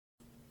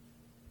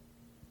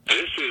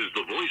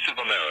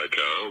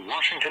America,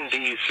 Washington,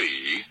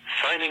 D.C.,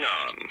 signing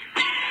on.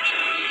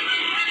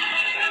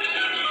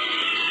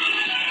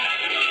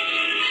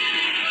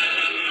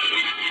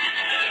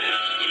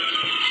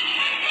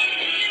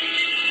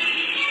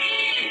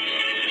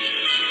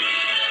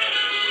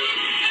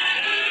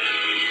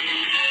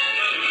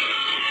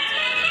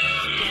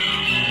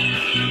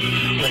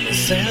 When the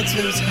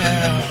senses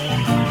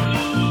howl.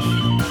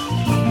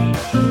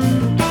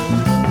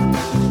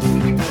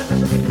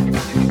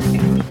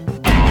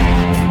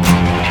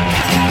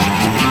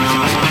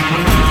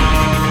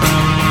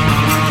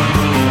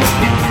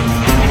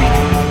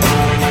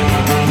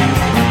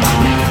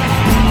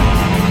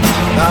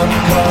 I'm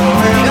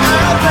going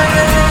out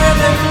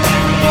there,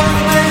 one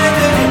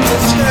minute in the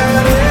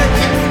static.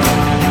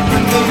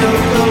 When the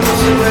yoke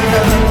goes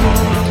around,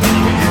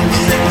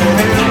 is there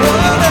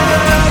anyone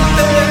out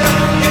there?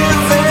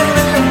 Is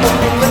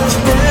anyone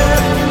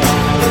listening?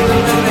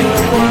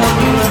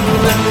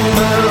 Let me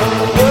know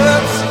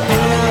what's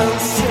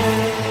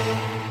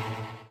insane.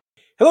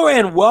 Hello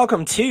and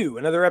welcome to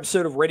another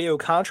episode of Radio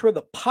Contra,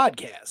 the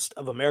podcast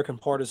of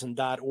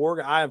AmericanPartisan.org.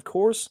 I, of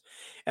course,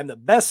 am the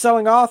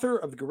best-selling author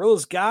of The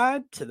Guerrilla's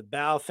Guide to the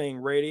Bow Thing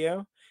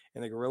Radio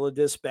and the Guerrilla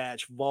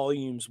Dispatch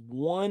Volumes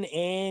 1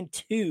 and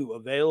 2,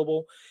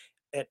 available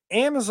at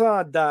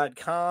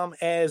Amazon.com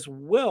as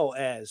well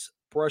as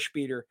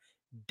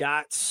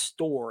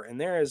Brushbeater.store.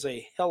 And there is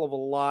a hell of a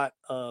lot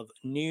of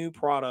new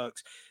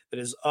products that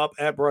is up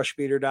at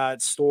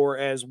Brushbeater.store,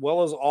 as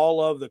well as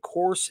all of the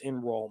course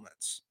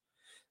enrollments.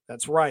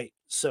 That's right.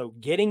 So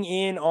getting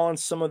in on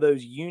some of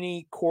those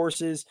unique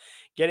courses,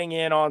 getting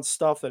in on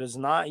stuff that is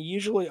not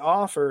usually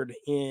offered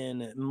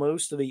in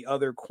most of the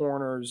other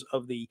corners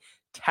of the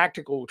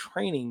tactical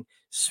training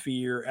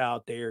sphere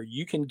out there.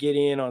 You can get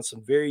in on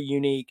some very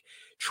unique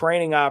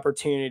training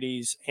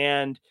opportunities,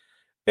 and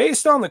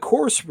based on the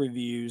course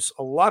reviews,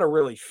 a lot of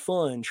really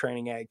fun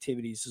training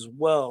activities as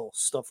well.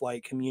 Stuff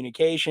like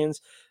communications,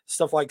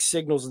 stuff like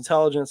signals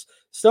intelligence,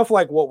 stuff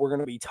like what we're going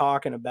to be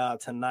talking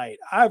about tonight.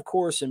 I, of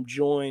course, am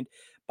joined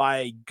by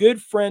a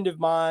good friend of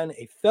mine,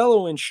 a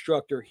fellow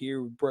instructor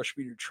here with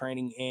Brushbeater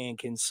Training and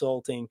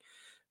Consulting,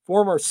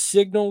 former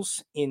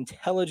signals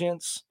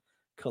intelligence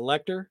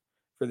collector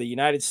for the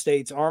United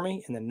States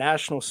Army and the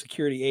National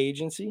Security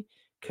Agency,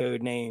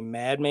 codename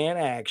Madman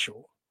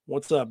Actual.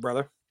 What's up,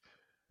 brother?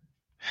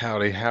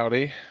 Howdy,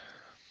 howdy.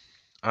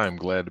 I'm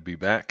glad to be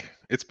back.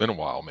 It's been a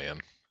while,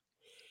 man.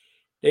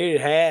 Dude,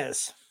 it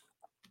has.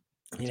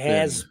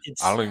 It's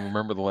I don't even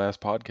remember the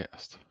last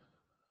podcast.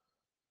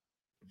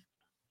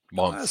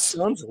 Months.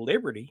 Sons of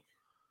Liberty.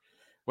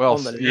 Well,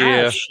 on the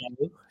yeah, live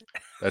show.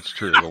 That's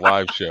true. The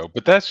live show.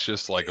 But that's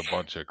just like a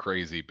bunch of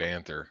crazy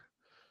banter.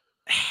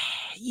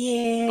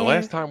 Yeah. The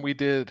last time we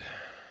did,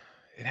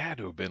 it had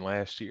to have been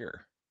last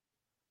year.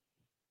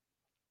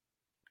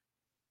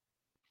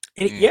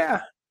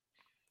 Yeah.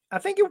 I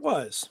think it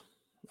was.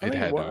 It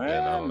had to have been.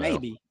 I don't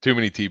maybe. know. Too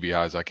many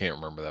TBIs. I can't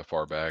remember that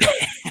far back.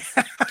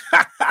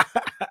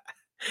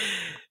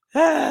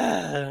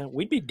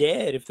 We'd be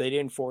dead if they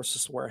didn't force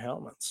us to wear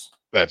helmets.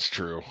 That's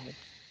true.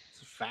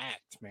 It's a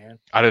fact, man.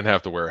 I didn't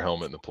have to wear a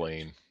helmet in the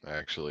plane,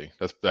 actually.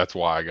 That's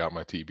why I got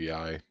my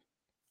TBI.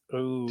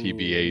 Ooh.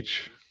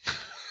 TBH.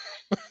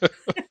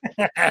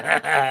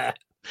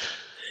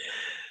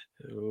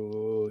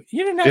 Ooh.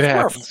 You didn't have to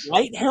wear a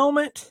flight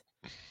helmet?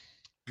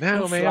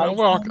 No, man. I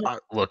walked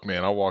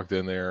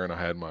in there and I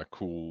had my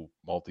cool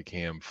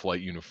multicam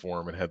flight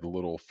uniform and had the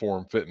little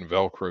form-fitting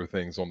Velcro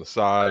things on the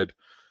side.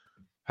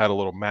 Had a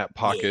little mat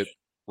pocket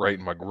right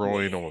in my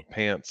groin on my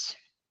pants.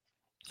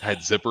 Had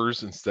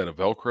zippers instead of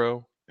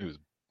Velcro. They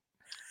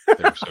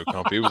were so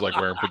comfy. It was like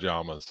wearing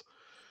pajamas.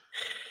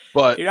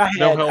 But dude,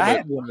 no helmet. I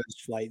had one of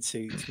those flight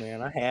suits,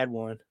 man. I had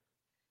one.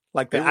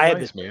 Like I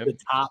had the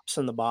tops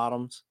and the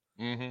bottoms,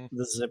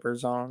 the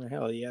zippers on.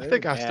 Hell yeah! I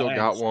think I still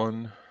got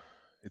one.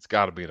 It's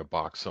got to be in a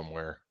box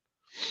somewhere.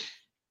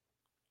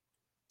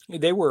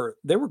 They were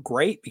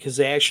great because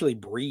they actually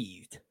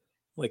breathed.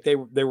 Like they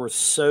were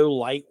so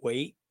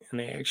lightweight and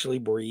they actually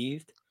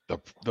breathed. The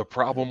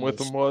problem with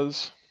them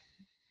was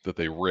that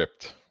they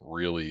ripped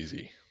real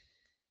easy.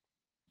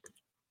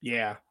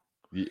 Yeah.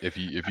 If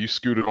you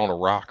scooted on a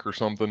rock or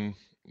something,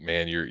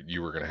 man,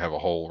 you were gonna have a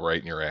hole right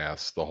in your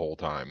ass the whole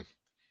time.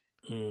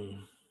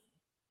 Then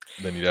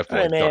you'd have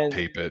to duct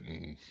tape it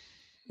and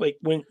like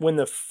when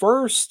the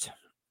first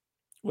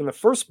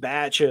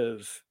batch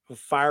of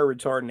fire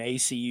retardant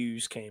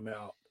ACUs came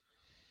out,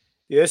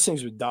 those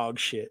things were dog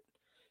shit.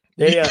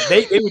 They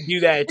would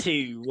do that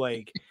too.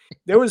 Like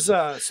there was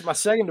so my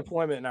second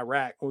deployment in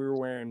Iraq, we were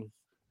wearing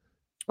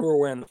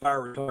the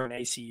fire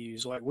retardant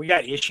ACUs. Like we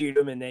got issued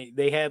them, and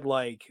they had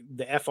like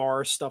the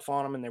FR stuff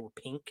on them, and they were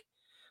pink.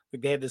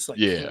 Like they had this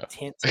pink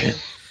tint to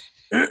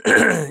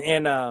them.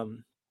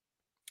 And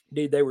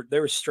dude, they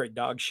were straight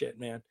dog shit,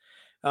 man.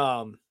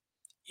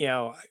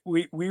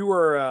 We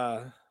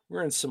were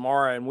in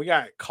Samara and we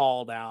got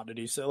called out to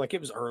do so. Like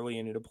it was early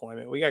in the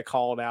deployment. We got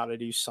called out to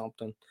do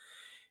something,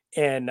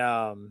 and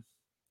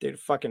dude,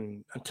 I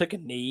took a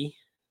knee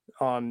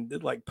on,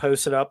 like,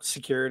 posted up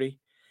security.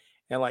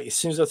 And like as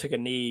soon as I took a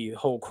knee, the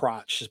whole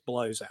crotch just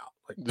blows out.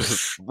 Like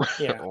Just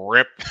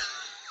rip.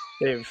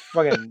 They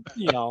fucking,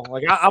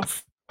 like I'm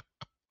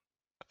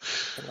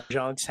like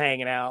junks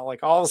hanging out.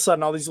 Like all of a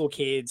sudden, all these little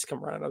kids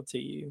come running up to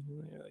you.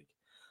 And they're like,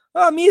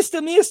 "Oh,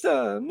 Mister,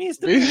 Mister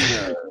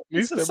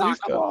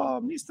soccer ball,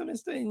 Mister,"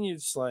 and you're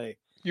just like,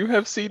 "You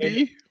have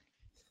CD,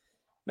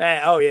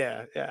 man." Oh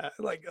yeah.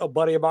 Like a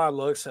buddy of mine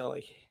looks at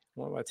like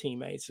one of my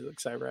teammates who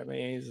looks over at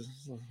me.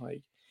 He's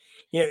like,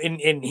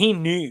 and he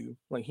knew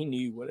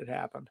what had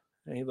happened,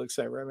 and he looks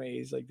over at me.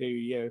 He's like,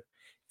 "Dude,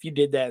 if you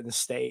did that in the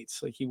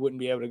States, like you wouldn't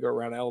be able to go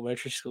around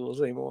elementary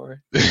schools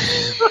anymore."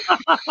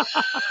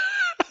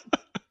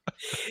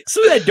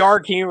 Some of that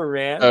dark humor,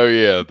 man. Oh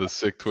yeah, the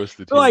sick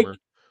twisted humor. Like,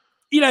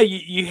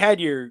 you had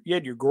your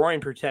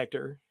groin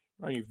protector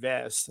on your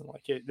vest, and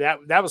like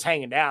that was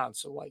hanging down.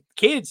 So like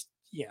kids,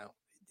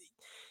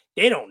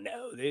 they don't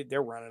know.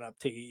 They're running up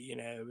to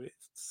you.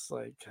 It's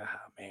like,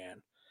 oh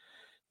man.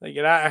 Like,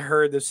 and I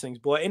heard this thing's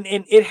blow, and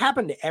it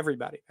happened to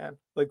everybody, man.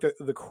 Like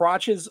the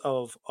crotches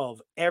of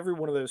every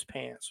one of those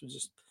pants was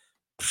just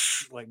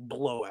like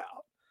blow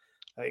out.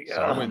 Like,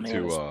 so I went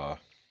to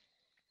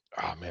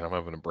oh man, I'm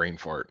having a brain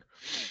fart.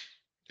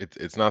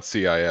 It's not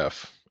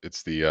CIF.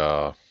 It's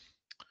the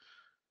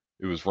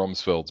it was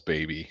Rumsfeld's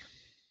baby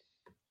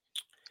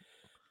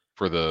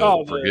for getting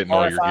RFI?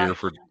 all your gear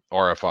for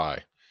RFI.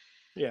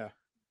 Yeah.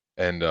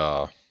 And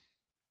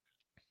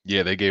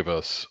yeah, they gave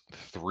us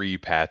 3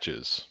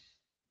 patches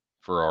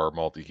for our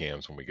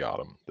multicams when we got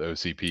them, the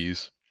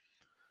OCPs.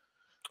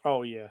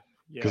 Oh yeah.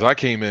 Because I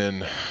came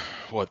in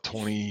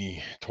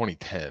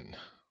 2010.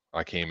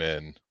 I came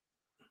in,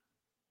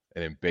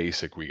 and in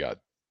basic we got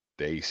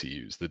the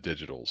ACUs, the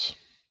digitals,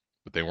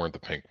 but they weren't the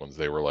pink ones.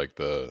 They were like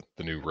the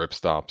new rip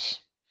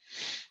stops,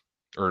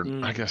 or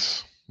I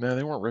guess no,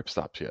 they weren't rip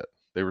stops yet.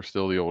 They were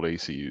still the old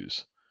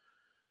ACUs.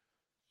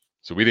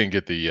 So we didn't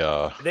get the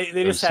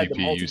they just OCP, had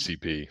the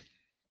UCP.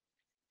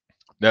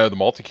 No, the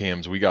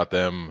multicams, we got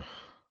them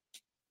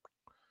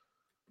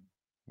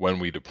when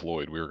we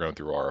deployed. We were going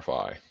through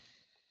RFI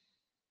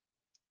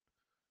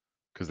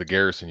because the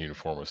garrison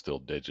uniform was still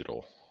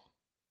digital,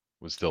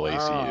 was still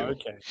ACU.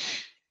 Okay.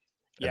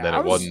 Yeah, and then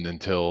it wasn't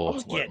until I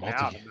was getting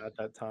out about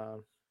that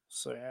time.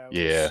 So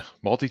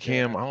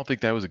multicam. I don't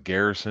think that was a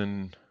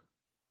garrison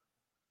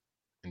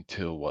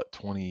until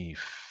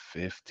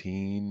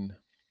 2015.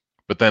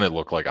 But then it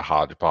looked like a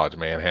hodgepodge,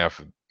 man.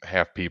 Half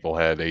people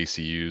had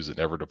ACUs that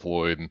never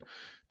deployed, and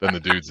then the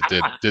dudes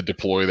that did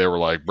deploy, they were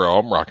like, "Bro,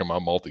 I'm rocking my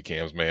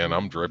multicams, man.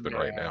 I'm dripping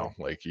right now.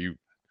 Like you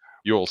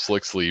old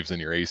slick sleeves in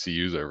your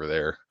ACUs over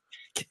there."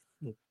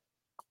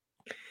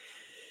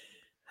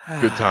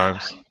 Good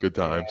times.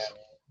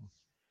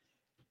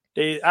 Dude,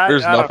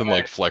 There's nothing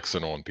like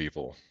flexing on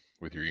people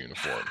with your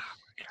uniform.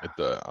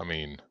 I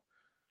mean,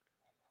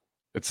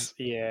 it's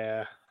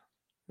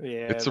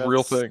it's a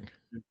real thing.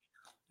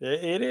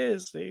 It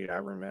is, dude. I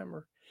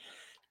remember.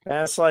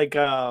 That's like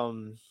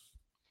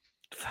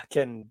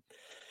fucking.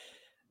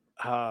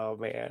 Oh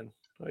man,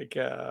 like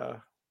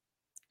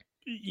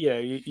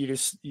you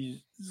just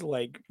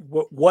like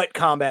what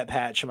combat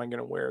patch am I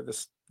gonna wear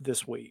this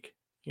week?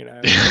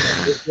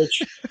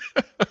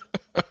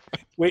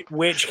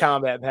 Which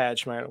combat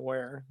patch am I gonna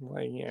wear?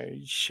 Like,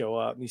 you show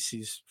up and you see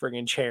these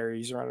friggin'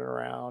 cherries running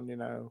around.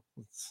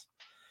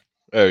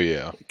 Oh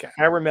yeah.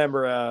 I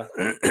remember I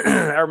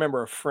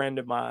remember a friend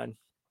of mine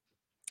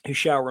who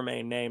shall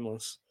remain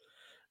nameless.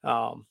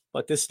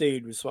 But this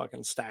dude was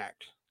fucking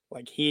stacked.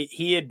 Like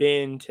he had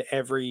been to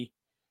every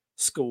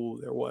school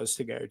there was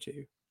to go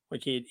to.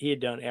 Like he had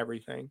done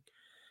everything.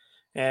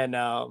 And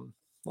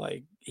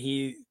like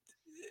this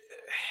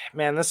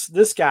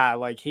guy,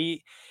 like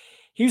he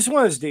was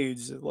one of those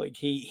dudes that, like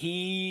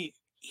he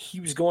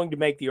was going to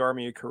make the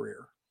Army a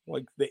career.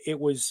 Like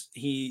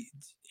he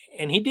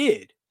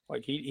did.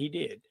 Like he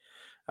did.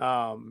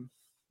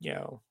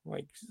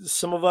 Like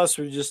some of us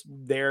were just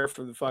there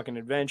for the fucking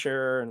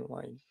adventure and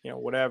like,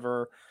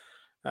 whatever.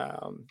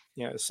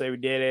 Say we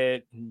did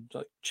it and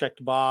like check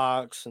the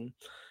box and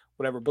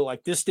whatever. But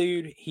like this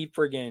dude, he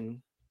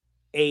friggin'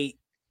 ate,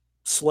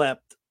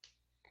 slept,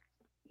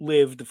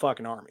 lived the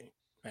fucking Army,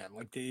 man.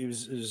 Like it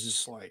was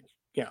just like,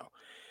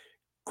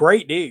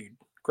 great dude.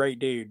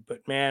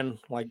 But man,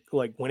 like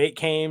when it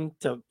came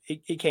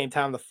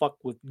time to fuck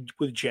with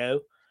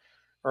Joe,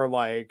 or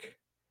like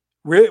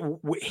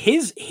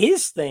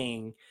his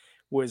thing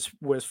was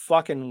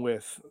fucking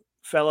with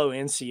fellow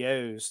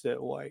NCOs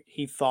that like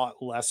he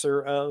thought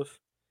lesser of.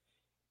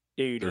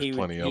 Dude, there's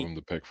plenty of them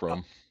to pick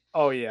from.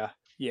 Oh yeah.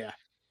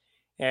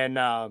 And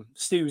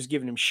Stu was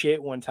giving him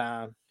shit one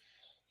time,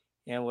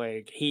 and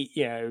like he,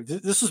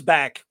 this was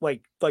back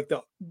like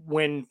the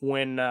when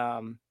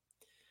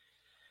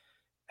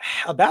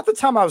about the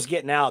time I was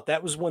getting out.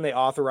 That was when they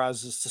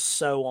authorized us to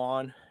sew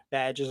on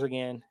badges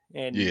again,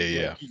 and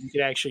you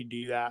could actually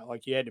do that.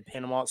 Like you had to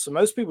pin them on, so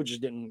most people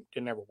just didn't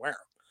ever wear them.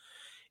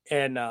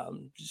 And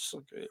just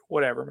like,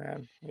 whatever,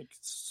 man. Like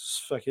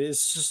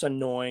it's just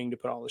annoying to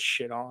put all this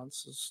shit on.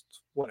 So it's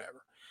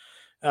whatever,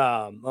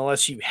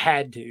 unless you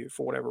had to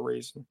for whatever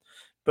reason.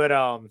 But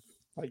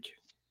like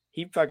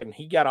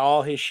he got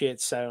all his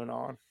shit sewn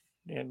on,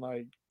 and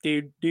like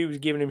dude was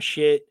giving him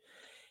shit.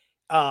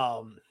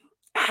 I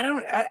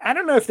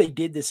don't know if they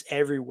did this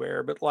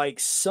everywhere, but like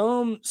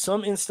some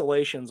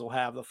installations will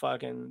have the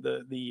fucking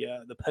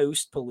the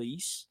post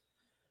police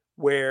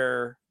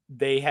where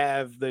they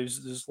have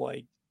those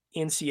like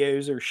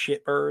NCOs or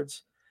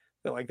shitbirds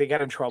that like they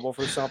got in trouble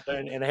for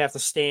something and they have to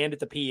stand at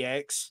the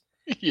PX.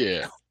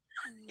 Yeah.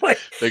 Like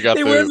They got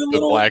they wear the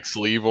little black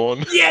sleeve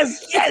on.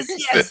 yes,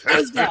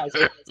 those guys.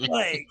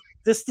 Like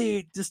this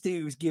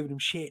dude was giving him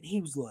shit. And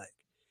he was like,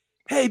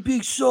 "Hey,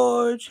 Big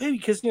Sarge, hey,"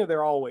 because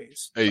they're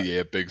always Hey, like,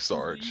 yeah, Big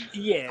Sarge.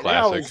 yeah, they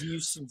Classic. always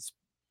use some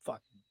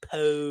fucking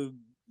pogue,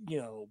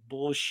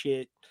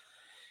 bullshit.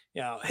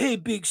 Hey,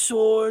 Big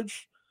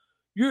Sarge,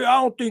 I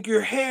don't think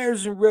your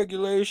hair's in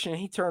regulation.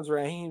 He turns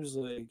around, he was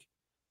like,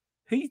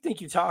 "Who you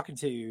think you're talking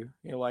to?"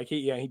 Like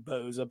he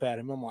bows up at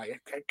him. I'm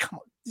like, okay, come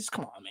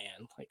on,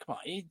 man. Like, come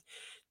on.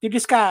 Dude,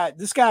 this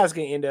guy's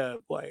gonna end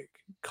up like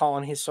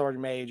calling his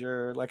sergeant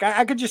major. Like,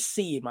 I could just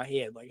see in my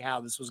head like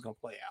how this was gonna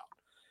play out.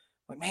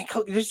 Like, man,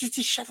 just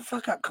shut the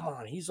fuck up. Come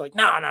on. He's like,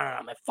 no,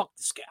 man, fuck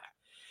this guy.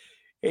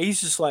 And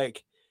he's just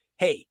like,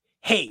 hey,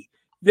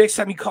 next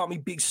time you call me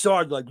Big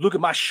Sarge, like, look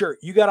at my shirt.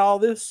 You got all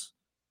this?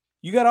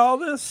 You got all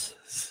this?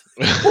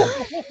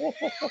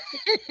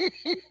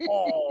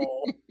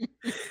 Oh.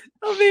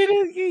 I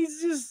mean,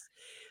 he's just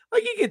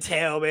like, you can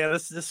tell, man.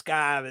 This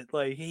guy that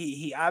like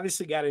he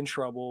obviously got in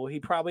trouble. He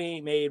probably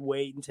ain't made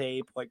weight and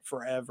tape like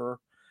forever.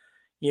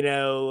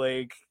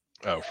 Like,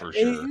 oh, for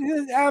sure.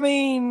 I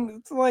mean,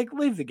 it's like,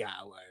 leave the guy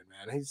alone,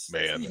 man.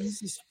 He's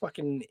just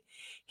fucking.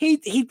 He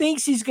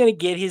thinks he's gonna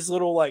get his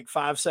little like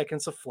 5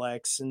 seconds of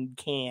flex and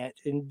can't,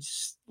 and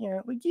just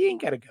like, you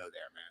ain't gotta go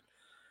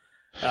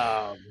there,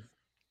 man.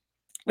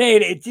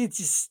 Man, it's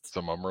just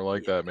some of them are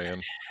like that,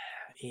 man.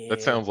 yeah.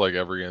 That sounds like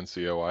every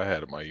NCO I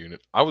had in my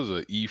unit. I was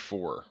a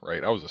E4,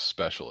 right? I was a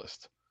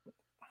specialist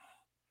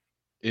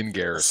in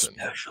garrison.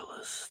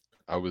 Specialist.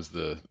 I was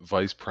the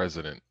vice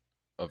president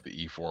of the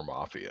E4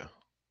 Mafia.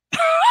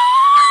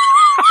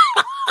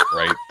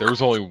 Right? There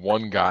was only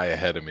one guy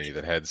ahead of me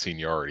that had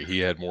seniority. He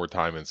had more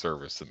time in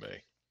service than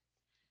me.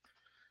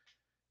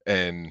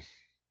 And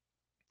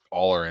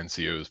all our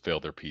NCOs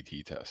failed their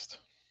PT test.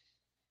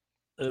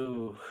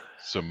 Oh.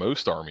 So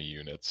most Army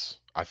units,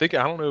 I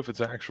don't know if it's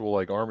actual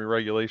like Army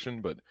regulation,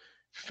 but if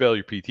you fail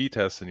your PT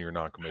test and you're a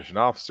non-commissioned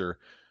officer,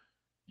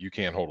 you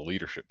can't hold a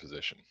leadership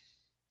position.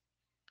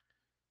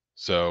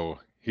 So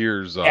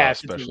here's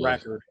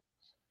specialist.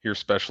 Here's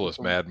specialist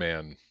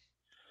Madman,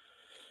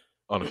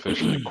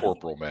 unofficially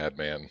Corporal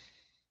Madman.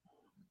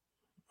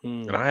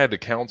 And I had to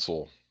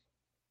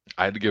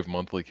give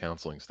monthly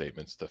counseling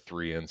statements to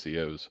 3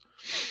 NCOs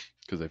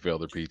because they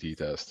failed their PT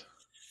test.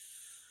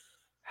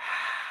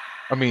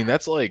 I mean,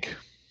 that's like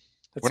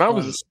when I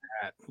was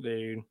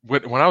dude.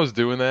 When I was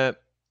doing that,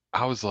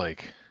 I was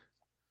like,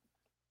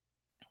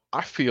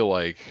 I feel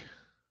like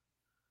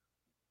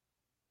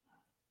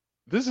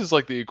this is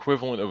like the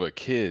equivalent of a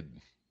kid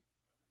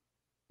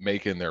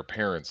making their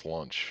parents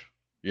lunch.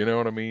 You know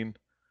what I mean?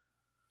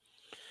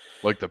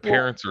 Like the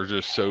parents are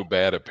just so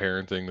bad at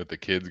parenting that the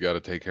kids got to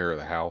take care of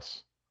the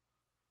house.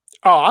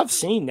 Oh, I've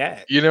seen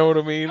that. You know what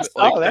I mean?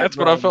 Like that's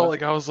what I felt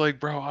like. I was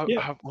like, bro,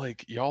 I'm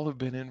like, y'all have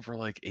been in for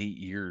like 8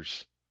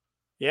 years.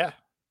 Yeah.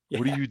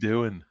 What are you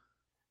doing?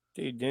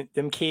 Dude,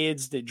 them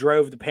kids that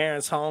drove the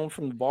parents home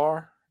from the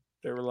bar,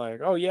 they were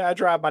like, "Oh yeah, I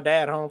drive my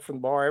dad home from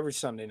the bar every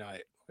Sunday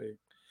night. Like,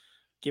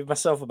 give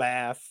myself a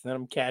bath, then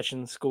I'm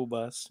catching the school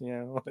bus."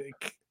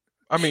 Like,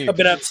 I mean, I've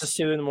been up since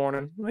 2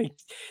 a.m. Like,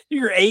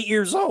 you're 8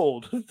 years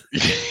old.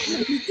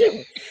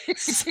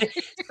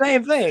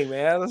 Same thing,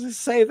 man. It's the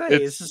same thing.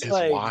 It's just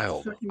like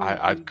wild.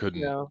 I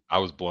couldn't. I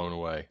was blown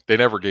away. They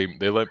never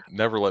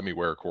let me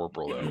wear a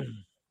corporal though.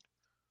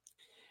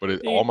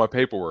 But all my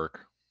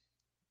paperwork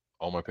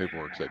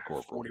said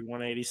corporal.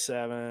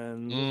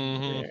 4187.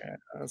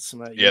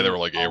 Mm-hmm. Yeah, they were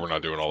like, "Yeah, we're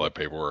not doing all that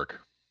paperwork."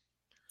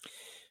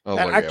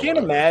 I can't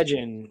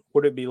imagine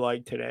what it'd be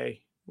like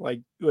today.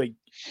 Like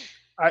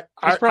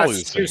it's probably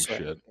the same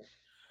shit.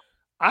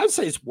 I'd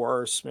say it's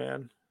worse,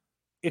 man.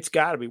 It's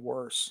got to be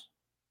worse.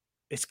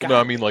 No,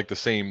 I mean like the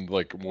same,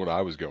 like what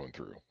I was going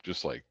through.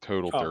 Just like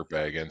total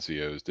dirtbag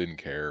NCOs, didn't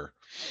care,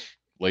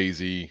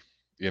 lazy.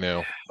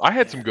 I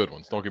had some good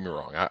ones. Don't get me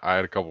wrong. I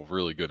had a couple of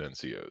really good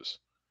NCOs,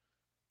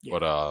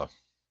 but I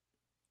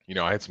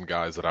had some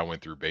guys that I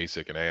went through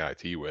basic and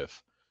AIT with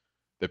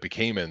that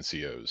became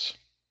NCOs,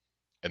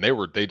 and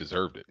they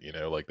deserved it.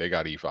 Like they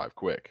got E5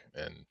 quick,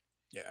 and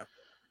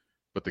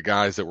But the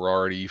guys that were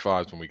already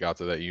E5s when we got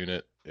to that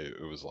unit,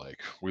 it was like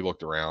we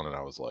looked around and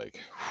I was like,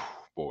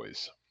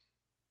 boys,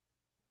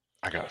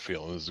 I got a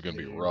feeling this is gonna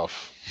be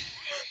rough.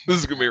 This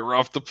is gonna be a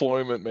rough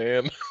deployment,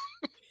 man.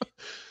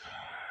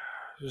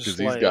 Because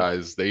these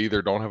guys, they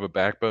either don't have a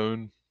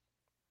backbone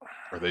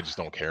or they just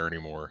don't care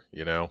anymore,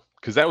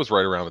 Because that was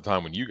right around the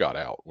time when you got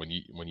out, when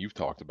you've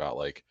talked about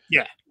like,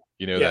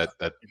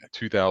 that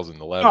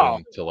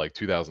 2011 to like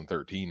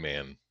 2013,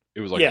 man, it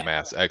was like a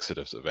mass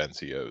exodus of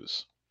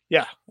NCOs.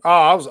 Yeah. Oh,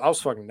 I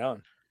was fucking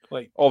done.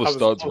 Like All the I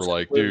studs were was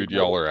like, completely dude,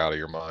 y'all bored. are out of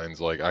your minds.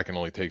 Like, I can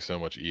only take so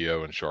much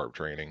EO and sharp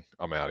training.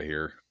 I'm out of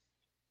here.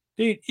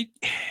 Dude,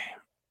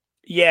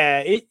 yeah,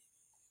 it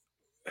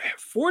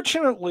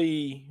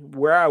fortunately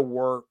where I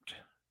worked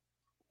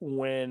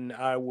when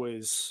I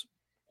was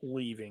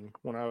leaving,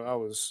 when I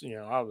was,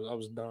 I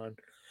was done.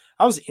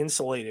 I was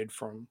insulated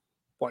from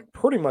like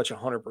pretty much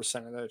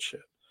 100% of that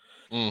shit.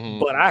 Hmm.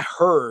 But I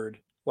heard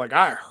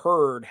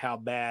how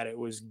bad it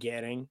was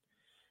getting.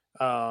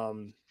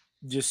 Um,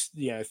 just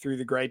through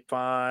the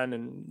grapevine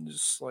and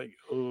just like,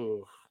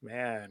 oh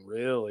man,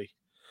 really,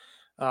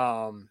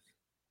 um,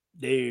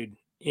 dude,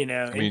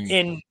 I mean,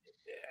 and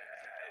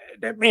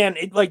that man,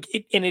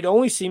 and it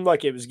only seemed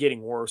like it was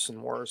getting worse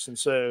and worse, and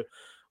so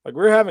like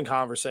we were having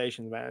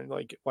conversations, man,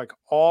 like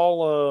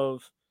all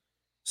of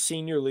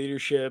senior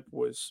leadership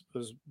was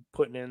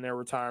putting in their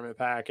retirement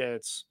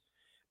packets.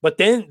 But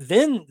then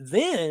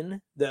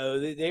though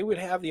they would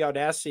have the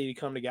audacity to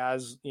come to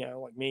guys,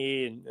 like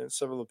me and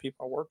several of the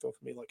people I worked with,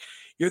 and be like,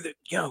 you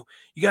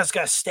guys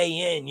got to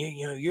stay in.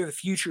 You're the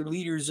future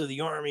leaders of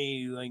the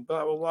army. Like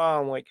blah blah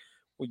blah. I'm like,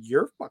 well,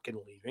 you're fucking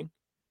leaving.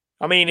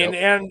 I mean, yep.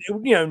 and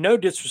no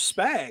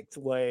disrespect,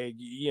 like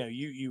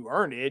you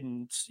earned it,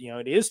 and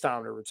it is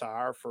time to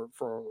retire for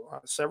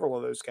several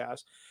of those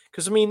guys,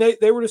 because I mean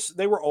they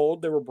were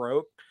old, they were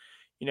broke,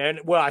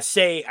 and well, I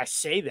say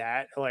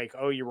that like,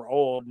 oh, you were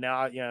old.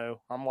 Now,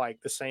 I'm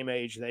like the same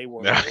age they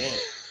were then.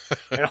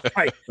 And I'm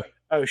like,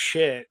 oh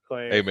shit. Hey,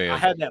 Like I man.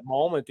 had that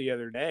moment the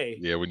other day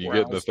Yeah, when you where I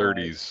get in the was like,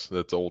 30s,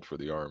 that's old for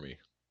the Army.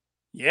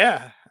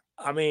 yeah.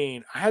 I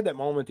mean, I had that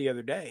moment the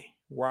other day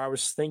where I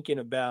was thinking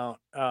about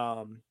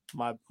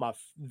my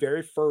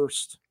very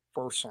first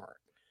sergeant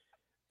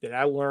that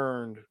I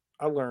learned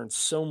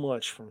so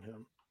much from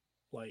him.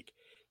 Like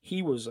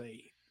he was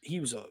a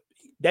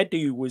that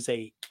dude was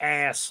a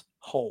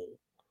asshole.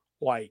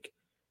 Like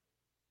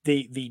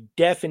the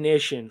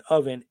definition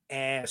of an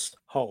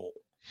asshole.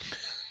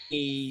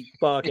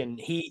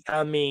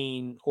 I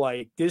mean,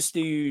 like this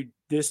dude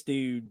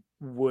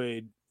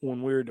would,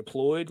 when we were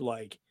deployed,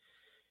 like,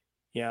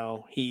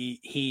 he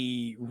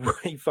he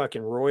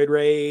fucking roid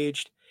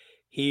raged.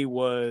 He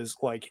was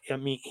like, I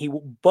mean,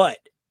 but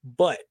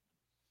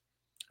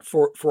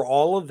for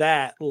all of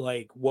that,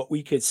 like what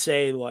we could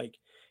say, like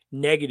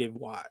negative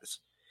wise,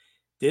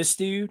 this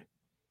dude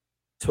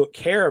took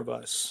care of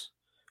us.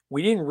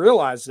 We didn't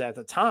realize that at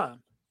the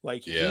time.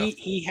 Like Yeah.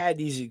 he had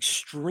these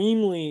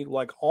extremely,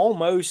 like,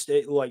 almost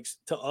like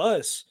to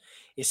us,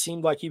 it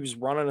seemed like he was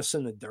running us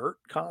in the dirt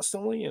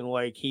constantly, and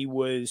like he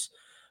was,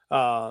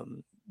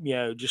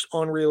 just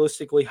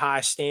unrealistically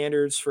high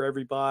standards for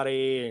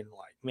everybody, and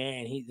like,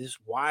 man,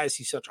 why is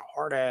he such a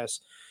hard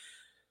ass?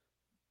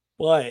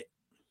 But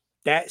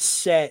that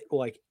set,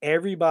 like,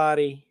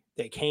 everybody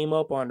that came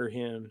up under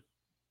him,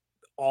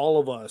 all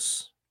of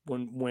us,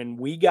 when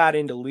we got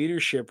into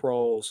leadership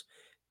roles,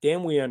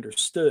 then we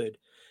understood,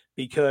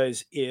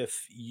 because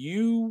if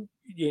you,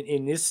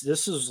 and this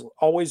is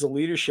always a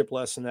leadership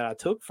lesson that I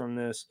took from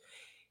this,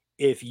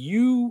 if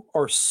you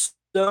are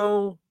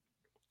so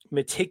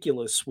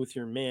meticulous with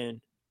your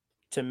men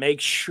to make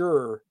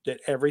sure that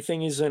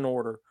everything is in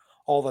order,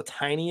 all the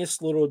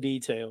tiniest little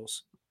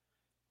details,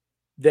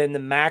 then the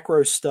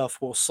macro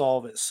stuff will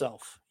solve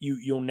itself.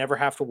 You'll never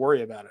have to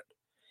worry about it.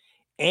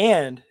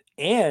 And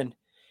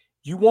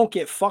you won't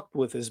get fucked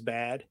with as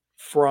bad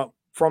from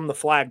the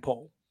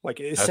flagpole. Like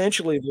That's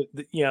essentially,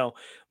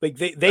 like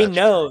they that's true.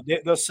 know,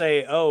 they'll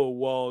say, "Oh,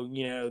 well,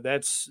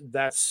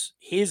 that's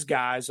his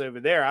guys over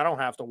there. I don't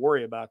have to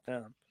worry about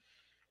them."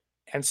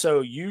 And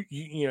so you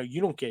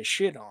don't get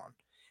shit on.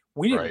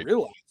 We didn't Right.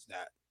 realize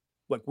that.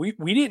 Like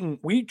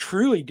we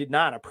truly did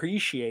not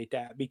appreciate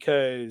that,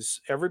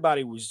 because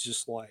everybody was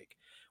just like,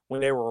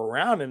 when they were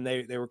around him,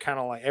 they were kind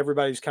of like,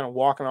 everybody's kind of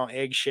walking on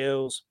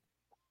eggshells.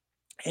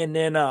 And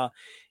then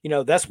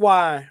that's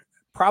why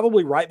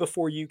probably right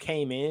before you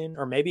came in,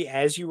 or maybe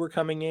as you were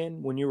coming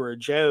in when you were a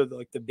Joe,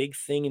 like the big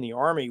thing in the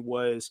army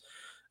was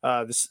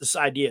this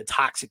idea of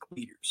toxic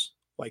leaders.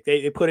 Like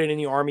they put it in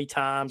the Army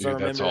Times. I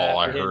Dude, that's remember all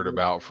that. I We had, heard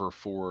about for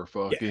 4 yeah,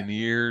 fucking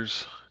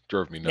years.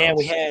 Drove me man,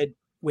 nuts.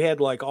 we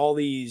had like all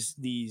these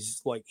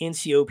like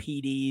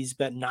NCOPDs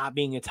about not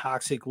being a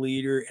toxic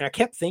leader, and I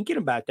kept thinking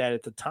about that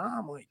at the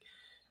time. Like,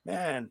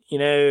 man,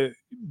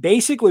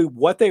 basically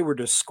what they were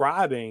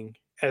describing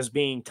as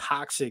being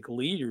toxic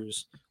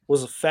leaders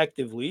was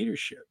effective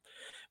leadership,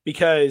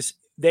 because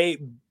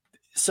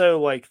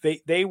like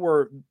they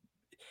were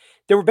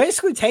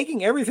basically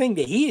taking everything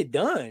that he had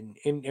done,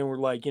 and were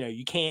like,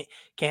 you can't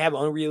have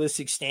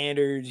unrealistic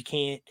standards.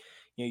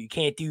 You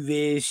can't do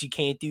this, you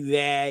can't do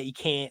that, you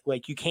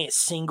can't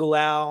single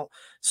out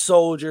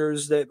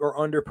soldiers that are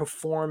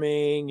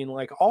underperforming, and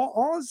like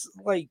all this,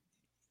 like,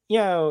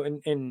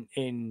 and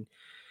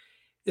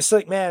it's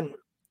like, man,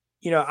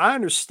 I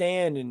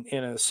understand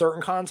in a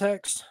certain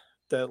context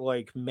that,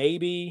 like,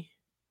 maybe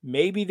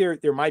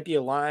there might be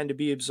a line to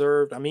be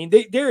observed. I mean,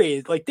 there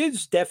is, like,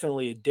 there's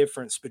definitely a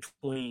difference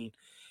between,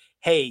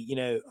 hey,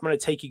 I'm gonna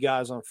take you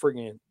guys on a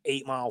friggin'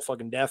 8 mile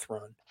fucking death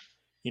run,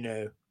 you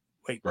know,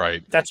 like,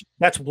 Right.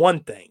 that's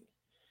one thing,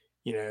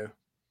 you know.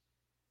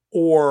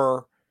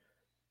 or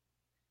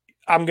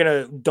I'm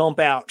going to dump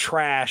out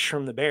trash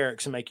from the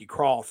barracks and make you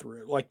crawl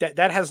through it. Like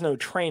that has no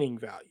training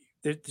value.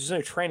 There's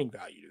no training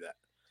value to that.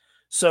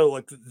 So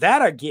like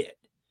that I get,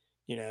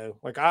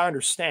 like I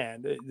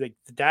understand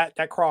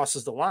that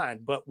crosses the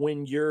line. But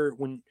when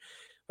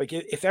like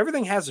if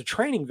everything has a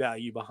training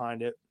value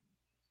behind it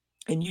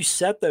and you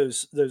set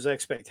those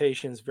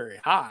expectations very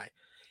high,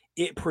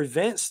 it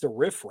prevents the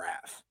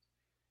riffraff,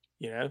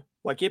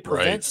 like it Right.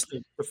 prevents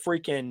the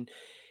freaking,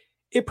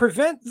 it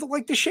prevents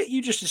like the shit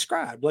you just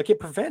described. Like it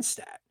prevents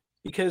that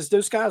because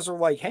those guys are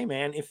like, hey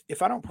man,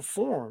 if I don't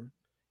perform,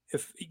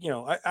 if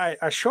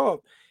I show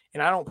up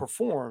and I don't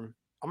perform,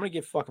 I'm gonna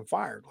get fucking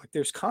fired. Like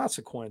there's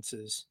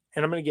consequences,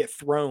 and I'm gonna get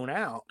thrown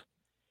out.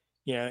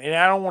 And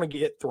I don't want to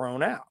get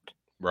thrown out.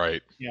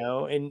 Right.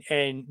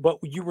 But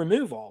you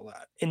remove all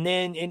that, and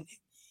then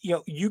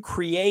you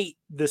create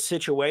the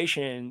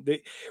situation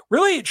that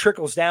really it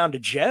trickles down to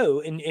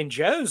Joe, and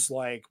Joe's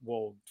like,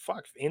 well,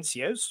 fuck, if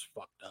NCO's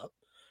fucked up,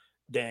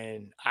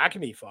 then I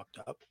can be fucked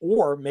up,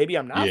 or maybe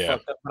I'm not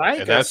fucked up, but I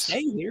ain't gonna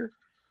stay here.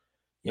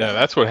 No,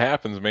 that's what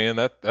happens, man.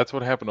 That's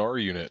what happened to our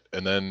unit.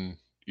 And then,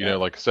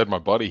 like I said, my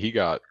buddy, he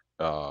went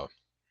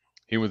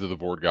to the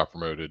board, got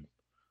promoted.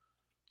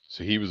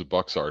 So he was a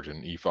buck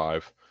sergeant,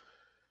 E5.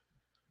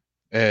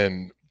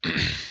 And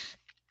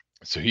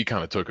so he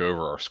kind of took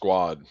over our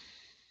squad.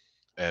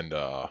 And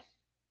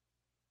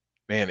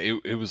man,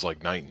 it was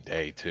like night and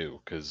day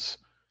too, because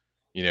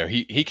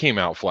he came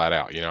out flat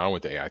out. I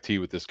went to AIT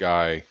with this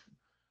guy.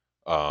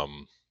 I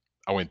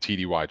went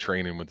TDY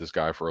training with this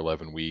guy for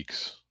 11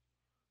 weeks.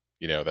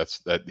 I went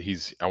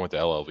to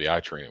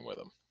LLVI training with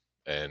him,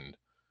 and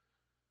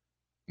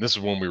this is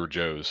when we were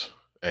Joe's,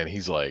 and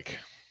he's like,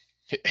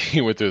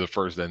 he went through the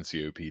first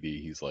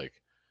NCOPD. He's like,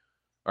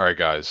 all right,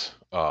 guys,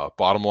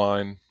 bottom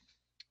line,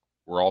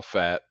 we're all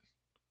fat.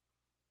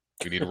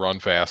 We need to run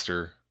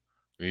faster.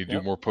 We need to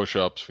do more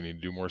push-ups. We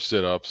need to do more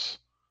sit-ups,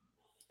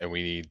 and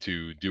we need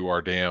to do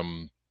our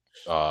damn,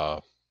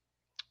 what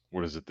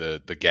is it,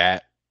 the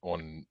GAT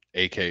on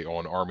AK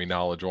on Army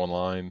Knowledge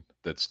Online,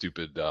 that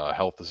stupid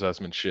health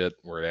assessment shit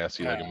where it asks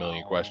you like a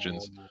million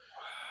questions.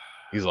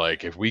 He's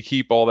like, if we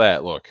keep all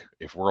that, look,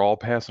 if we're all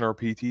passing our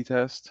PT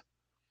test,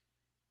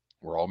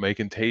 we're all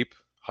making tape,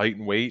 height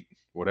and weight,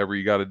 whatever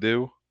you got to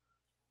do.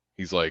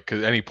 He's like,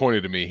 and he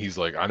pointed to me. He's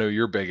like, I know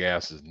your big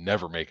ass is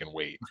never making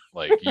weight.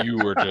 Like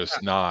you are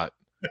just not.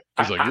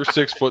 He's like, you're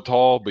 6 foot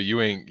tall, but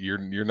you're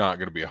not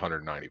going to be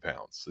 190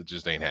 pounds. It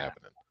just ain't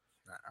happening.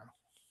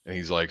 And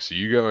he's like, so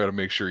you got to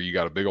make sure you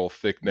got a big old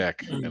thick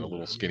neck and a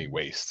little skinny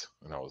waist.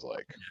 And I was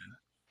like,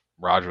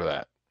 Roger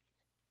that.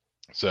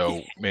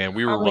 So man,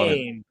 we were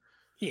running.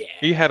 Yeah.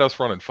 He had us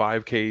running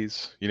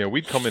 5Ks.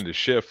 We'd come into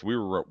shift. We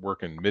were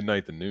working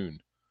midnight to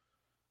noon,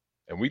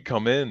 and we'd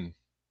come in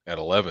at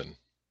 11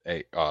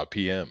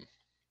 p.m.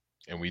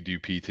 and we'd do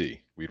PT.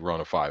 We'd run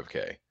a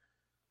 5K,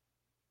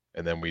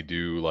 and then we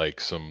do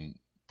like some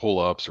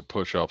pull-ups or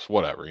push-ups,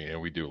 whatever.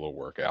 We do a little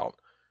workout.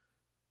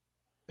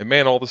 And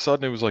man, all of a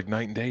sudden it was like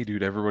night and day,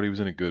 dude. Everybody was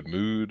in a good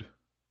mood.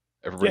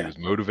 Everybody was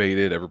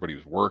motivated. Everybody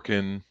was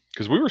working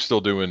because we were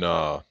still doing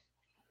our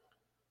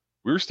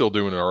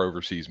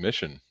overseas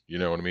mission. You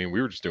know what I mean?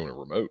 We were just doing it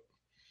remote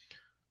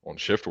on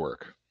shift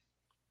work.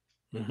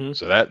 Mm-hmm.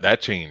 So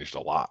that changed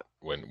a lot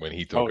when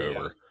he took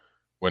over.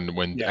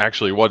 When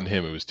actually it wasn't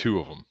him, it was two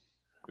of them.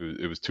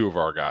 It was two of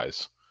our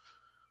guys,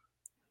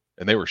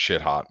 and they were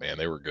shit hot, man.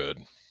 They were good.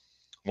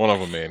 One of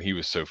them, man, he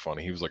was so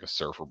funny. He was like a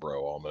surfer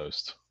bro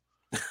almost.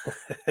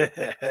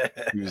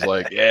 He was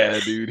like, yeah,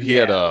 dude. He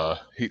had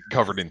he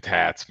covered in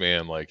tats,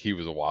 man. Like he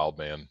was a wild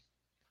man.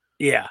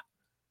 Yeah,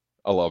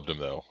 I loved him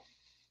though.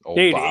 Old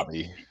dude,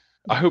 Bobby.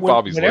 I hope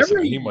Bobby's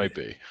listening. He might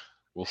be.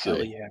 We'll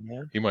see. Yeah,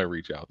 man. He might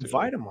reach out to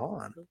invite him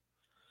on.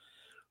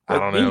 I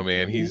don't know,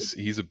 man.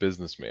 He's a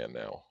businessman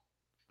now.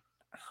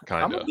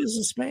 Kinda. I'm a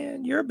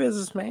businessman. You're a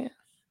businessman.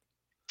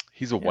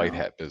 He's a white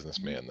hat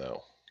businessman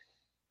though.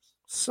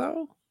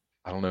 So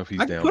I don't know if he's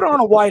I down. Put on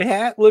a white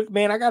hat. Look,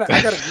 man, I got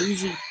a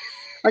greasy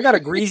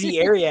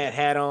Ariat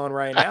hat on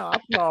right now. I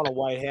put on a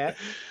white hat.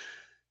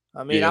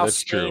 I mean, I'll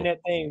stain that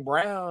thing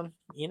brown.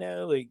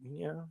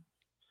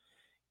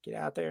 Get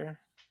out there,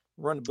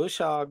 run the bush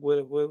hog with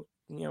it.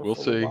 We'll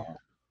see.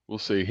 We'll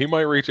see. He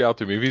might reach out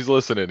to me if he's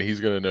listening. He's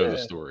gonna know the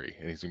story,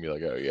 and he's gonna be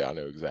like, "Oh yeah, I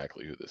know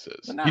exactly who this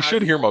is." He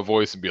should hear my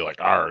voice and be like,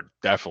 "I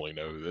definitely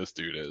know who this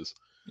dude is."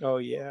 Oh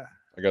yeah,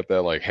 I got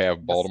that like half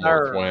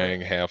Baltimore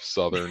twang, half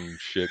Southern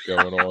shit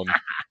going on.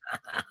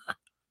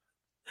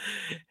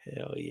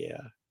 Hell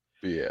yeah.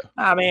 Yeah.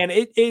 Man,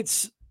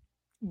 it's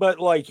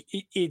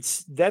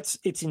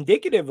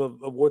indicative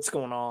of what's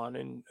going on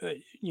and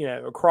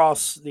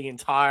across the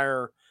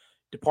entire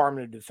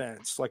Department of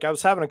Defense. Like I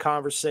was having a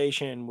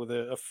conversation with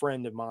a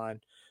friend of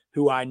mine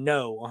who I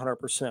know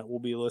 100% will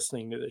be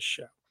listening to this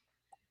show.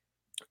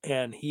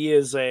 And he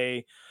is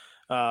a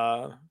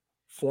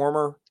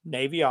former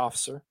Navy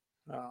officer.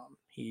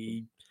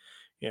 He,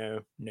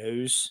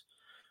 knows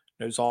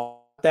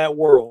all that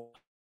world.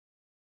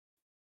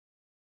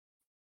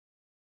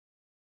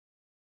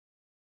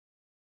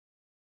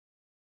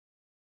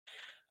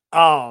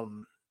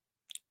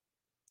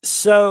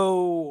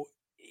 So,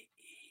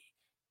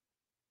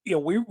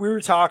 we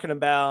were talking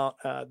about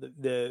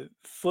the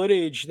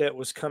footage that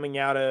was coming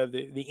out of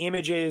the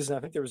images, and I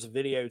think there was a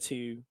video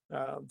too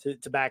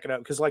to back it up,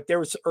 because like there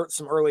was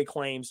some early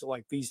claims that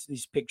like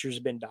these pictures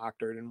have been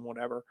doctored and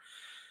whatever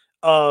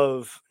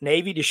of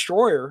Navy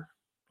destroyer,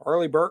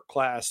 Arleigh Burke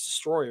class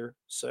destroyer.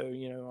 So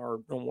our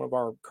one of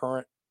our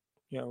current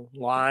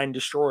line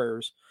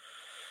destroyers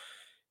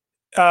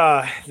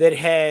that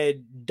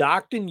had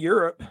docked in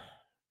Europe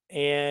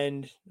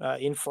and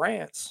in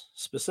France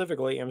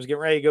specifically, and was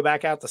getting ready to go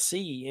back out to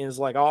sea, and is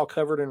like all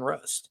covered in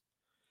rust.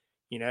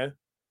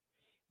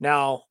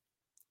 Now,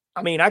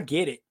 I mean, I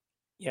get it.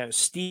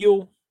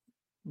 Steel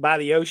by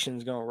the ocean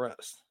is going to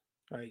rust,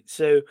 right?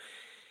 So,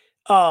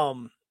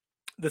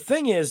 the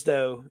thing is,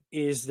 though,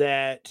 is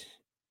that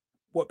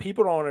what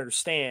people don't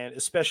understand,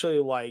 especially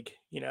like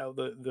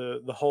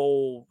the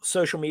whole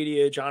social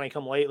media Johnny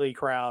come lately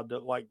crowd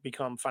that like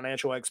become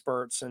financial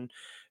experts and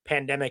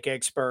pandemic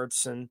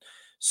experts and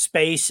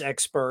space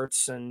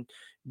experts and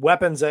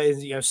weapons,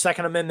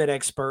 Second Amendment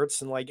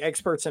experts and like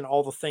experts in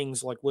all the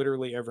things like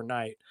literally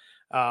overnight.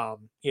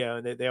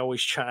 They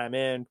always chime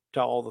in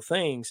to all the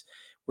things.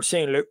 We're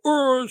saying like,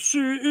 oh,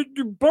 see,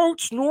 the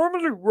boats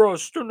normally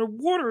rust in the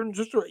water and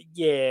just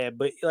yeah,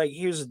 but like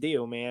here's the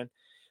deal, man.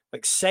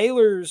 Like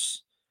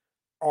sailors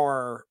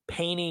are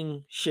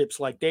painting ships,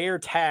 like they are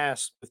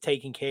tasked with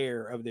taking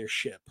care of their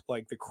ship.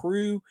 Like the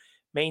crew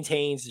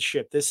maintains the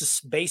ship. This is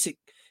basic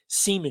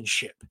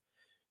seamanship.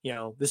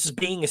 This is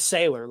being a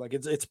sailor. Like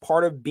it's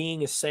part of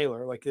being a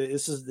sailor. Like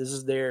this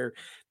is their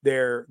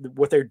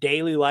what their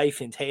daily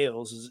life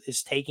entails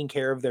is taking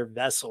care of their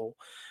vessel,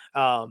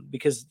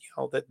 because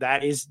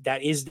that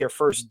is their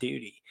first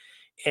duty.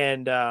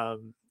 And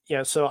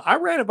so I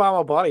ran it by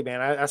my buddy, man.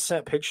 I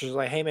sent pictures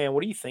like, hey man,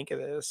 what do you think of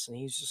this? And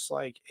he's just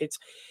like,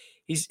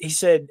 he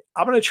said,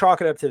 I'm going to chalk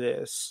it up to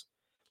this.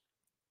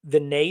 The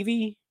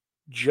Navy,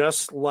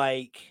 just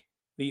like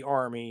the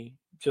Army,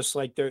 just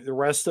like the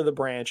rest of the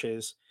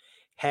branches,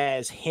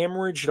 has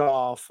hemorrhaged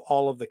off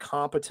all of the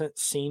competent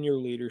senior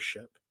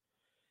leadership.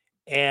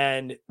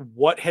 And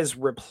what has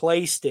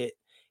replaced it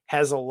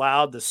has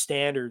allowed the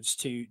standards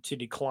to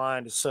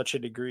decline to such a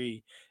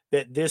degree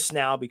that this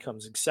now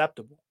becomes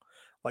acceptable.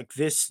 Like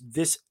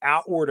this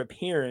outward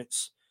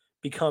appearance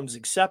becomes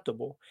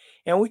acceptable.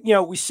 And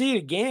we see it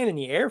again in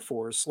the Air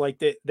Force, like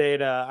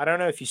that I don't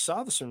know if you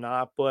saw this or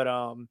not,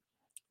 but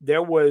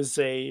there was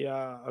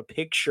a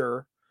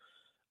picture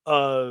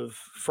of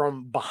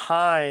from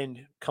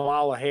behind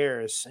Kamala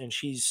Harris, and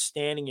she's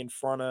standing in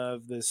front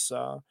of this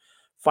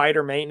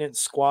fighter maintenance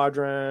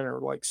squadron or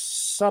like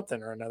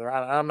something or another.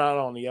 I'm not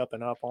on the up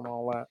and up on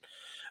all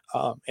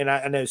that. And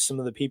I know some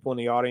of the people in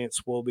the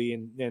audience will be,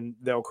 and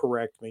they'll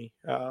correct me.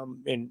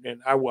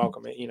 And I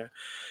welcome it.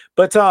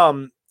 But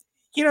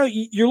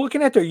you're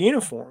looking at their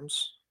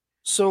uniforms.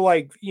 So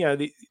like,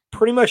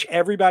 pretty much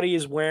everybody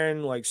is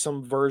wearing like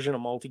some version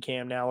of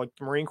multicam now. Like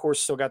the Marine Corps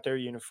still got their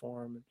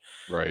uniform.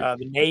 Right.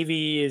 The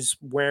Navy is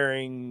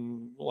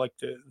wearing like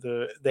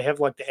they have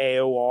like the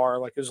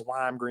AOR, like those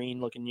lime green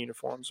looking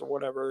uniforms or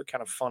whatever. They're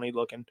kind of funny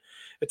looking.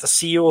 It's the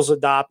SEALs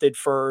adopted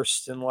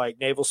first, and like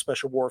Naval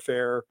Special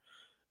Warfare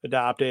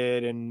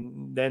adopted,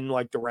 and then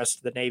like the rest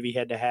of the Navy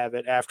had to have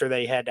it after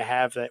they had to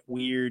have that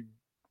weird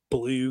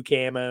blue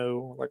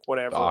camo, like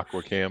whatever. The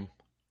aqua cam.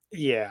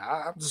 Yeah,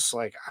 I'm just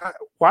like,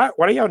 why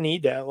do y'all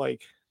need that?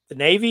 Like the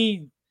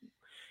Navy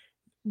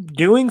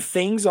doing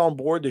things on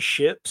board the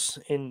ships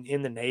in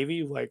the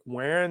Navy, like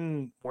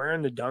wearing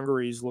the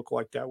dungarees look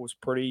like that was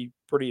pretty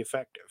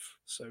effective.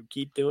 So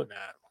keep doing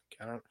that.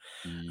 Like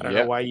I don't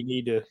know why you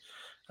need to.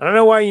 I don't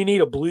know why you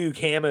need a blue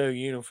camo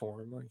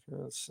uniform like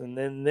this, and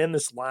then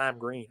this lime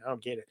green. I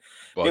don't get it.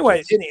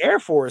 Anyway, in the Air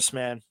Force,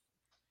 man,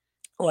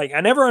 like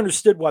I never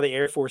understood why the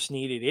Air Force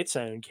needed its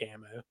own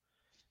camo.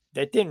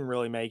 That didn't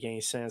really make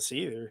any sense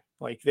either.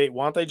 Like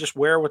why don't they just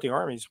wear what the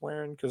Army's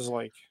wearing? Because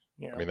like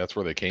I mean that's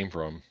where they came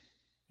from.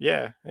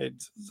 Yeah,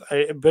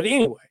 but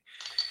anyway,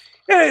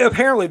 yeah,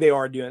 apparently they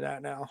are doing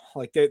that now.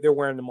 Like they're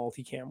wearing the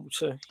multicam,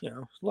 which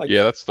like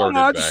that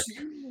started back.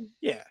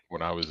 Yeah,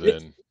 when I was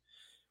in.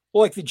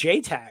 Well, like the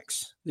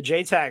JTACs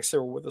that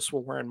were with us were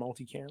wearing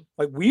multicam.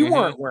 Like we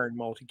weren't wearing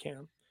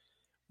multicam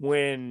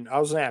when I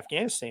was in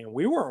Afghanistan.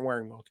 We weren't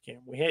wearing multicam.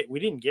 We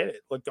didn't get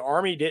it. Like the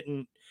Army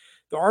didn't.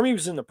 The Army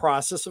was in the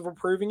process of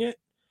approving it.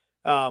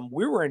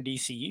 We were in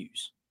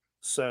DCUs,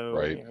 so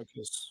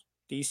because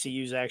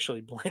DCUs actually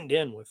blend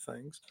in with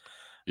things.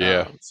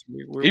 Yeah,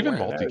 so even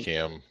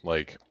multicam,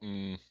 like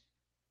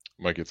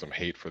might get some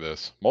hate for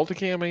this.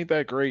 Multicam ain't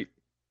that great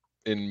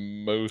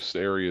in most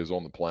areas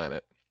on the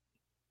planet.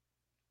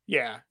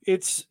 Yeah,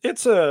 it's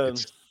a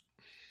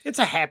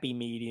happy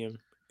medium.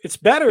 It's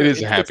better. It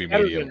is a happy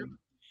medium.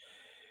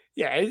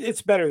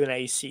 It's better than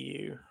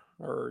ACU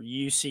or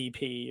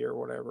UCP or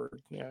whatever.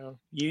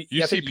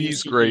 UCP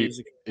is great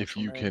if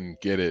you can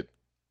get it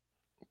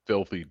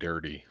filthy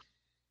dirty.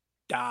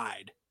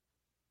 Diet.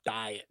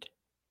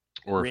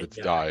 Or if it's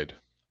dyed.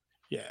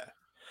 Yeah.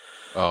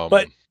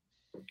 But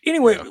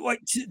anyway,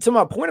 like to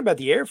my point about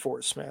the Air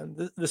Force,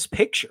 man, this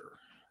picture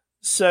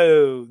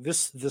So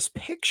this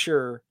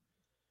picture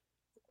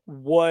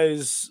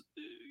was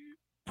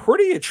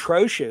pretty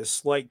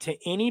atrocious, like to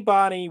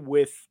anybody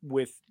with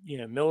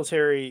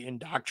military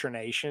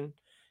indoctrination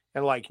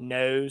and like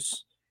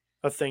knows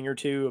a thing or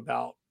two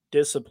about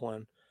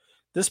discipline.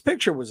 This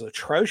picture was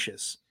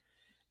atrocious,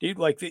 dude.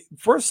 Like,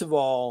 first of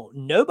all,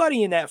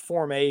 nobody in that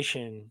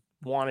formation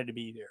wanted to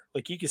be there.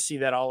 Like, you could see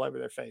that all over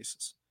their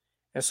faces.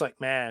 And it's like,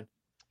 man,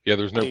 Yeah,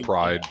 there's no dude,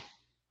 pride,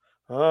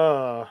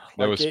 no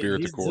like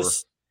esprit de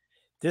corps.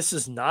 this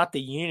is not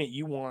the unit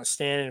you want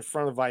standing in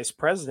front of the vice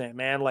president,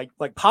 man. Like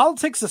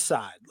politics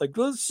aside, like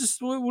we'll just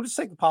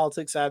take the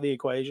politics out of the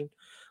equation.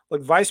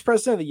 Like, vice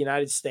president of the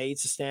United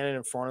States is standing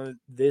in front of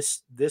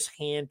this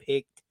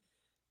hand-picked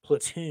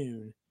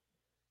platoon,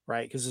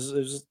 right? Because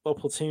there's a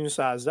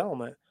platoon-sized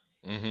element.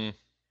 Mm-hmm.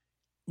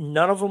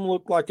 None of them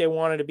looked like they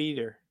wanted to be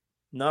there.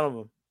 None of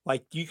them.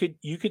 Like, you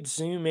could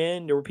zoom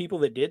in. There were people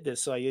that did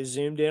this. Like, they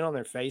zoomed in on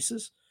their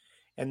faces,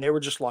 and they were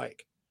just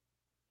like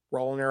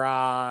rolling their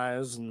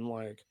eyes and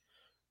like,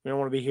 we don't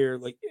want to be here.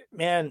 Like,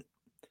 man,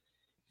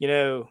 you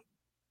know,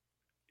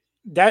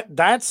 that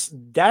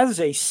is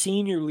a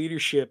senior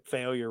leadership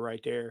failure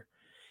right there.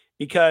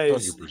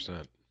 Because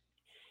 100%.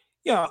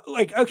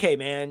 like, okay,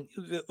 man,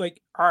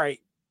 like, all right,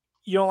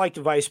 you don't like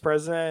the vice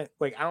president.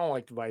 Like, I don't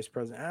like the vice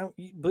president.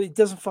 But it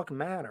doesn't fucking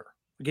matter.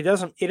 Like,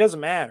 it doesn't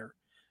matter.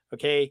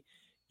 Okay.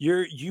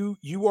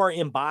 You are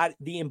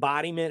the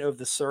embodiment of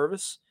the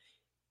service.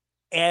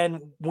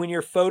 And when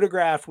you're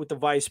photographed with the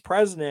vice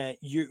president,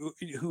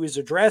 who is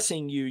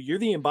addressing you, you're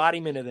the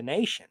embodiment of the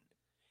nation.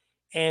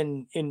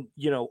 And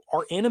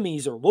our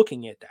enemies are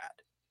looking at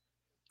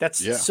that.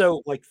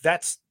 So like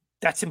that's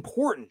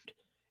important.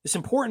 It's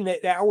important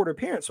that outward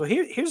appearance. So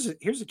here's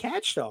a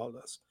catch to all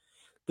this.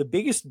 The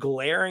biggest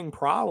glaring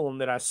problem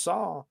that I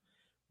saw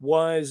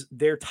was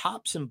their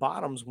tops and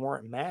bottoms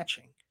weren't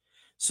matching.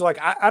 So like,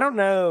 I don't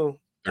know.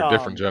 They're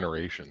different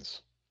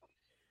generations.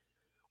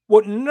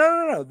 Well,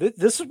 no.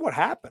 This is what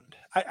happened.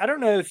 I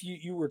don't know if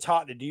you were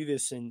taught to do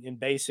this in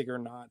basic or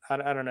not.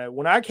 I don't know.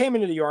 When I came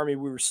into the Army,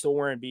 we were still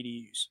wearing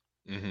BDUs.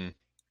 Mm-hmm.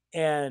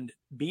 And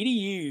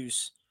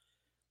BDUs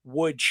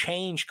would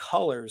change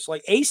colors.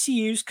 Like,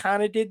 ACUs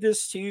kind of did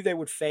this too. They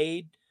would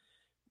fade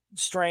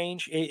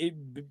strange,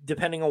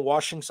 depending on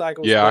washing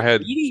cycles. Yeah, I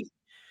had.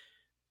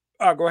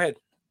 Go ahead.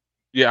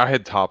 Yeah, I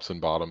had tops and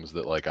bottoms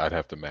that like I'd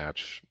have to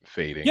match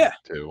fading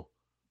too.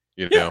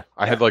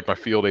 I had like my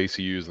field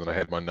ACUs, and then I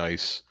had my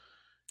nice,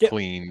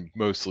 clean,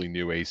 mostly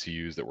new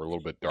ACUs that were a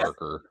little bit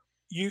darker.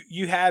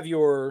 You have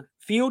your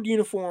field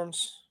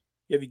uniforms.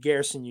 You have your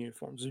garrison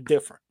uniforms. They're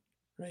different,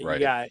 right? You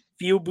got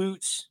field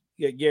boots.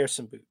 You got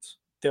garrison boots.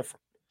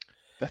 Different.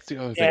 That's the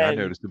other thing I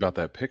noticed about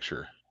that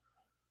picture.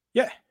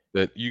 Yeah.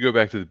 That you go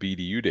back to the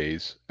BDU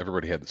days,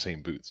 everybody had the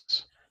same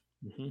boots.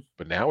 Mm-hmm.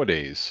 But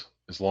nowadays,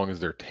 as long as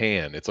they're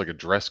tan, it's like a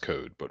dress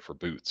code, but for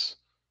boots.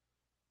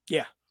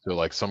 Yeah. So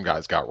like some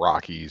guys got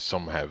Rockies,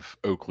 some have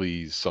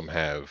Oakleys, some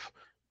have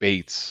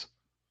Bates.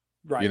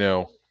 Right.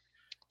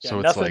 So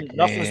it's like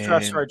nothing's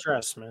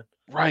dress, man.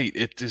 Right.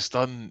 It just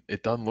doesn't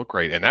look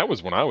right. And that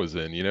was when I was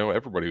in,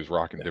 everybody was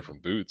rocking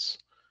different boots.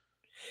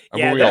 I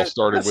mean, we all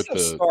started with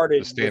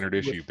the standard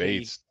issue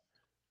Bates.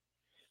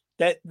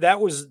 That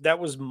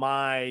was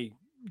my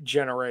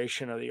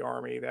generation of the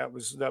Army.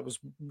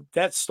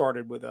 That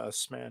started with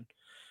us, man.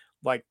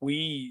 Like,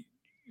 when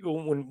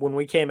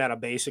we came out of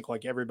basic,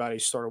 like, everybody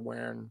started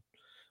wearing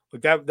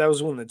like that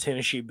was when the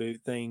Tennessee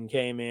boot thing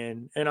came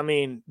in. And I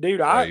mean,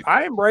 dude,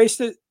 I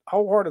embraced it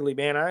wholeheartedly,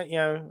 man.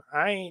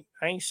 I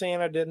ain't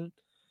saying I didn't.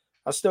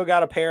 I still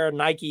got a pair of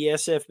Nike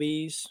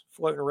SFBs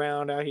floating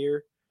around out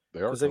here. They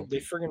are they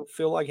freaking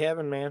feel like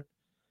heaven, man.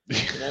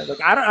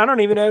 Like, I don't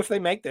even know if they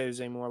make those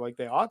anymore. Like,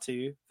 they ought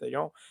to. They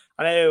don't.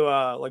 I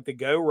know like the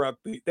Go Ruck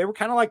boot. They were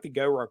kind of like the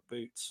Go Ruck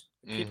boots.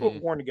 People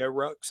have worn the Go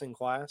Rucks in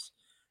class,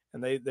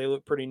 and they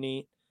look pretty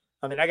neat.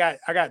 I mean, I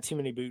got too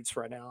many boots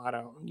right now. I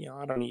don't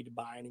need to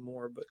buy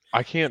anymore. But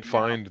I can't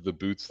find the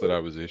boots that I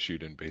was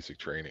issued in basic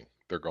training.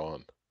 They're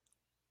gone.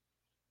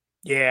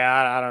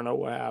 Yeah, I don't know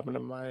what happened to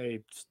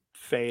my.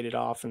 Faded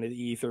off into the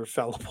ether,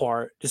 fell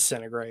apart,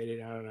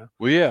 disintegrated. I don't know.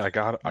 Well, yeah,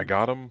 I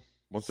got them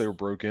once they were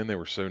broke in. They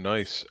were so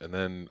nice, and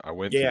then I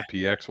went to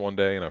the PX one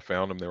day and I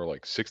found them. They were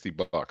like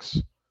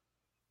 $60.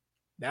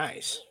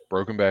 Nice.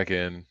 Broke them back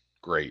in,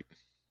 great.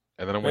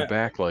 And then I went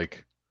back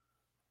like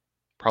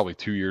probably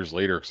 2 years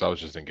later because I was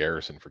just in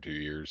garrison for 2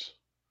 years.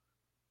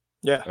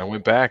 Yeah. And I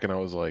went back and I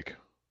was like,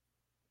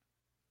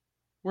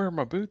 "Where are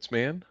my boots,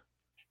 man?"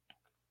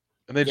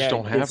 And they just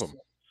don't have them.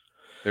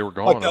 They were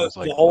gone. Like I was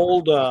like, the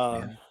old,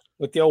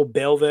 like the old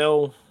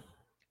Belleville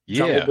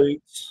jungle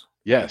boots.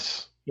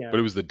 Yes. Yeah. But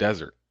it was the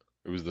desert.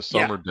 It was the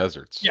summer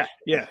deserts. Yeah.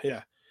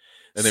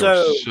 And they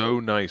were so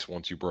nice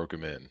once you broke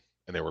them in.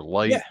 And they were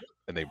light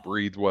and they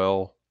breathed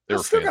well. They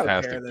were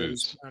fantastic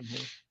boots.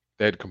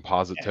 They had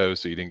composite toe,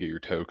 so you didn't get your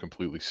toe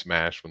completely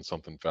smashed when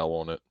something fell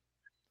on it.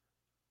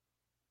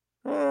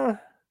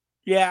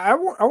 Yeah, I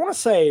want to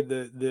say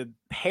the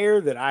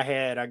pair that I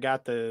had, I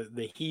got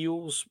the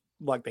heels,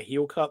 like the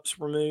heel cups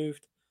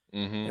removed.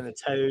 and the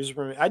toes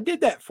were. I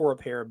did that for a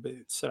pair of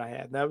boots that I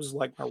had. That was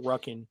like my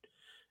rucking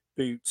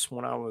boots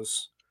when I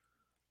was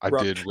I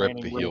ruck did rip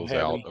the training real heels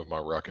out heavy. of my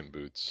rucking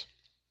boots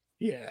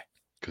Yeah.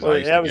 because Well, I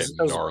used to get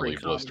that was a gnarly pretty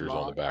common blisters on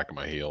the mod. back of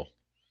my heel.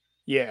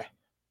 Yeah.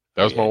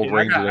 That Oh was my yeah, old dude.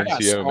 Ranger I got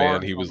NCO, man.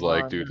 scars He on was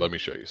like, mine. dude, let me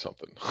show you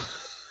something. I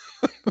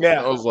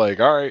Yeah. was like,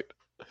 all right.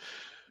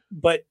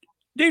 But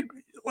dude,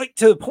 like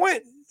to the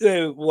point,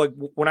 like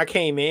when I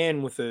came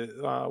in with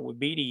the with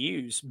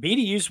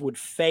BDUs would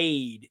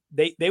fade.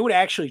 They would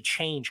actually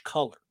change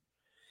color.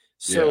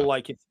 So Yeah.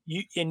 like if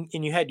you and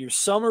you had your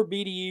summer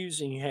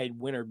BDUs and you had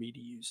winter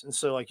BDUs, and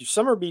so like your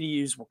summer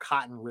BDUs were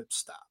cotton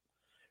ripstop,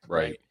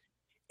 Right. right?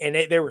 And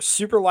they were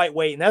super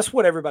lightweight, and that's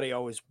what everybody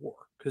always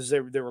wore because they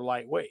were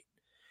lightweight.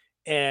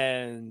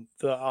 And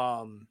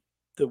the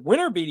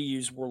winter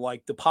BDUs were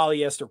like the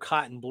polyester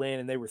cotton blend,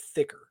 and they were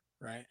thicker,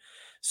 right?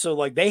 So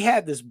like they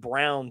had this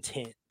brown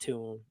tint to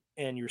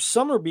them, and your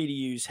summer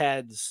BDUs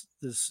had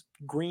this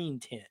green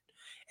tint.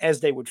 As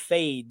they would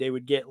fade, they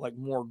would get like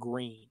more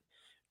green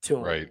to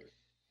them. Right.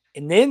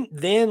 And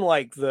then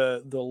like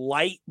the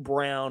light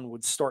brown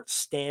would start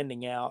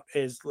standing out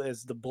as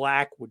the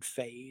black would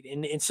fade,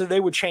 and so they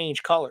would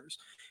change colors.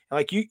 And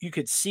like you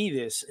could see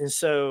this, and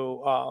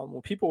so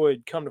when people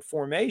would come to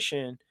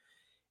formation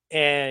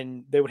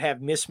and they would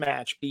have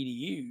mismatched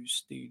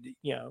BDUs, dude,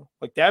 you know,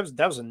 like that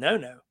was a no.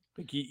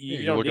 Like Yeah, you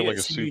you're don't looking do like it.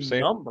 a So soup you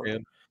sandwich, number,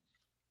 man.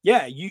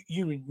 yeah,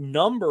 you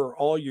number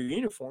all your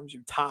uniforms,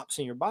 your tops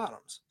and your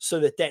bottoms, so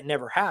that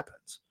never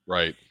happens.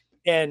 Right.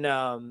 And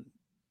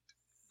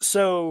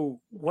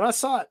so when I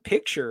saw a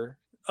picture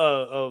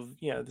of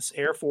you know this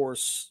Air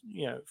Force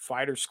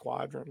fighter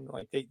squadron,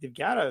 like they've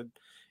got a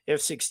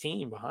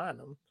F-16 behind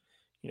them,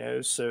 you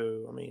know.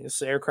 So I mean,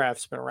 this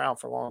aircraft's been around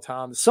for a long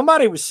time.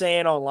 Somebody was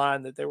saying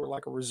online that they were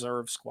like a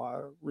reserve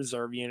squad,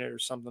 reserve unit or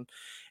something,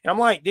 and I'm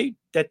like, dude,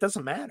 that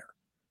doesn't matter.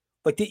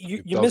 Like It you're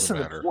doesn't missing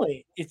the matter.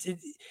 point.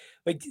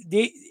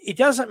 It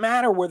doesn't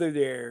matter whether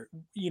they're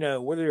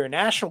whether they're a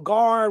National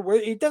Guard.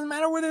 It doesn't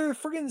matter whether they're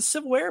freaking the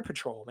Civil Air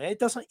Patrol, man. It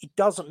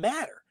doesn't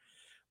matter.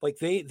 Like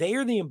they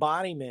are the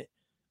embodiment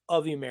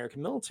of the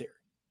American military,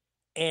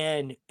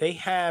 and they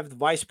have the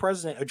vice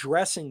president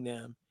addressing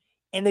them,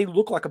 and they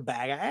look like a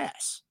bag of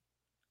ass.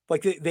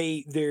 Like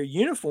their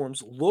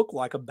uniforms look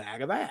like a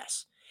bag of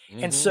ass.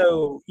 And Mm-hmm.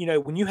 so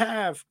when you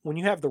have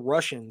the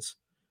Russians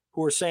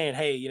who are saying,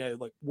 hey,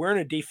 like we're in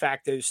a de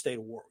facto state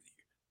of war with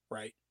you,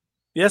 right?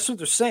 That's what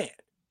they're saying.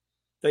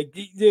 Like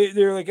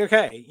they're like,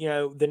 okay,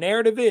 the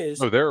narrative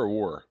is, Oh, they're at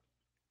war.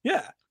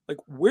 yeah, like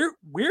we're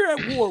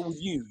at war with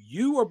you.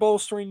 You are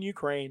bolstering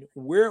Ukraine.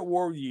 We're at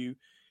war with you.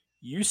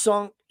 You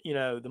sunk,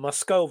 the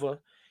Moskova.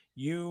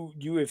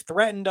 You have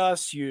threatened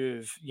us.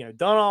 You've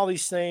done all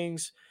these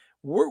things.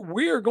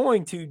 We are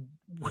going to,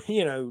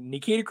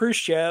 Nikita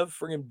Khrushchev,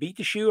 freaking beat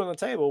the shoe on the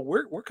table.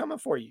 We're coming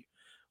for you.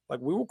 Like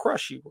we will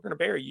crush you. We're going to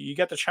bury you. You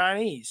got the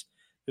Chinese.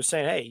 They're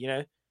saying,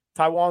 hey,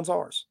 Taiwan's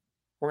ours.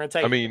 We're going to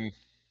take I it. mean,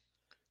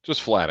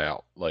 just flat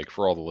out, like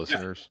for all the Yeah.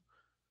 listeners,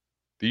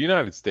 the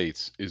United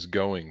States is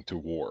going to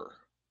war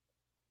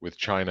with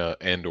China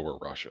and or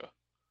Russia.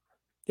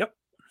 Yep.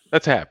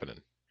 That's happening.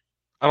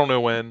 I don't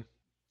know when.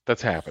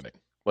 That's happening.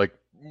 Like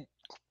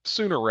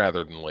sooner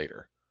rather than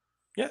later.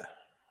 Yeah.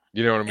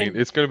 You know what I mean? And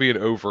It's going to be an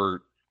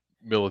overt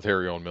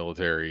military on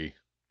military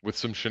with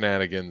some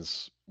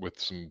shenanigans with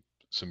some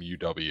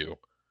UW,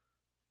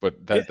 but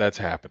yeah. that's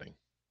happening.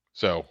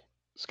 So,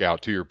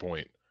 Scout, to your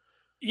point,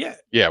 Yeah.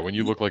 yeah, when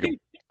you look like Dude,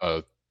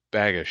 a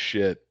bag of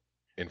shit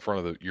in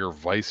front of your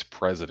vice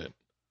president,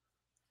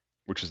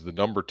 which is the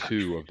number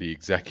 2 of the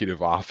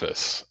executive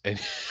office, and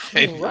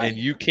I mean, right.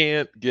 you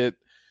can't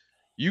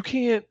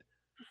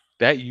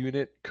that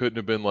unit couldn't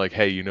have been like,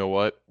 hey, you know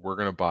what? We're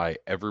gonna buy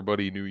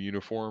everybody new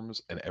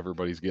uniforms and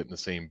everybody's getting the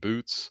same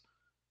boots.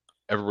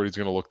 Everybody's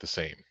gonna look the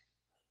same.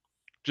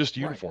 Just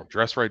Right. uniform,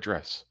 dress right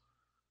dress.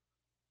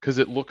 Because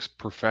it looks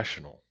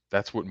professional.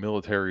 That's what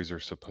militaries are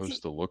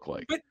supposed to look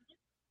like. But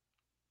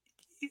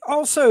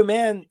also,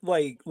 man,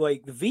 like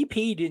the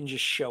VP didn't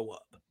just show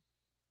up.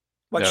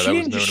 Like No, she that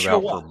was didn't just known show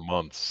about for up.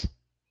 months.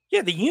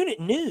 Yeah, the unit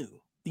knew.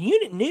 The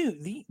unit knew.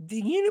 The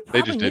unit They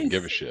probably just knew didn't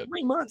give a shit.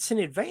 3 months in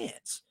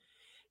advance.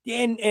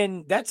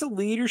 And that's a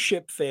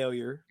leadership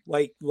failure.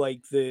 Like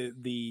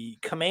the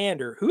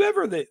commander,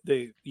 whoever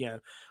the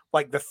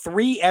like the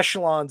 3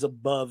 echelons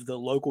above the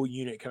local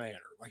unit commander,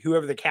 like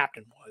whoever the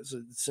captain was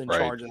that's in Right.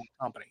 charge of the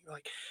company,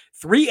 like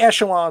 3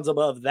 echelons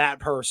above that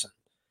person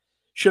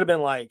should have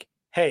been like,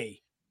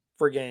 hey,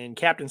 friggin'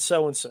 Captain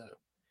so and so,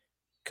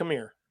 come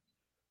here.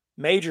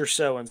 Major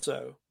so and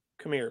so,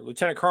 come here.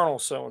 Lieutenant Colonel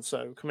so and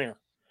so, come here.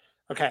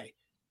 Okay,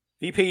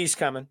 VP's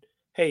coming.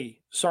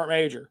 Hey, Sergeant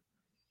Major,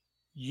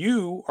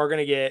 you are going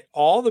to get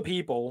all the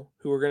people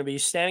who are going to be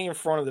standing in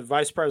front of the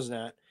vice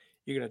president.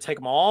 You're going to take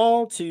them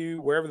all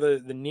to wherever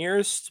the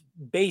nearest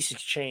base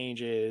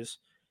exchange is.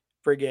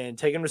 Friggin'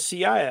 take them to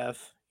CIF.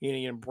 You're going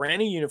to get them brand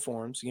new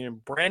uniforms. You're going to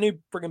get them brand new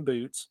friggin'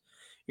 boots.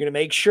 You're going to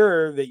make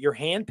sure that your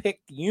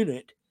hand-picked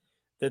unit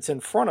that's in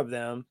front of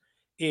them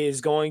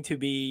is going to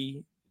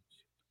be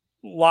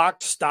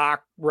locked,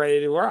 stock, ready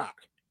to rock.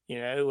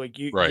 Like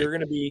Right. you're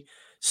going to be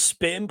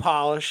spit and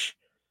polish,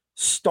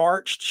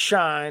 starched,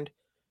 shined,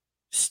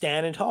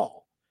 standing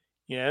tall.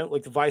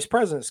 Like the vice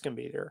president's going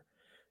to be there.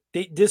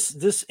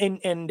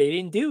 And they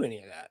didn't do any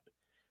of that.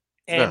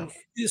 And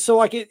so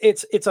like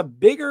it's a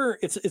bigger,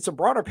 it's a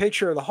broader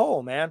picture of the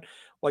whole, man.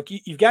 Like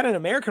you've got an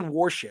American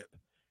warship,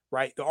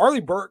 right? The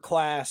Arleigh Burke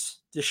class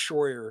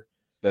destroyer.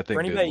 That For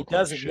thing did anybody who look like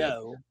doesn't shit.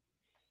 know,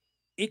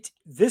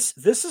 this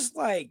is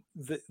like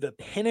the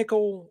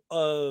pinnacle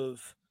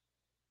of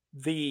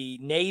the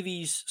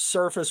Navy's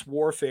surface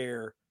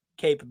warfare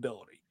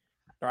capability,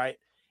 right?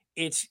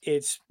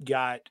 It's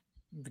got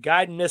the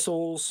guided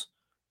missiles,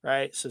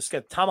 right? So it's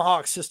got the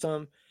Tomahawk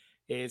system.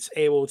 It's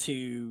able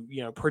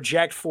to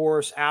project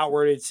force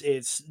outward.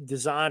 It's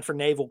designed for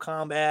naval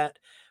combat.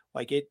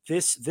 Like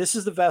this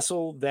is the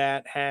vessel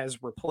that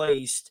has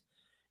replaced,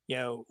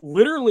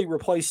 literally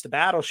replaced the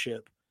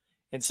battleship,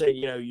 and say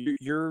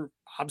you're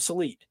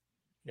obsolete.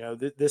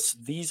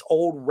 These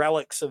old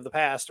relics of the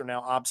past are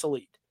now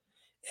obsolete,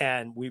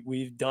 and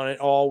we've done it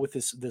all with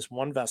this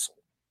one vessel,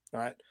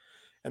 right?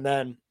 And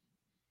then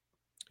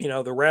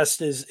the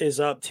rest is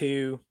up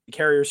to the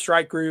carrier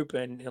strike group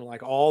and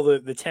like all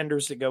the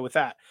tenders that go with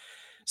that.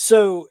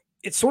 So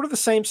it's sort of the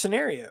same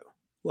scenario.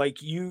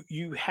 Like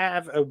you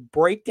have a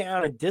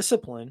breakdown in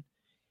discipline.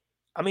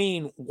 I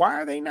mean,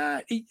 why are they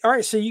not? All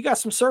right, so you got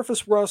some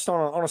surface rust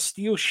on a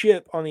steel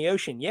ship on the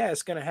ocean. Yeah,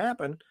 it's going to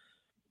happen.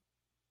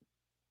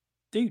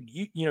 Dude,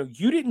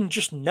 you didn't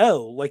just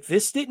know. Like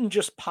this didn't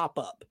just pop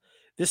up.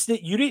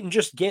 You didn't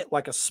just get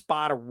like a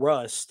spot of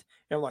rust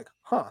and like,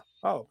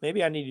 oh,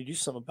 maybe I need to do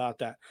something about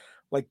that.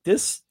 Like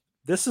this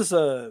is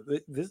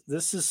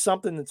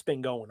something that's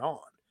been going on.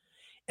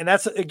 And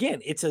that's, again,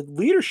 it's a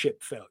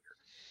leadership failure,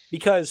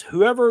 because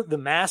whoever the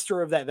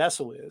master of that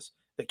vessel is,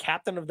 the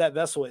captain of that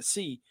vessel at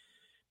sea,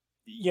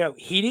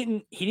 he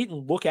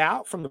didn't look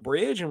out from the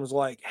bridge and was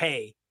like,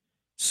 hey,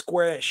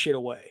 square that shit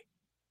away.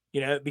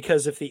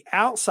 Because if the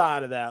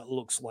outside of that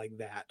looks like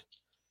that,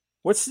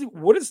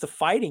 what is the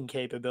fighting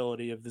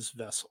capability of this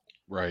vessel?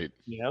 Right.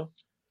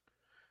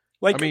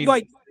 Like, I mean,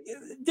 like,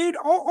 dude,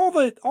 all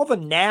the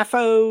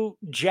NAFO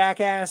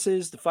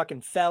jackasses, the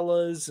fucking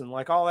fellas, and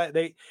like all that,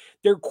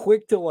 they're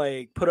quick to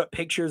like put up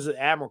pictures of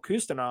Admiral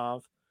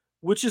Kustanov,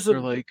 which is they're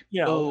like,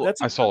 oh,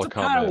 that's I saw a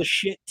pile comment. of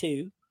shit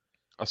too.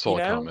 I saw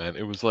a comment.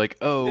 It was like,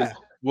 oh, Yeah.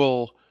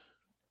 well,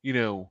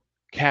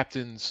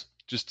 captains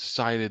just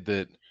decided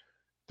that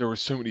there were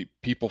so many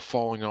people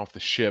falling off the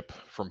ship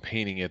from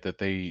painting it that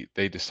they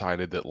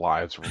decided that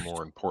lives were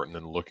more important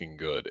than looking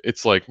good.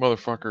 It's like,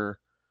 motherfucker,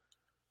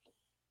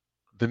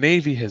 the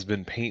Navy has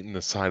been painting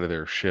the side of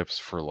their ships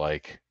for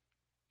like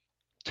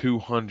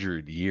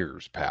 200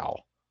 years,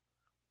 pal.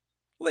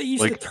 Well, they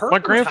used to Like my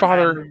turpentine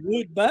grandfather, the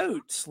wood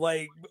boats,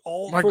 like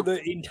all my for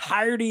the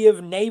entirety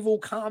of naval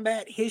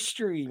combat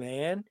history,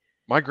 man.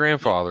 my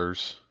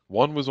grandfathers,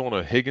 one was on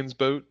a Higgins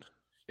boat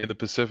in the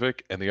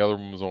Pacific and the other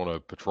one was on a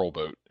patrol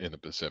boat in the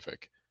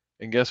Pacific.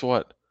 And guess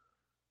what?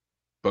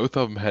 Both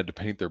of them had to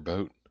paint their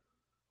boat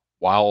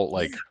while Yeah.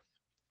 like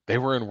they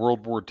were in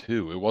World War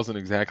II. It wasn't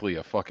exactly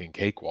a fucking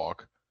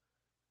cakewalk.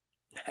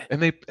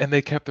 And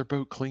they kept their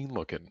boat clean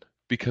looking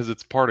because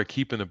it's part of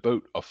keeping a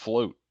boat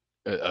afloat.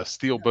 A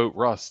steel boat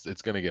rusts,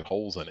 it's going to get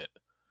holes in it.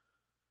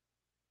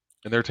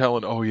 And they're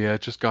telling, "Oh yeah,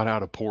 it just got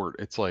out of port."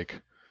 It's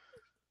like,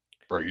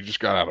 "Bro, you just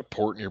got out of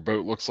port and your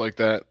boat looks like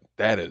that?"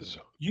 That is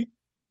You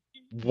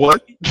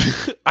what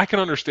I can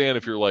understand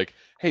if you're like,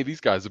 "Hey, these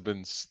guys have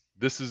been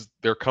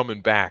they're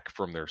coming back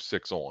from their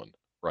 6 on,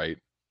 right?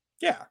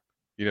 Yeah.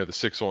 The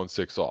 6 on,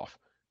 6 off.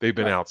 They've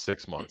been Right. out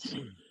 6 months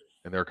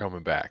and they're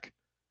coming back."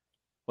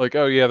 Like,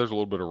 "Oh yeah, there's a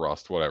little bit of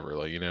rust, whatever."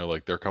 Like,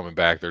 like they're coming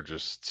back, they're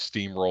just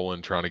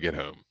steamrolling trying to get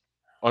home.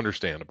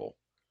 Understandable.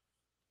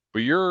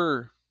 But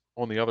you're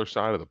on the other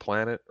side of the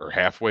planet or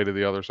halfway to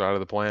the other side of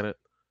the planet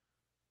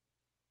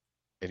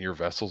and your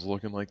vessel's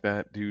looking like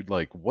that, dude.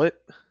 Like,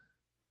 what?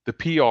 The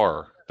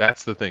PR,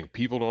 that's the thing.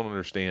 People don't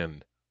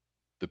understand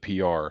the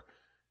PR.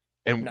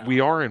 And No. we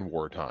are in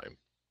wartime.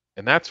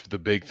 And that's the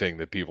big thing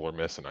that people are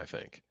missing, I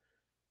think.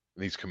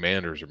 These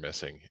commanders are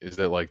missing is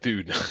that like,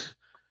 dude,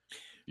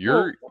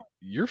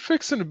 you're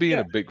fixing to be in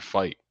Yeah. a big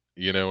fight.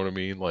 You know what I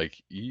mean?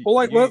 Like, Well,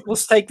 like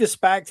let's take this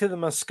back to the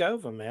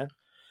Moscova, man.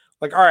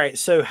 Like, all right,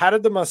 so how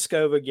did the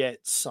Moscova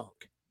get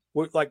sunk?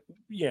 Like,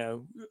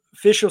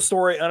 official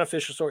story,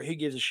 unofficial story, who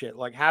gives a shit?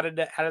 Like, how did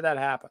that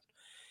happen?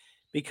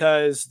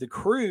 Because the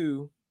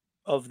crew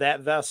of that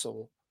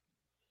vessel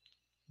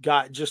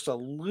got just a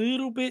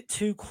little bit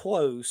too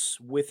close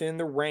within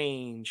the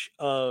range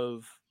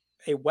of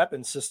a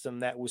weapon system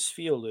that was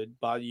fielded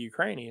by the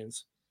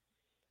Ukrainians,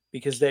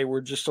 because they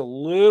were just a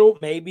little,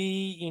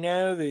 maybe,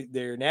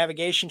 their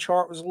navigation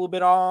chart was a little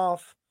bit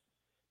off.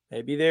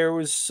 Maybe there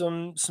was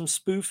some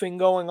spoofing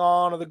going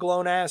on of the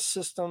GLONASS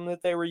system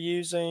that they were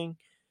using,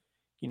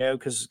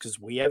 because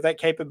we have that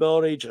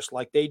capability just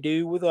like they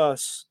do with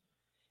us.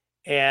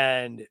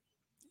 And,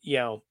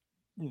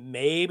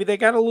 maybe they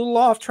got a little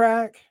off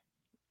track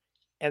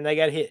and they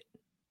got hit.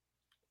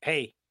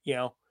 Hey,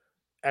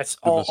 that's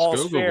the all's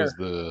Muskova fair. was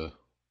the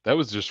That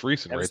was just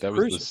recent, That was right? the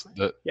That was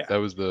cruiser. Yeah. that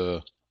was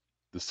the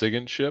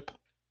SIGINT ship?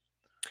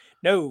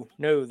 No,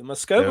 the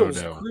Moscova No, was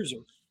the no. cruiser,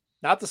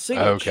 not the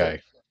SIGINT ship.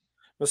 Okay.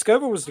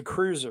 Moscova was the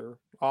cruiser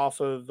off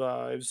of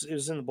it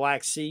was in the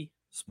Black Sea.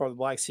 It's part of the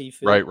Black Sea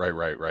Right, fleet.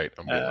 right.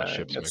 I'm getting my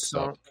ships Got mixed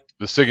up. sunk.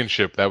 The SIGINT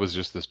ship, that was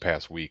just this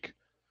past week.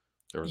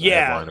 There was a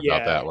Yeah, headline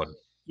about yeah. that one.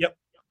 Yep.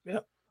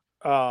 Yep.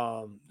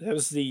 That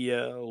was the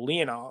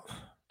Leonov,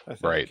 I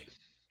Right. think.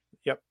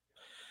 Yep.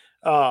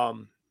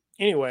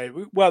 Anyway,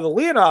 well, the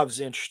Leonov's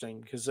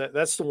interesting because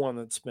that's the one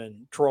that's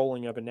been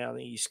trolling up and down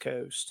the East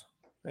Coast,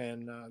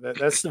 and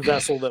that's the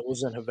vessel that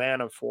was in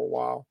Havana for a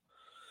while.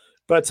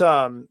 But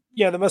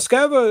yeah, the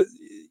Moscova,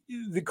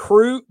 the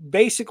crew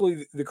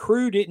basically the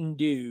crew didn't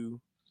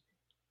do.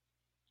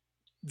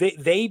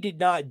 They did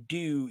not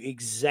do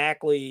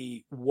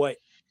exactly what.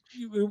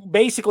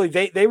 Basically,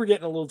 they were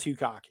getting a little too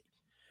cocky,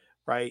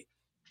 right?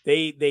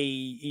 They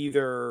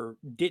either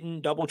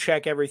didn't double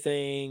check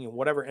everything and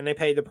whatever, and they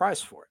paid the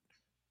price for it.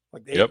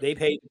 Like Yep. they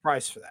paid the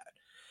price for that.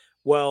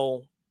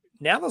 Well,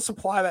 now let's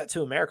apply that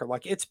to America.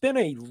 Like it's been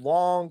a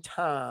long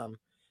time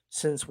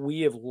since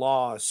we have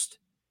lost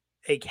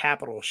a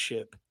capital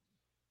ship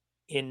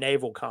in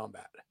naval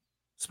combat.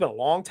 It's been a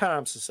long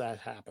time since that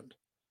happened.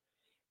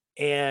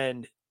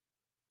 And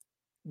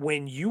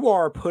when you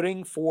are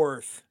putting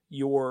forth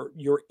your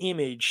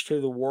image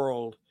to the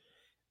world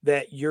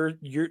that you're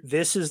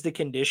this is the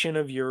condition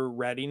of your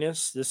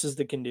readiness, this is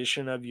the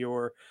condition of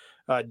your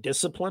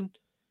discipline,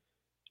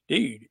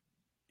 dude,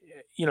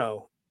 you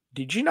know,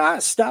 did you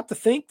not stop to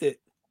think that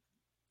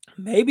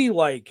maybe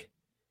like,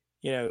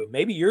 you know,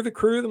 maybe you're the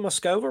crew of the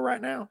Moscova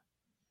right now?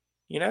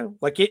 You know,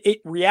 like it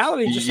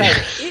reality just Yeah.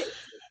 hasn't hit.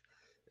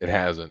 It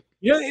hasn't.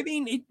 You know, I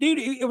mean, dude,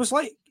 it was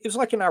like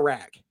in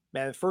Iraq,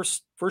 man.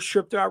 First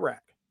trip to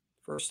Iraq,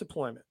 first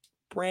deployment,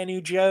 brand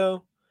new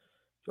Joe.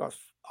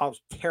 I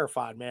was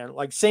terrified, man.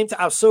 Like same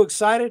time, I was so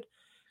excited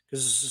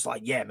because it's just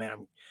like, yeah, man,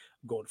 I'm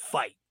going to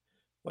fight.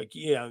 Like,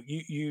 you know,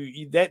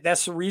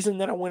 that's the reason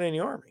that I went in the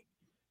army.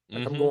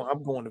 Like Mm-hmm.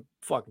 I'm going to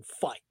fucking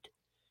fight.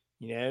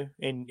 You know,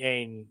 and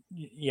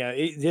you know,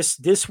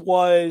 this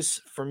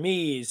was for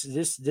me is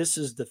this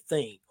is the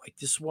thing. Like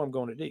this is what I'm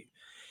going to do.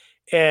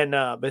 And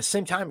but at the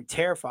same time, I'm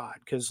terrified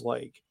because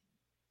like,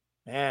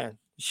 man,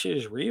 this shit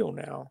is real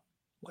now.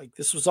 Like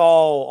this was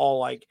all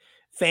like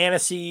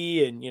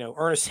fantasy and you know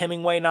Ernest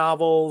Hemingway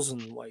novels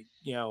and like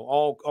you know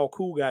all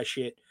cool guy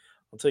shit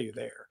until you're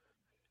there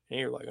and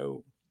you're like,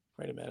 oh,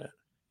 wait a minute,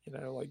 you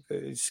know, like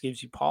this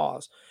gives you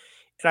pause.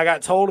 And I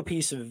got told a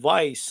piece of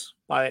advice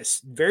by that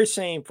very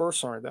same first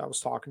sergeant that I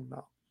was talking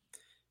about,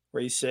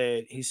 where he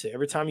said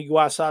every time you go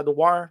outside the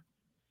wire,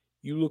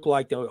 you look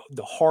like the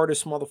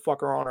hardest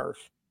motherfucker on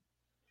earth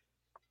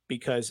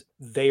because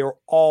they are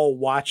all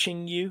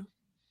watching you.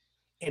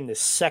 And the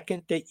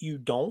second that you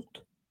don't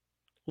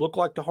look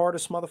like the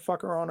hardest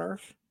motherfucker on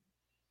earth,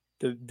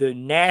 the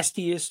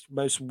nastiest,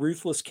 most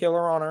ruthless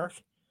killer on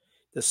earth,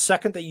 the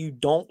second that you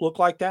don't look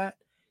like that,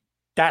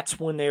 that's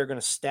when they're going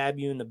to stab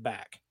you in the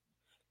back.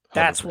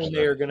 That's when 100%.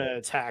 they're going to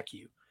attack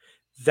you.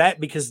 That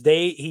because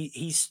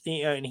he's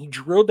you know, and he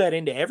drilled that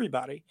into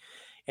everybody.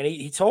 And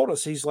he told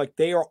us, he's like,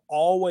 they are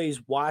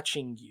always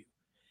watching you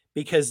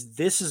because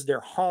this is their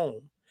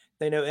home.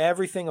 They know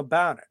everything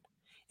about it.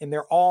 And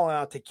they're all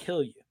out to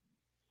kill you.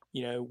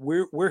 You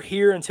know, we're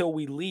here until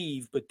we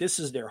leave, but this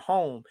is their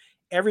home.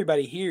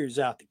 Everybody here is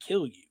out to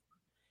kill you.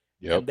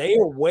 Yep. And they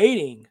are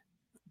waiting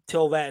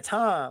till that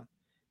time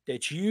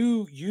that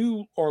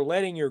you are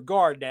letting your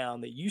guard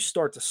down, that you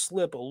start to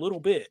slip a little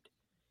bit.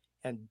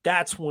 And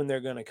that's when they're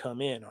going to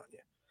come in on you.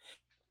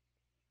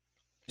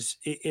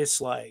 It's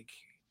like,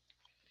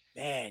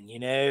 man, you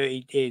know,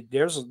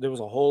 there was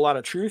a whole lot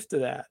of truth to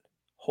that.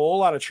 Whole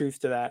lot of truth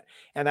to that.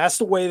 And that's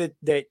the way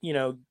that you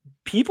know,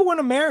 people in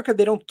America,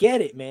 they don't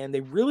get it, man.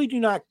 They really do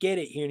not get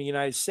it here in the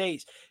United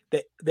States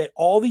that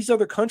all these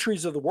other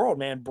countries of the world,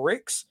 man,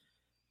 BRICS,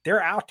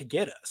 they're out to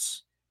get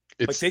us.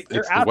 Like they're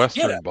It's the out to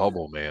get us. Western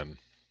bubble, man.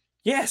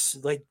 Yes,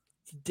 like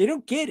they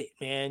don't get it,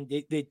 man.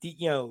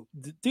 You know,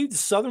 dude, the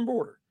southern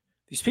border.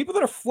 These people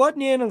that are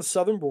flooding in on the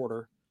southern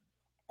border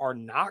are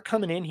not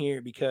coming in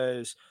here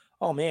because,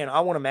 oh man,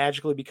 I want to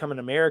magically become an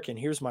American.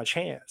 Here's my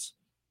chance.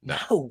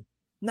 No.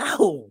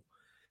 No,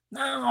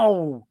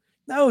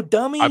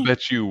 dummy. I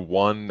bet you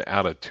 1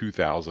 out of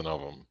 2,000 of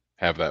them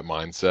have that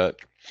mindset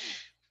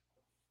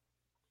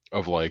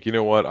of like, you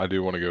know what? I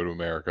do want to go to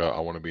America. I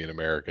want to be an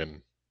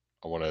American.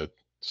 I want to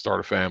start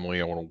a family.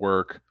 I want to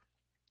work.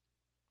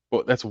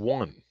 But that's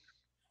one.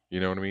 You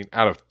know what I mean?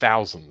 Out of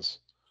thousands.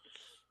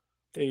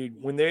 Dude,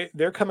 when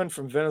they're coming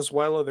from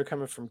Venezuela, they're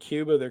coming from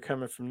Cuba, they're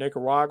coming from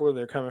Nicaragua,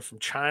 they're coming from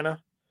China,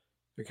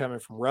 they're coming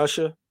from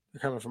Russia, they're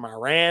coming from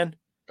Iran.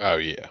 Oh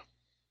yeah.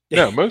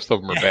 No, most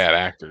of them are bad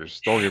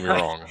actors. Don't get me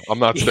wrong. I'm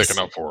not sticking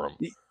up for them.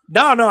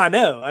 No, I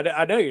know.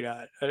 I know you're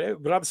not.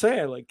 But I'm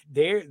saying, like,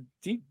 they're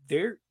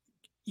you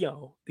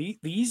know,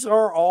 these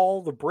are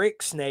all the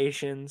BRICS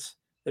nations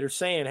that are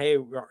saying, hey,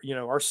 you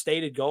know, our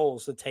stated goal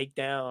is to take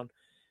down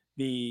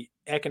the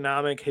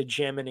economic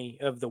hegemony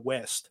of the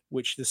West,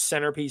 which the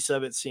centerpiece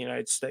of it's the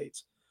United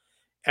States.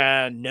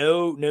 and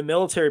no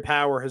military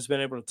power has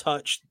been able to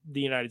touch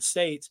the United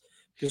States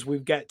because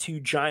we've got two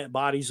giant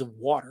bodies of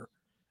water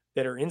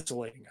that are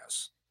insulating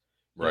us.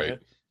 You Right. know,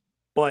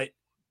 but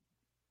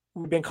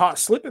we've been caught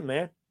slipping,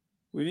 man.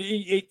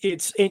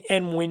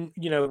 And when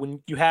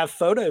when you have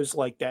photos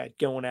like that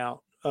going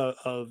out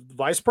of the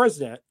vice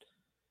president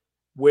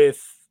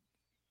with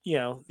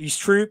these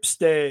troops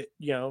that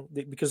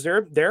because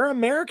they're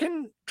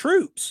American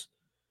troops.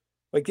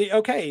 Like,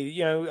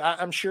 okay,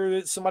 I'm sure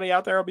that somebody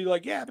out there will be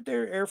like, yeah, but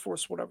they're Air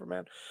Force, whatever,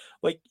 man.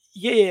 Like,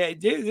 yeah,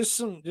 there's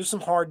some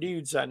hard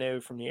dudes I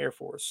know from the Air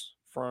Force,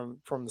 from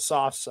the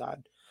soft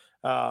side.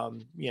 Like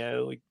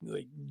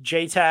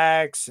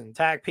JTACs and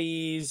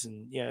TACPs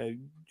and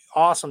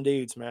awesome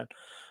dudes, man.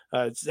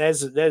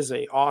 There's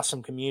a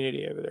awesome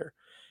community over there,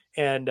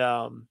 and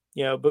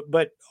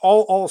but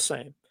all the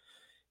same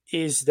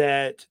is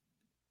that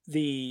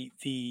the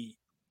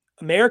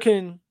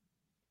American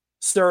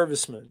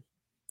serviceman,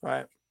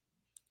 right,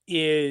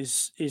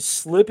 is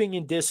slipping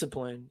in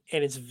discipline,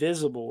 and it's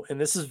visible, and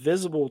this is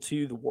visible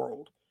to the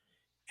world,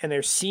 and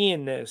they're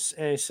seeing this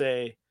and they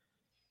say,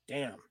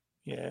 damn,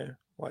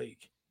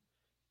 like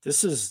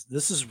this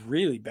is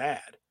really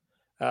bad.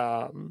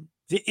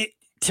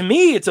 To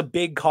me, it's a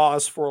big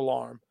cause for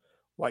alarm.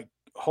 Like,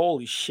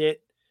 holy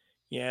shit,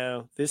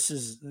 this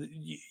is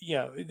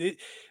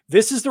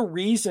this is the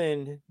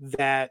reason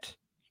that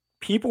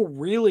people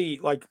really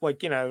like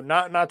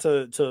not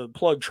to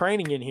plug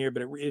training in here,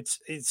 but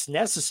it's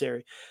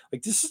necessary.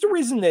 Like, this is the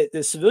reason that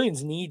the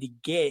civilians need to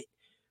get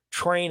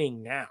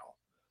training now,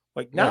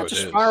 like No, not it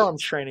just is.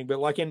 firearms training, but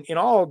like in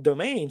all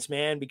domains,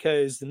 man,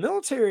 because the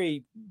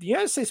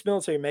United States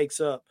military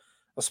makes up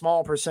a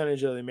small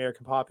percentage of the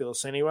American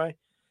populace anyway.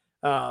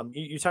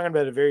 You're talking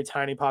about a very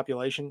tiny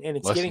population, and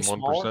it's Less getting than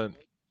smaller. 1%.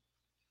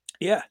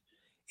 Yeah,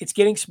 it's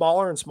getting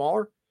smaller and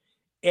smaller,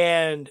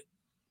 and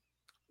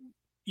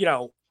you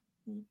know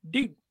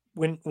dude,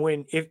 when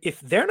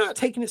if they're not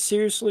taking it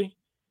seriously,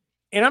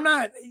 and I'm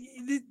not,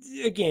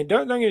 again,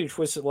 don't get it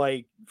twisted.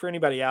 Like, for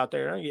anybody out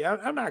there,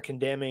 I'm not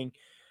condemning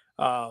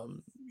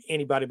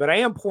anybody, but I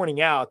am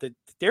pointing out that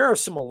there are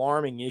some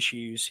alarming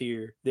issues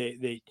here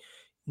that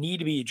need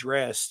to be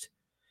addressed,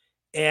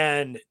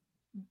 and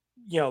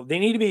they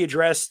need to be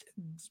addressed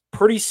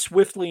pretty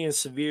swiftly and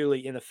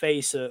severely in the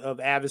face of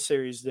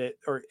adversaries that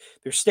are,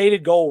 their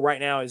stated goal right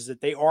now is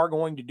that they are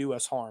going to do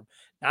us harm.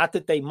 Not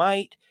that they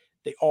might,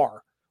 they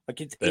are.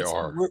 Like, They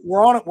are.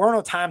 we're on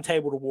a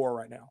timetable to war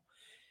right now.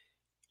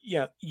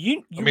 Yeah, you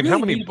I you mean, how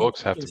really many need to be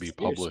books have taken to be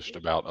seriously. published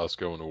about us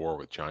going to war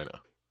with China?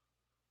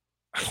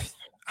 I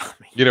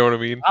mean, You know what I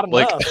mean? not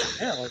Like, enough,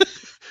 apparently.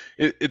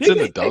 it's Dude, in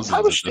the they dozens at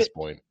published this it.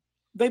 point.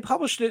 They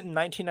published it in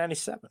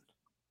 1997.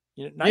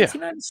 Yeah,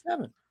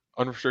 1997,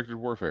 unrestricted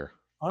warfare.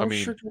 I mean,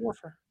 unrestricted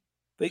warfare.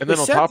 They and they then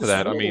on said top of this is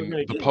that, I what they were mean,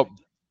 going to do.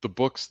 the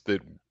books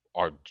that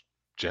our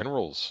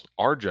generals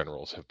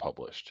have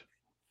published,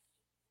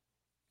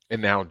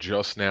 and now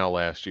just now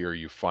last year,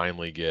 you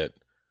finally get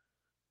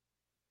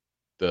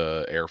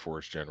the Air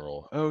Force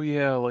general. Oh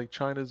yeah, like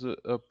China's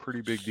a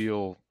pretty big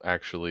deal.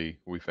 Actually,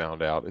 we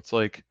found out. It's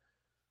like,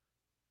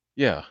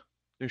 yeah,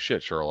 no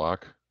shit,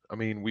 Sherlock. I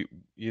mean,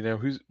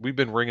 we've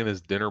been ringing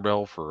this dinner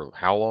bell for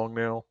how long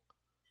now?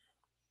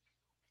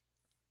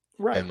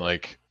 Right. And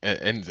like,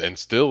 and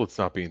still, it's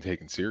not being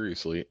taken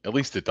seriously. At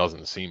least it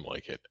doesn't seem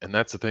like it. And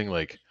that's the thing.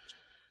 Like,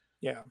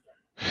 Yeah.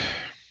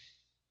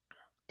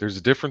 there's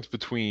a difference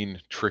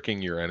between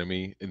tricking your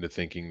enemy into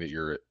thinking that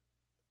you're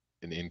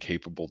an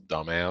incapable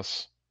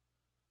dumbass.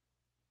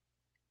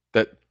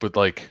 But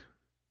like,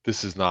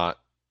 this is not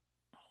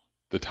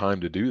the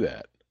time to do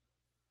that.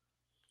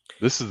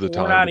 This is the We're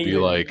time not to be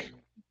even. like,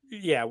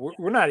 Yeah,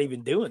 we're not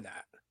even doing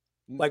that.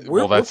 Like,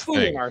 well, we're that's the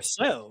fooling thing.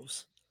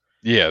 ourselves.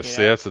 Yeah, You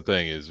see, know. that's the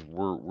thing is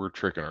we're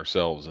tricking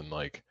ourselves and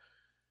like,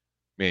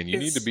 man, you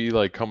need to It's be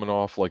like coming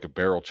off like a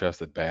barrel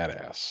chested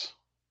badass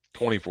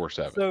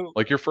 24/7. so.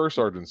 Like your first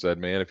sergeant said,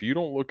 man, if you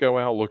don't go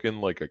out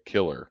looking like a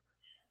killer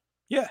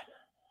Yeah.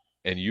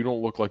 and you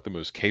don't look like the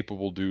most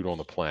capable dude on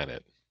the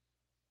planet,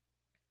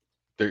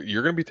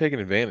 you're going to be taken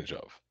advantage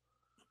of.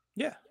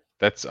 Yeah.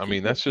 I mean,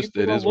 People that's just,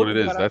 people it don't is what look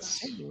it for is.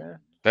 that opportunity, man.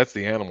 That's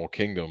the animal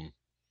kingdom,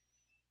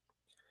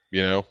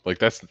 like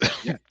that's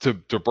Yeah. to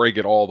break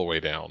it all the way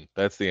down.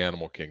 That's the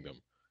animal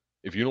kingdom.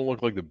 If you don't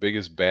look like the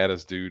biggest,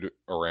 baddest dude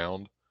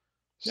around,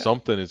 Yeah.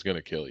 something is going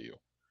to kill you.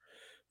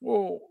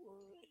 Well,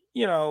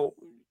 you know,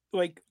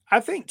 like, I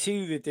think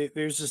too that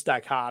there's this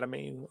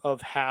dichotomy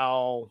of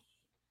how.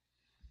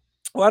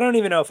 Well, I don't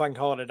even know if I can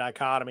call it a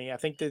dichotomy. I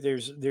think that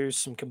there's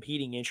some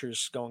competing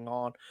interests going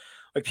on.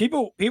 Like,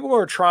 people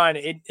are trying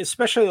it,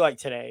 especially like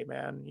today,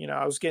 man.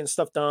 I was getting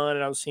stuff done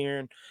and I was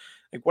hearing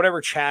like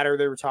whatever chatter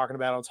they were talking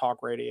about on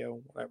talk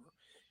radio, whatever.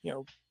 You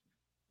know,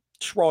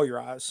 just roll your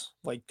eyes.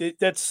 Like,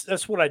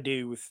 that's what I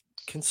do with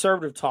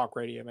conservative talk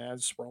radio, man. I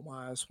just roll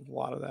my eyes with a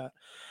lot of that.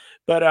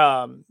 But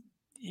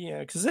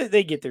because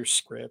they get their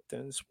script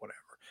and it's whatever.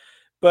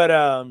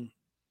 But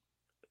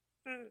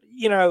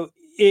you know,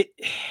 it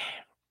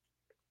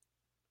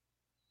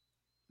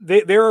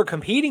there are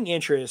competing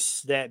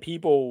interests that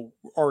people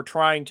are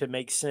trying to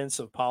make sense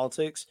of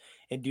politics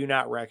and do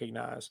not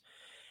recognize.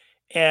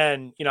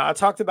 And, I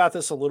talked about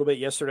this a little bit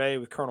yesterday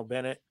with Colonel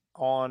Bennett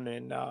on,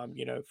 and,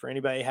 for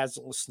anybody who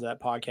hasn't listened to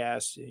that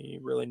podcast, you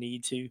really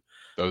need to.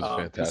 That was a 'Cause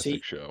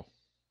fantastic show.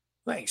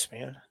 thanks,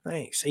 man.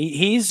 Thanks.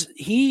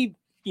 We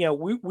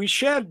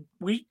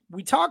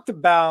talked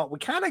about, we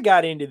kind of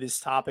got into this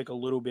topic a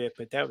little bit,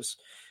 but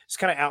it's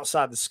kind of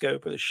outside the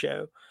scope of the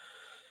show.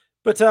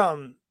 But,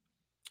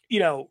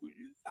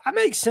 I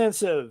make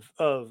sense of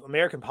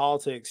American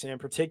politics, and in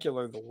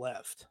particular the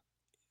left,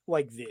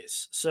 like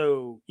this.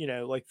 So,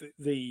 like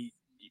the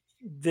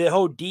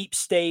whole deep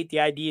state,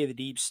 the idea of the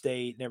deep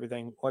state and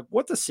everything, like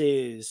what this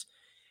is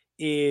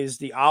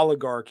the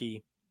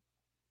oligarchy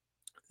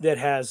that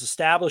has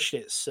established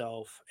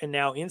itself and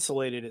now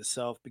insulated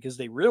itself because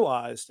they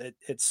realized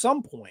at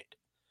some point,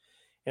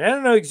 and I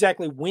don't know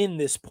exactly when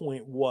this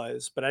point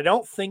was, but I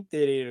don't think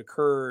that it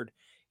occurred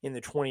in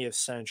the 20th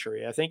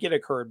century. I think it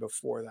occurred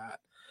before that.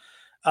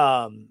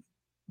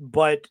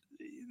 But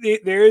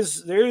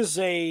there's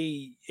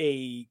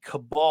a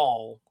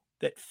cabal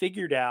that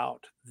figured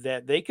out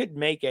that they could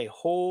make a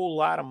whole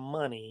lot of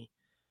money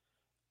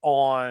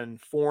on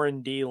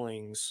foreign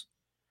dealings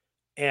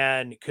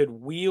and could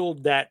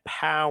wield that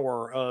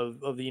power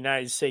of the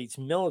United States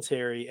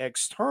military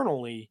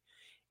externally,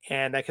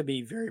 and that could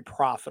be very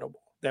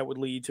profitable. That would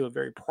lead to a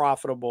very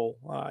profitable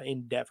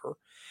endeavor.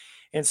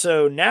 And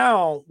so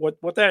now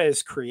what that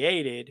has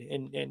created,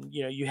 and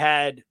you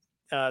had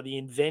the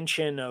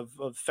invention of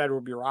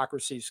federal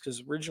bureaucracies,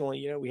 because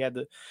originally, we had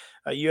the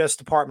U.S.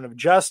 Department of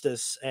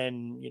Justice,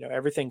 and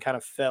everything kind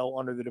of fell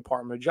under the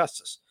Department of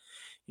Justice.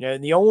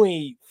 And the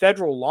only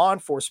federal law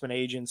enforcement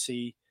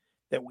agency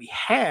that we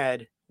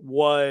had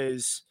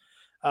was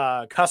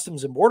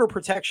Customs and Border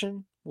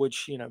Protection,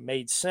 which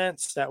made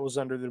sense. That was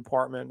under the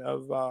Department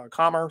of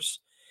Commerce,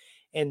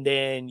 and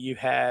then you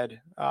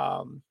had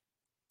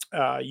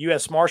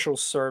U.S.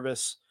 Marshals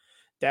Service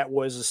that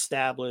was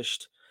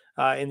established,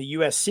 in the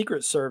U.S.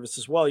 Secret Service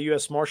as well.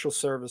 U.S. Marshal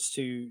Service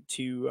to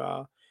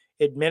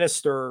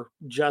administer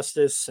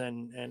justice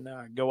and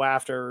go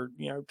after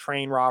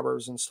train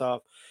robbers and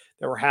stuff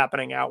that were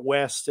happening out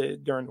west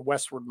during the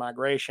westward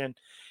migration.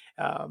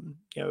 After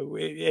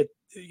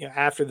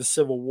the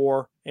Civil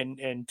War,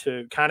 and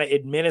to kind of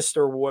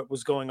administer what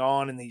was going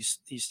on in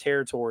these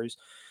territories,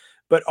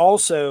 but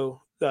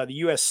also the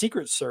U.S.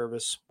 Secret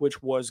Service,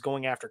 which was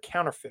going after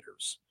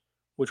counterfeiters,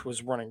 which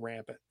was running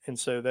rampant. And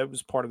so that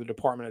was part of the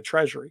Department of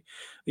Treasury.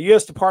 The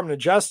U.S. Department of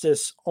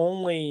Justice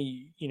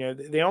only,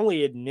 they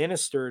only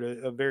administered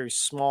a very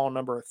small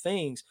number of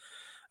things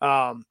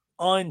until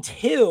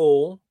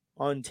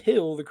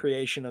the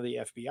creation of the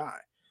FBI,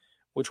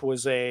 which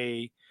was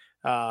a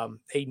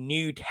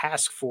new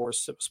task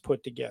force that was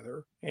put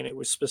together, and it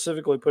was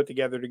specifically put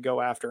together to go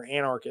after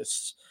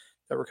anarchists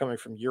that were coming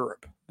from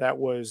Europe. It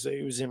was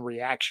in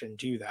reaction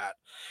to that.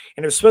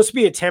 And it was supposed to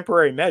be a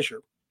temporary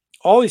measure.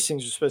 All these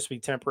things are supposed to be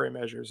temporary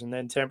measures, and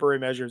then temporary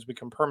measures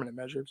become permanent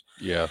measures.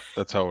 Yeah,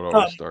 that's how it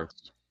always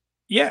starts.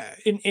 Yeah,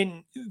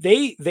 and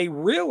they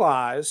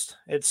realized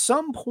at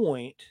some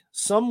point,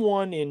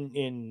 someone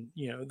in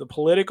the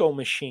political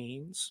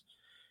machines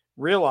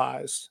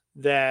realized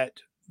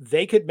that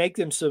they could make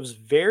themselves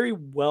very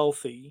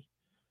wealthy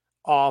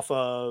off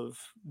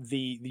of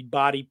the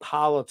body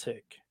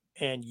politic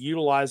and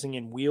utilizing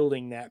and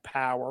wielding that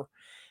power.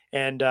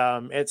 And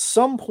at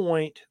some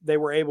point, they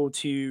were able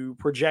to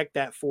project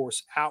that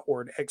force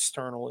outward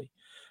externally.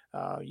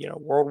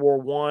 World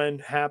War One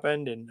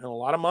happened, and a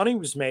lot of money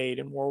was made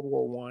in World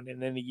War One, and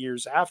then the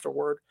years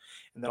afterward,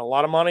 and then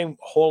a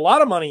whole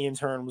lot of money in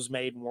turn was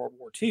made in World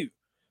War Two.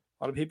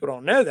 A lot of people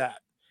don't know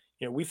that.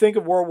 We think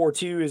of World War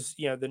II as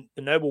the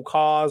noble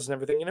cause and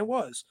everything, and it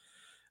was,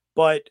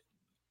 but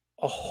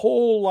a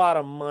whole lot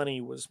of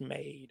money was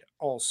made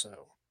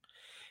also.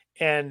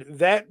 And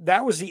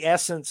that was the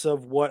essence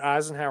of what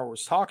Eisenhower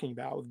was talking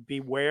about.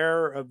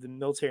 Beware of the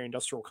military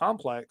industrial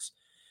complex,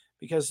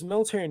 because the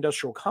military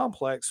industrial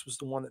complex was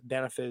the one that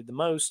benefited the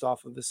most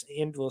off of this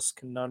endless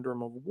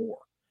conundrum of war.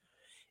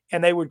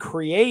 And they would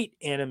create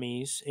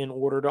enemies in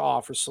order to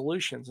offer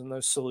solutions, and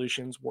those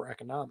solutions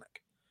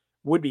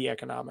would be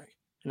economic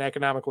and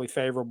economically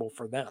favorable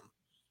for them,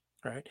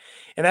 right?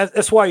 And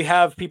that's why you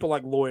have people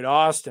like Lloyd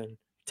Austin,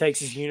 takes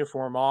his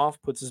uniform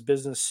off, puts his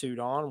business suit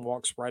on, and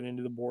walks right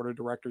into the board of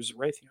directors at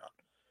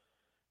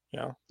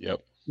Raytheon.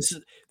 Yep. This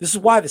is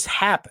why this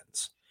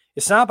happens.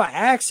 It's not by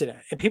accident.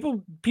 And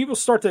people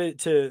start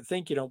to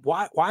think,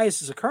 why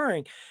is this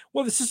occurring?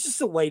 Well, this is just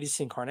the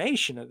latest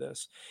incarnation of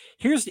this.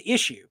 Here's the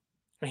issue,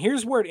 and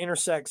here's where it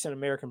intersects in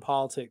American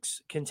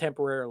politics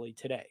contemporarily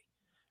today.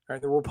 All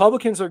right, the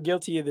Republicans are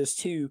guilty of this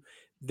too.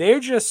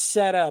 They're just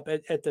set up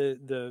at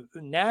the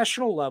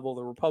national level.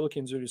 The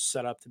Republicans are just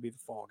set up to be the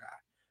fall guy.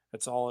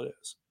 That's all it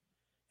is.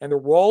 And the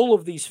role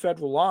of these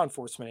federal law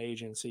enforcement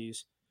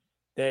agencies,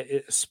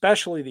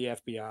 especially the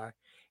FBI,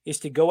 is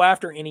to go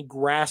after any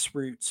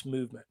grassroots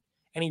movement,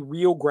 any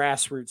real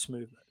grassroots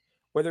movement,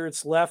 whether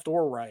it's left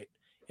or right,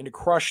 and to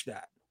crush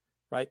that.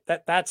 Right?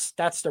 That's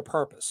their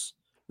purpose.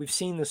 We've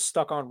seen this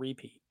stuck on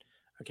repeat.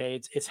 Okay,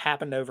 it's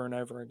happened over and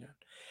over again.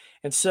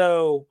 And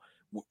so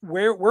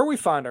where we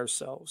find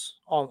ourselves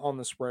on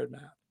this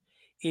roadmap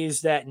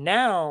is that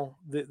now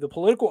the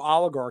political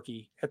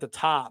oligarchy at the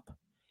top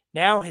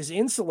now has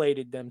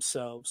insulated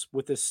themselves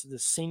with this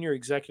senior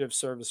executive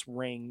service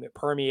ring that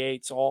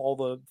permeates all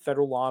the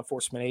federal law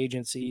enforcement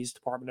agencies,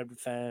 Department of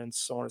Defense,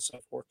 so on and so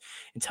forth,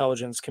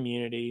 intelligence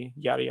community,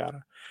 yada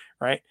yada,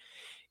 right?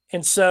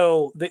 And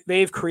so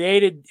they've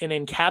created and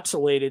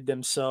encapsulated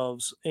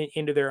themselves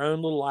into their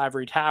own little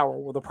ivory tower.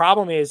 Well, the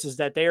problem is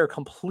that they are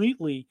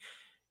completely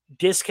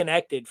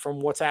disconnected from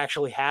what's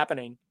actually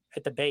happening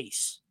at the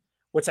base,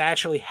 what's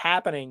actually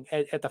happening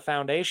at the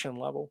foundation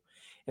level.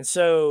 And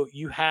so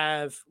you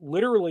have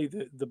literally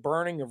the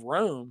burning of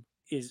Rome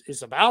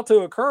is about to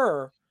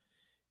occur,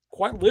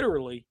 quite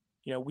literally.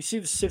 You know, we see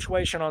the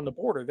situation on the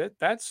border.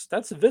 That's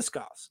the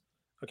Viscos.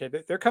 Okay,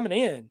 they're coming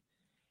in,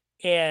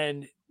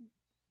 and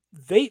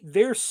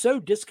they're so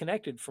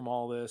disconnected from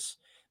all this.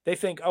 They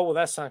think, oh well,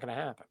 that's not going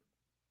to happen.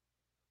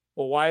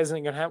 Well, why isn't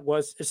it going to happen?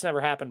 Was it's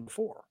never happened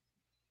before,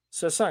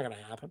 so it's not going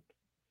to happen.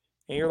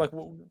 And you're like,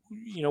 well,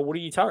 you know, what are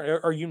you talking?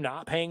 Are you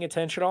not paying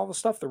attention to all the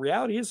stuff? The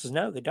reality is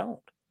no, they don't.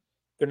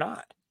 They're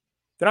not.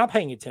 They're not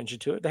paying attention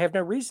to it. They have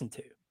no reason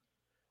to.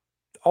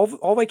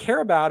 All they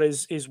care about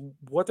is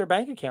what their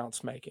bank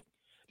account's making.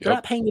 They're Yep.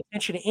 not paying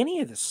attention to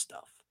any of this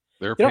stuff.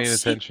 They're They don't paying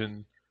see.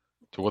 attention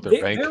to what their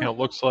bank They're account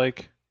looks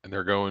like, and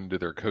they're going to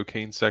their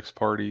cocaine sex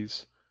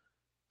parties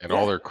and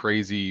all yeah, their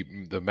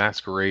crazy the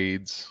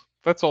masquerades.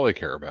 That's all they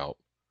care about.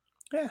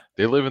 yeah.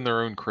 They live in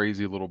their own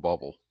crazy little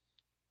bubble.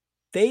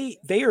 They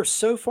are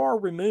so far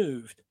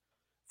removed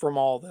from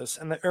all this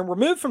and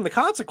removed from the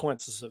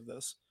consequences of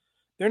this.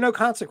 There are no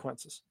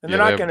consequences, and Yeah,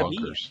 they're they not have going to be.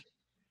 bunkers.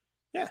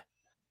 Yeah.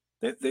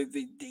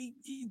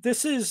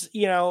 This is,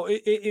 you know,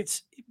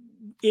 it's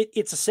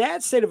a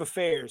sad state of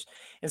affairs.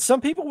 And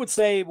some people would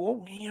say,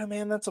 well, you know,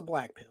 man, that's a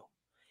black pill.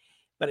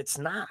 But it's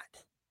not.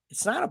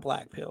 It's not a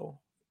black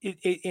pill.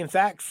 In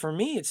fact, for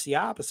me, it's the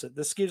opposite.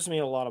 This gives me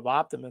a lot of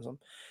optimism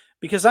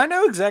because I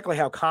know exactly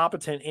how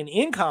competent and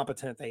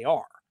incompetent they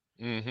are.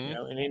 You Mm-hmm.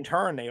 know, and in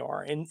turn they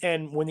are.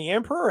 And when the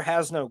emperor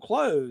has no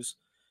clothes,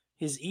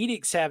 his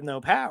edicts have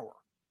no power.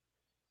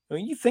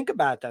 When you think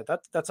about that,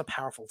 that's a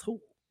powerful tool.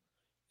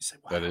 You say,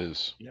 That wow,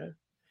 is. you know,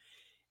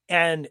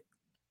 and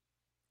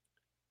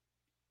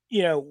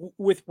you know,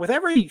 with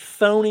every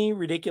phony,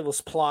 ridiculous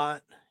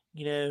plot,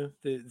 you know,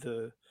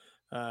 the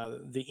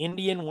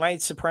Indian white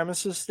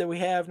supremacists that we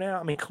have now.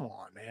 I mean, come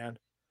on, man.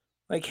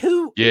 Like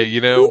Yeah,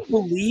 who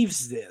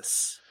believes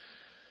this?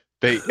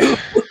 they Who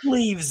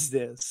believes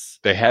this?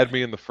 they had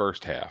me in the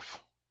first half,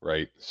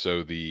 right?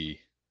 So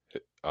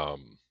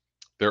um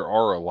there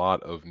are a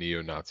lot of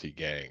neo-Nazi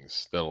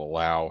gangs that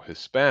allow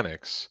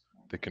Hispanics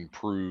that can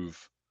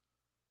prove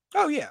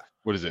Oh yeah,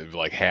 what is it,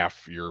 like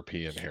half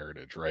European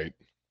heritage, right?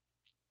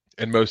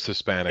 And most yeah,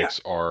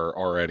 Hispanics are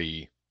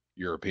already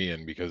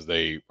European because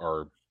they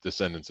are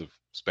descendants of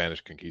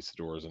Spanish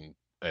conquistadors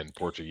and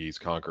Portuguese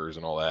conquerors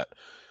and all that.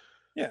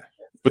 yeah.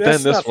 But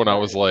then That's this nothing one, I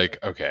wrong was with like,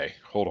 okay,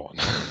 hold on.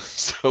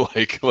 So,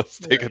 like, let's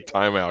it. take a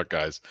timeout,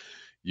 guys.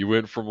 You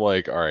went from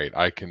like, all right,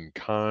 I can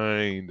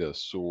kind of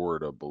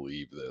sort of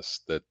believe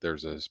this that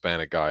there's a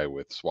Hispanic guy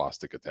with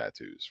swastika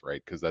tattoos,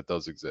 right? Because that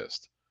does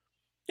exist.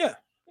 Yeah,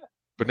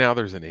 But now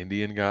there's an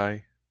Indian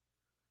guy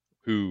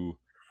who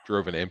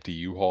drove an empty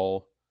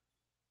U-Haul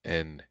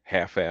and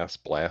half-ass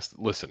blast.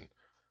 Listen,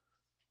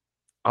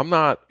 I'm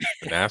not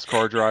a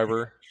NASCAR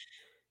driver,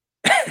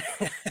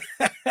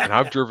 and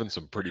I've driven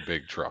some pretty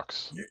big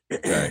trucks.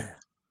 Okay,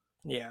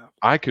 yeah,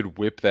 I could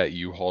whip that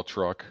U-Haul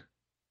truck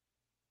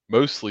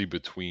mostly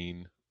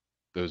between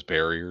those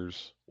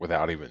barriers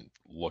without even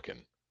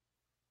looking.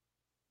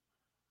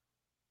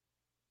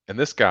 And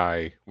this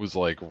guy was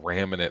like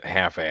ramming it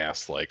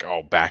half-assed, like,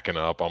 oh, backing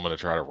up. I'm gonna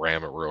try to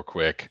ram it real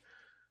quick.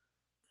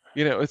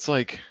 It's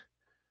like,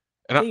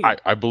 and I,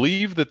 dude. I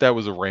believe that that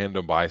was a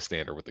random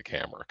bystander with the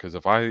camera because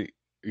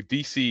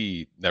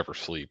DC never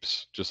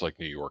sleeps, just like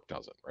New York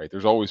doesn't, right?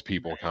 There's always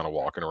people kind of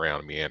walking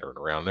around, meandering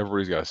around, and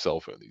everybody's got a cell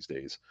phone these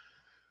days.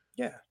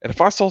 Yeah. And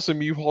if I saw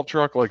some U-Haul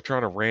truck like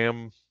trying to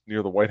ram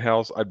near the White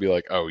House, I'd be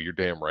like, oh, you're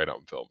damn right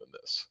I'm filming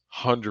this.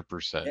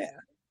 100%. Yeah.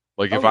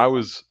 Like Oh if yeah. I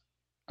was,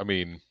 I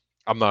mean,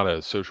 I'm not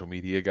a social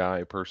media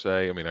guy per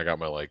se. I mean, I got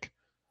my like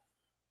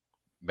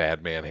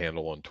Madman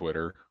handle on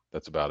Twitter.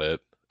 That's about it.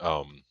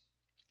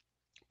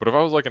 But if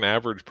I was like an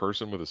average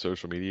person with a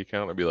social media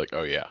account, I'd be like,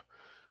 oh yeah,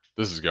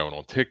 this is going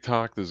on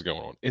TikTok. This is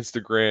going on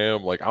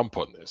Instagram. Like I'm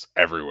putting this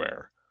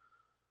everywhere.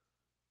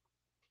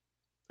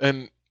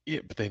 And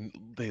yeah, but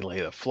they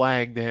lay the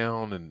flag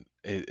down, and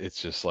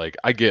it's just like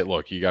I get.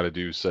 Look, you got to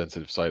do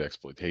sensitive site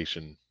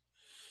exploitation.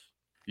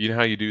 You know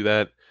how you do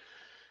that?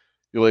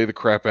 You lay the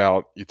crap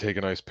out. You take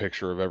a nice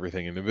picture of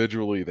everything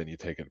individually, then you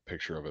take a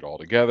picture of it all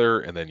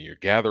together, and then you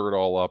gather it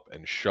all up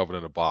and shove it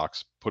in a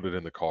box, put it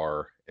in the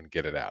car, and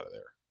get it out of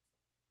there.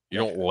 You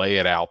Yeah. don't lay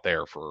it out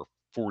there for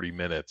 40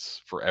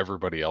 minutes for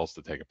everybody else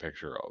to take a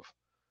picture of.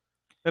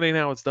 That ain't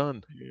how it's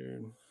done.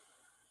 Dude.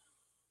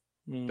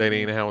 That Mm-mm.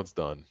 ain't how it's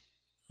done.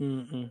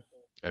 Mm-mm.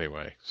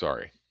 Anyway,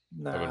 sorry.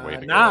 Nah, I've been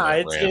waiting to go on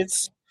that rant.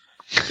 it's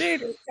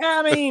dude.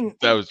 I mean,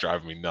 That was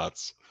driving me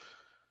nuts.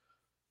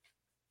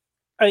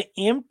 an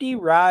empty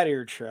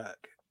rider truck,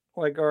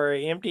 like, or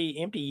an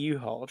empty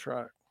U-Haul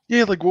truck.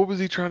 Yeah, like what was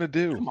he trying to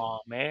do? Come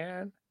on,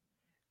 man.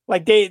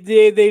 Like they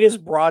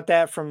just brought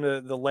that from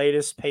the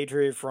latest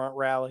Patriot Front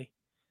rally.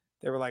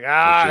 They were like,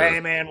 sure. hey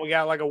man, we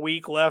got like a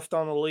week left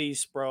on the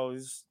lease, bro.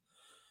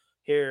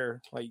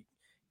 Here, like,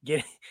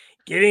 get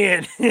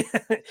in.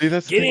 See,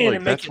 that's the Get thing, in like,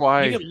 and that's make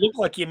why it look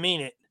like you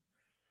mean it.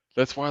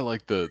 that's why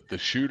like the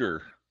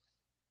shooter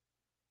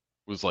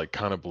was like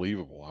kind of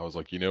believable. I was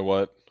like, you know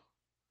what?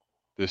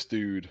 This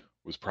dude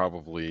was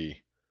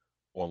probably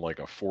on like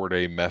a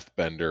 4-day meth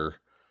bender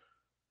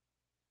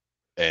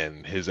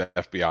and his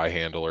FBI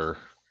handler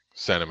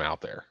sent him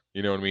out there.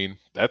 You know what I mean?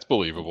 That's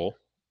believable.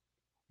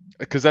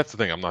 Because that's the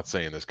thing. I'm not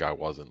saying this guy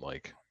wasn't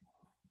like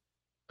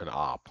an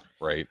op,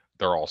 right?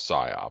 They're all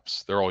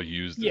psyops. They're all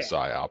used as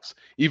psyops.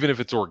 Even if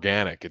it's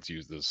organic, it's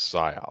used as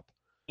psyop.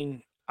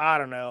 I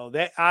don't know.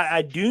 That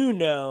I do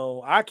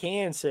know. I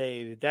can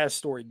say that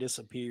story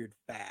disappeared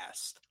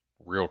fast.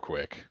 Real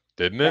quick,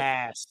 didn't it?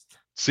 Fast.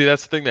 See,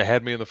 that's the thing that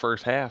had me in the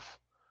first half.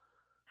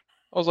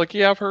 I was like,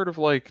 yeah, I've heard of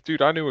like,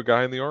 dude, I knew a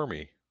guy in the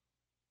army.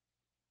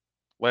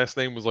 Last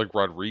name was like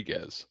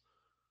Rodriguez.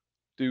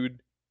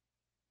 Dude,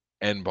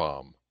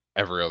 N-bomb,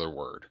 every other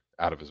word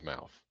out of his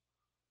mouth.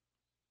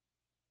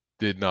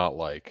 Did not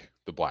like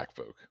the black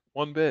folk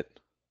one bit.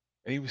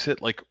 And he was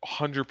hit like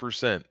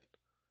 100%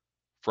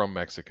 from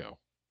Mexico.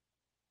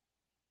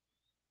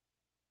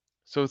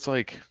 So it's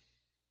like,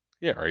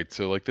 yeah, right.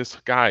 So like this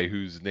guy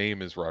whose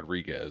name is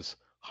Rodriguez,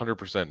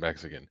 100%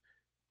 Mexican,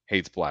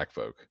 hates black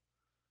folk.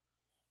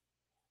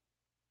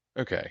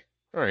 Okay.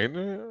 All right.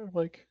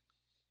 Like,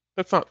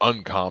 that's not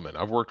uncommon.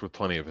 I've worked with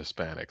plenty of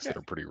Hispanics that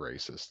are pretty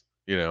racist,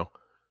 you know?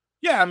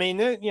 Yeah, I mean,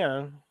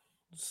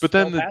 But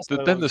then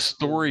the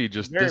story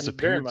just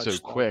disappeared so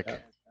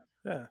quick.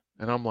 Yeah.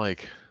 And I'm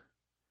like,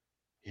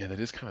 yeah, that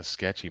is kind of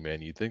sketchy,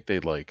 man. You'd think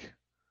they'd like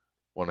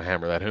want to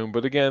hammer that home.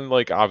 But again,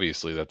 like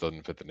obviously that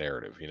doesn't fit the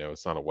narrative, you know,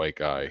 it's not a white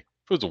guy. If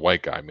it was a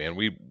white guy, man,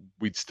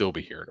 we'd still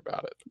be hearing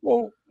about it.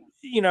 Well,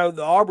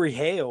 the Aubrey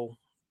Hale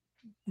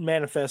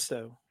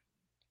manifesto.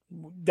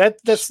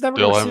 That's never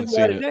Still going to haven't see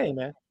the light seen of it. day,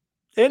 man.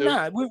 And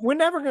Nope. we're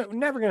never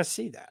gonna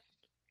see that.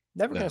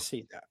 Never gonna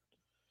see that.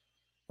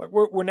 Like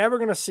we're never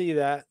gonna see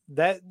that.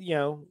 That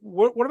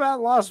what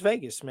about Las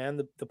Vegas, man?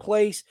 The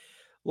place,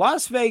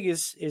 Las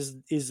Vegas is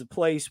the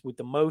place with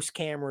the most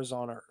cameras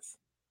on Earth.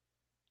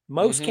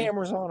 Most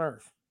cameras on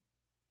Earth.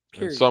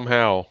 Period. And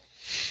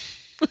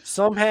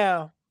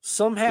somehow,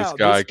 this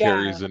guy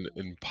carries an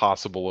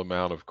impossible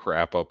amount of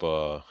crap up.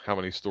 How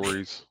many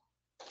stories?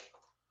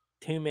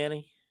 Too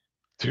many.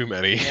 Too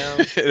many.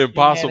 An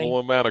impossible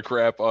amount of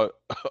crap up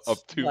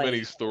too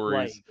many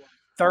stories. Like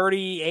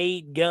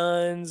 38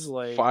 guns.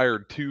 Like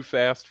fired too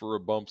fast for a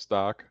bump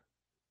stock.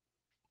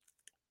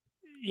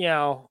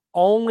 Bro.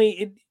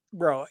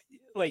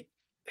 Like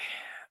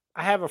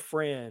I have a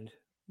friend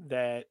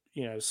that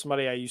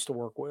somebody I used to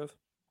work with.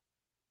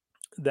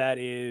 That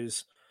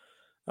is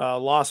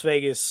Las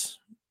Vegas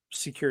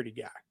security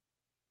guy.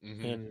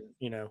 And,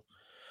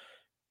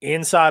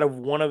 inside of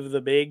one of the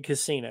big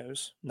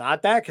casinos,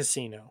 not that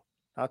casino,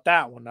 not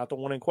that one, not the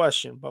one in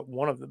question, but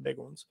one of the big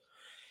ones.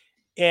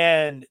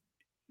 And,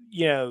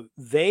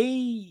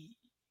 they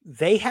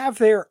have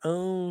their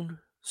own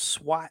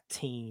SWAT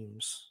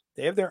teams.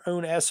 They have their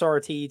own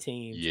SRT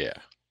teams. Yeah.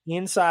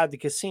 Inside the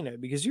casino,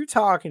 because you're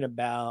talking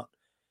about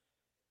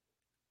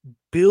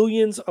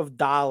billions of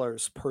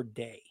dollars per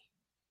day.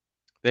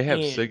 They have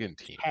SIGINT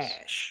teams.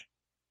 Cash.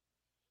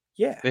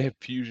 Yeah. They have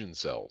fusion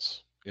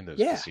cells in those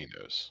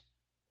casinos.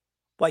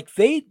 Like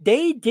they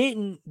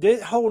didn't, the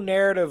whole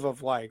narrative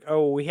of like,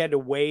 oh, we had to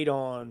wait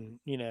on,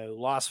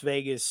 Las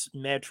Vegas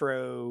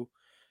Metro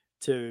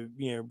to,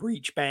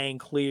 breach, bang,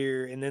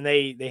 clear. And then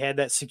they had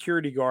that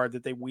security guard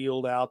that they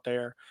wheeled out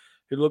there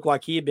who looked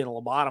like he had been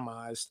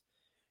lobotomized.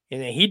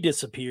 And then he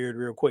disappeared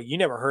real quick. You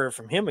never heard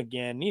from him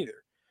again either.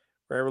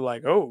 They were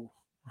like, oh,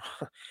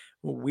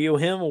 we'll wheel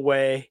him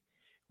away.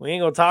 We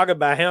ain't gonna talk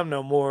about him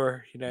no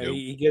more. Nope.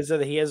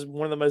 He has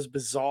one of the most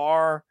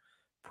bizarre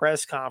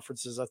press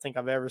conferences I think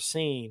I've ever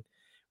seen,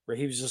 where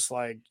he was just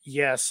like,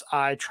 yes,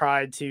 I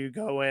tried to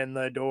go in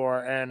the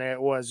door and it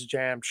was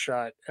jammed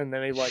shut. And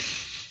then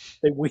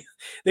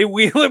they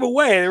wheel him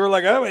away. They were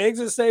like, oh,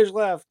 exit stage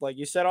left. Like,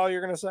 you said all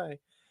you're gonna say.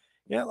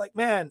 Like,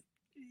 man,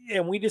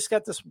 and we just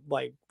got this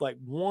like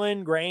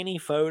one grainy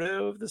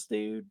photo of this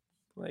dude.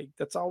 Like,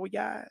 that's all we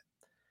got.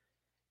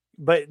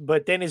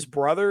 But then his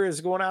brother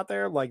is going out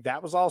there. Like,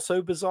 that was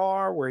also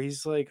bizarre, where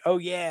he's like, oh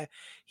yeah,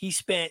 he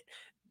spent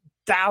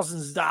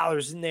thousands of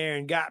dollars in there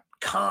and got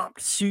comped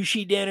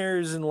sushi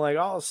dinners and like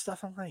all this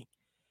stuff. I'm like,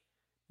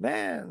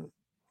 man,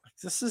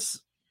 this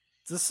is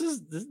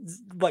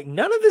like,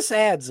 none of this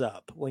adds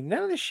up. Like,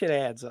 none of this shit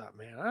adds up,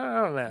 man.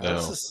 I don't know. No.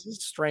 This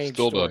is strange.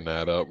 Still story. doesn't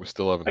add up. We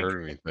still haven't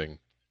heard anything.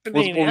 I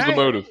What was the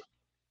motive?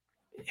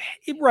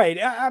 Right.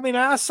 I mean,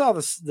 I saw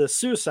the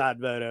suicide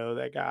photo of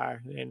that guy,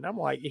 and I'm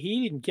like,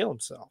 he didn't kill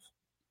himself.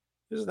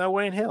 There's no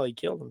way in hell he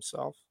killed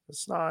himself.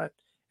 It's not.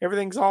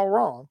 Everything's all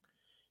wrong.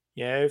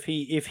 If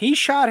he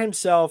shot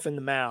himself in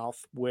the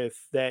mouth with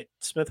that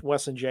Smith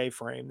Wesson J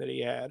frame that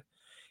he had,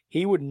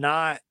 he would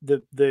not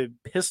the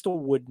pistol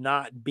would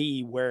not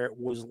be where it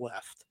was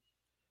left.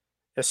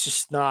 That's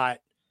just not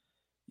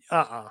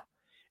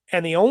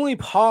And the only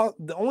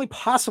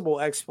possible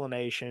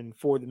explanation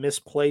for the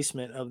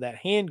misplacement of that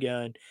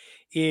handgun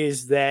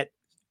is that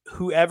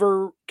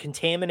whoever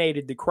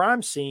contaminated the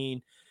crime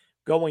scene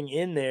going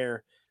in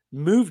there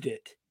moved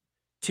it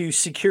to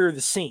secure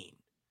the scene.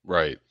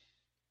 Right.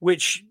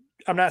 Which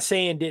I'm not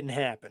saying didn't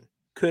happen.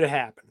 Could have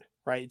happened,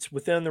 right? It's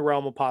within the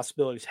realm of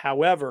possibilities.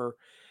 However,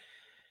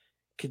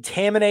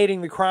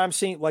 contaminating the crime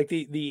scene, like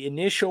the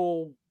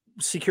initial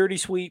security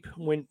sweep,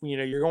 when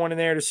you're going in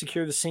there to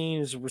secure the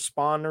scene as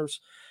responders,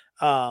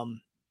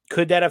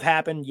 could that have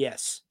happened?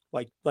 Yes.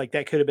 Like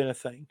that could have been a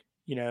thing.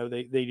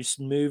 They just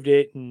moved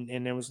it and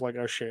it was like,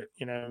 oh shit,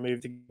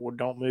 moved it, well,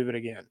 don't move it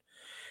again.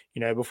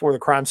 Before the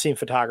crime scene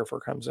photographer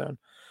comes in.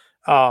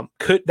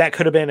 Could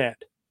have been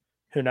it.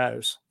 Who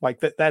knows? Like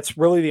that's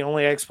really the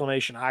only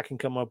explanation I can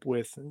come up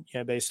with,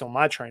 based on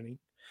my training.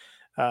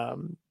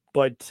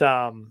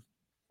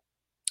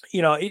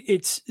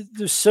 It's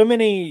there's so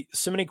many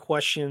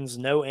questions,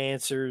 no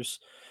answers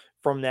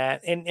from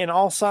that, and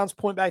all signs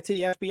point back to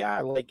the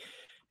FBI. Like,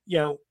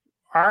 all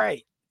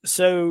right,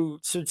 so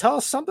tell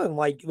us something.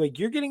 Like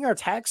you're getting our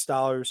tax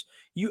dollars.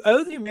 You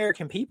owe the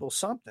American people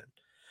something.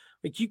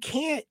 Like you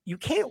can't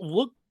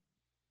look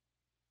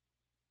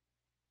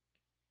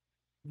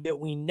that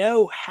we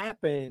know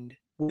happened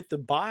with the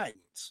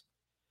Bidens.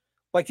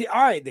 Like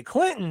all right, the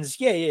Clintons,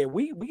 yeah,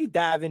 we could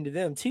dive into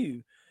them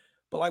too,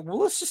 but like, well,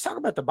 let's just talk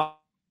about the Biden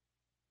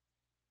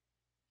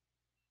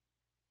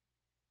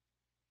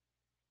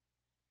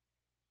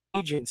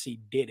agency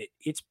did it.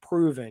 It's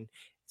proven.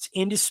 It's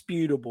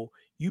indisputable.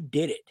 You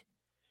did it,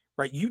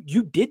 right?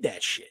 You did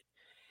that shit.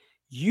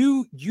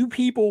 You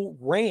people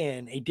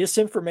ran a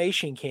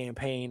disinformation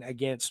campaign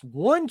against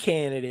one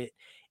candidate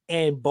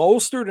and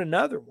bolstered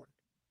another one.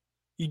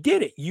 You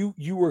did it. You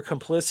were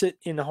complicit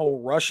in the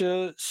whole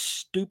Russia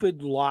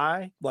stupid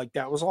lie. Like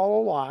that was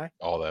all a lie.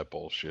 All that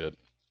bullshit.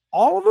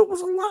 All of it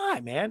was a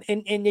lie, man.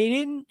 And they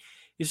didn't.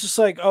 It's just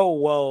like, oh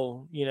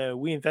well,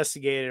 we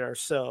investigated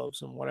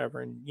ourselves and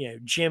whatever. And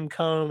Jim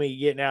Comey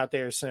getting out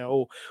there saying,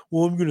 oh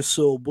well, I'm gonna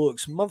sell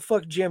books.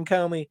 Motherfucker, Jim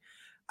Comey,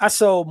 I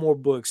sold more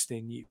books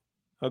than you.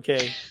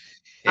 Okay.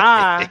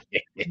 I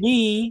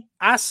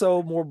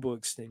sold more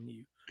books than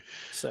you.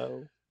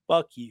 So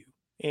fuck you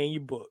and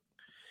your book.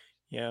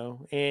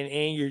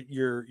 And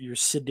your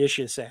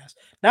seditious ass.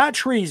 Not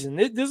treason.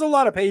 There's a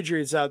lot of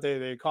patriots out there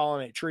that are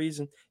calling it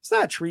treason. It's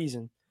not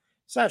treason.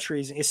 It's not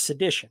treason. It's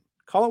sedition.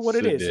 Call it what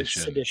it is. It's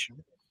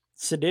sedition.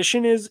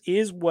 Sedition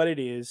is what it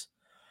is.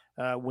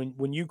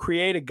 When you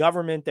create a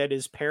government that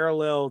is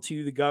parallel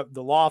to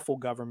the lawful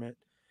government,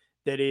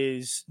 that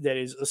is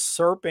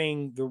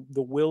usurping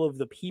the will of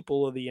the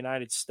people of the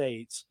United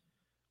States,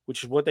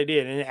 which is what they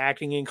did, and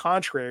acting in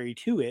contrary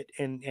to it,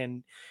 and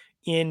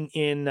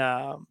in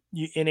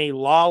a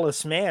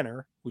lawless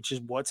manner, which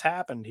is what's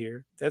happened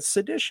here. That's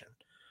sedition.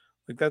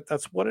 Like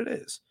that's what it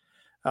is.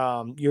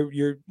 And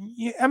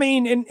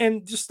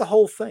just the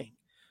whole thing,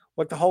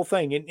 like the whole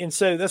thing. And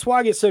so that's why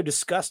I get so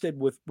disgusted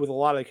with a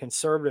lot of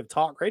conservative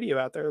talk radio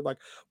out there. Like,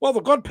 well,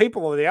 the good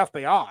people of the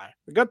FBI,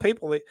 the good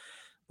people,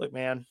 look,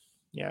 man,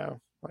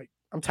 like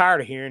I'm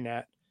tired of hearing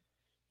that.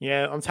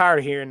 I'm tired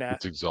of hearing that.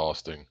 It's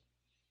exhausting.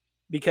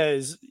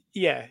 Because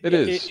it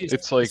is.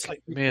 It's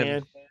like,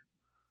 man,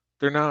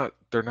 they're not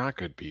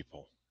good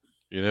people.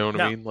 You know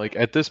what I mean? Like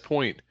at this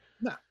point,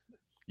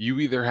 you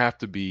either have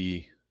to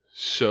be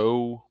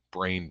so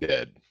brain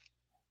dead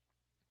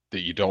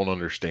that you don't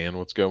understand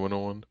what's going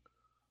on,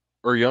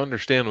 or you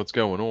understand what's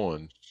going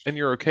on and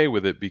you're okay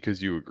with it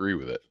because you agree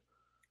with it.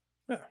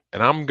 Yeah.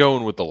 And I'm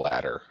going with the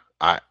latter.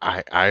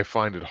 I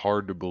find it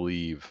hard to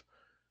believe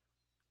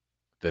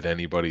that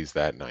anybody's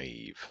that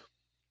naive.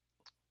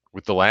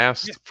 With the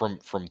last from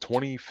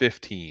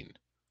 2015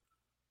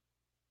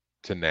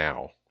 to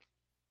now,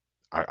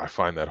 I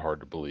find that hard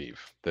to believe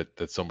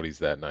that somebody's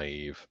that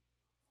naive.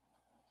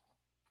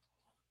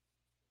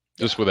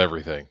 Just with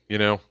everything,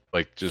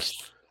 like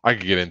just I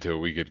could get into it.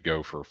 We could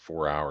go for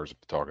 4 hours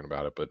talking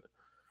about it, but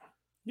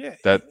it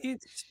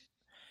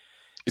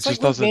just like,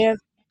 doesn't. Man,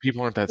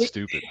 people aren't that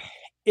stupid.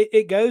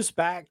 It goes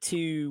back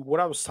to what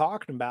I was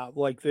talking about,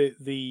 like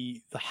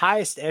the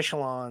highest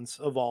echelons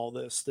of all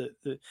this,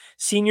 the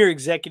senior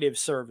executive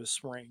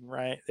service ring,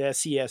 right? The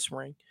SES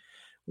ring,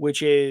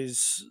 which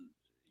is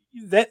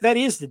that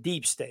is the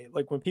deep state.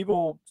 Like when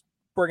people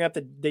bring up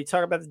they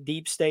talk about the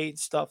deep state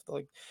stuff,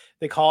 like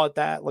they call it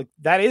that. Like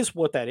that is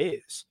what that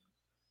is.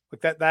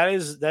 Like that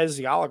is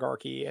the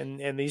oligarchy,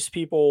 and these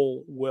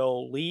people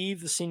will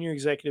leave the senior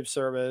executive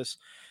service.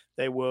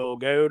 They will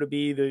go to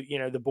be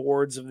the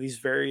boards of these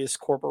various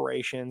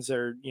corporations that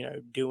are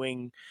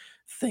doing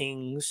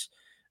things,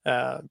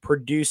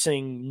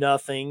 producing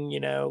nothing.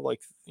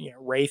 Like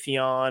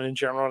Raytheon and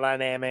General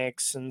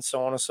Dynamics and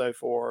so on and so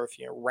forth.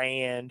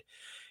 Rand.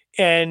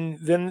 And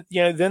then,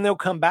 then they'll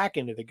come back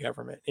into the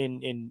government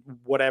in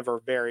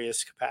whatever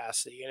various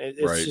capacity. And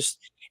it's Right. just,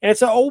 and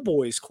it's an old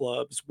boys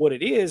club is what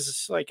it is.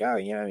 It's like, oh,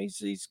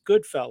 he's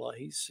good fella.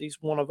 He's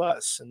one of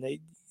us. And they,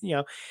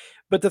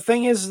 but the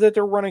thing is that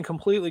they're running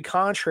completely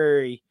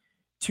contrary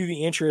to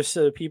the interests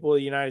of the people of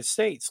the United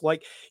States.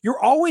 Like,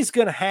 you're always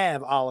going to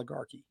have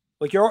oligarchy.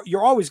 Like,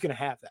 you're always going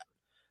to have that.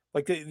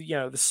 Like,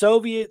 the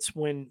Soviets,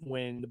 when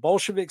the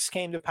Bolsheviks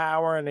came to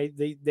power and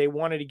they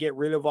wanted to get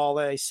rid of all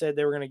that, they said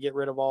they were going to get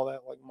rid of all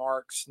that, like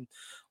Marx and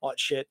all that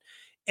shit,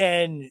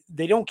 and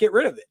they don't get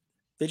rid of it.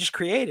 They just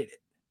created it.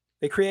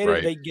 They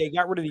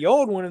got rid of the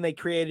old one and they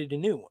created a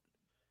new one.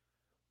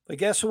 Like,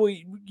 that's what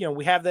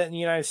we have that in the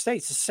United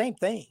States. It's the same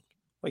thing.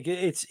 Like,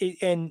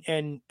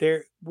 and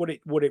there, what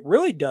it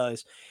really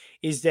does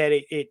is that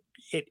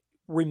it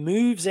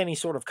removes any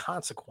sort of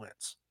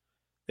consequence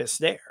that's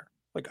there.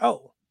 Like,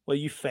 oh, well,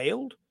 you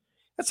failed.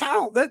 That's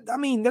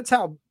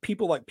how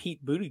people like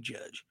Pete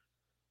Buttigieg,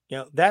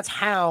 that's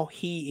how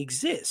he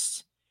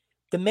exists.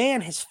 The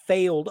man has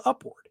failed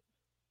upward.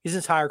 His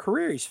entire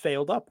career, he's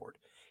failed upward.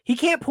 He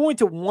can't point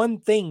to one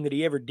thing that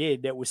he ever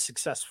did that was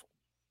successful.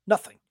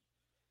 Nothing.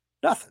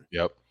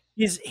 Yep.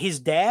 His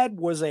dad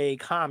was a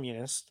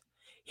communist.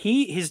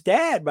 His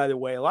dad, by the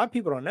way, a lot of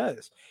people don't know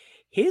this.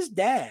 His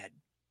dad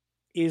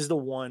is the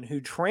one who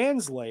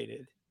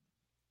translated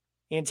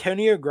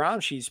Antonio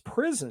Gramsci's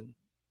prison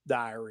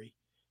diary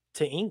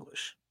to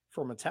English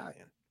from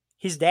Italian.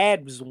 His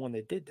dad was the one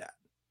that did that.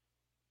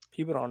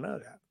 People don't know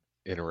that.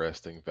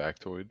 Interesting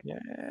factoid.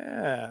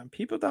 Yeah,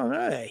 people don't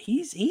know that.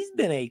 He's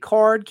been a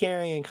card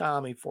carrying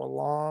commie for a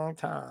long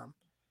time.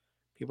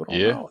 People don't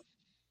know it.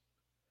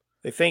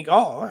 They think,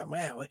 oh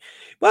man,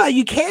 well,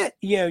 you can't,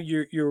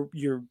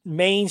 your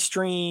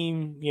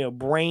mainstream,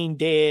 brain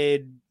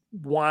dead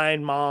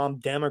wine mom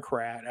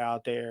Democrat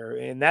out there,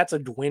 and that's a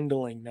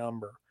dwindling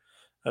number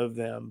of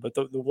them. But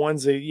the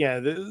ones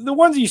that, the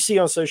ones you see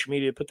on social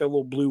media put their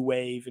little blue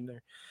wave in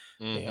their,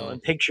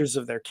 and pictures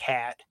of their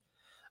cat.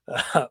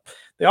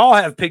 They all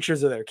have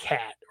pictures of their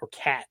cat or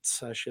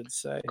cats, I should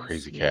say.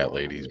 Crazy cat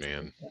ladies,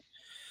 man.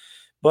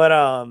 But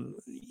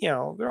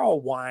they're all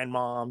wine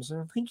moms.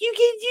 And like, you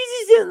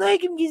just don't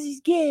like him because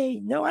he's gay.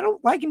 No, I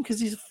don't like him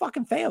because he's a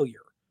fucking failure.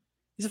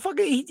 He's a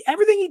fucking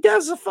everything he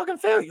does is a fucking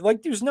failure.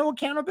 Like, there's no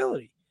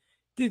accountability.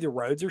 Dude, the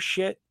roads are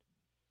shit.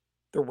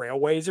 The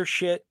railways are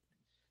shit.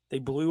 They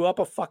blew up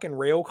a fucking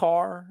rail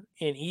car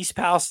in East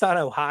Palestine,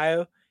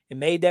 Ohio, and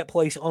made that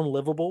place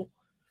unlivable.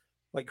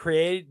 Like,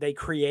 they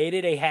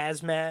created a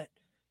hazmat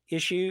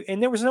issue,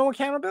 and there was no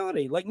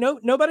accountability. Like,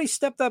 nobody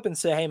stepped up and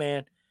said, "Hey,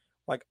 man,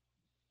 like,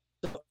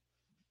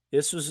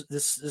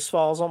 this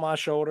falls on my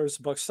shoulders.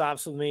 The buck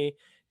stops with me.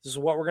 This is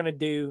what we're gonna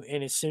do."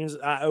 And as soon as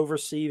I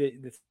oversee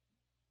the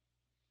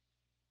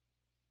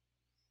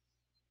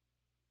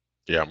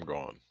yeah, I'm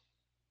gone.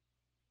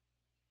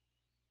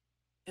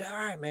 all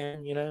right,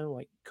 man,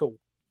 like, cool.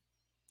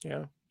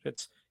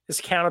 It's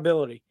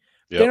accountability.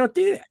 Yep. They don't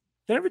do that.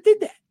 They never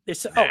did that. They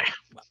said, "Oh,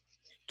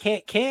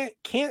 can't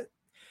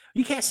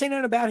you can't say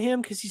nothing about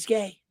him because he's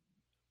gay."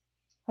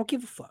 I don't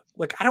give a fuck.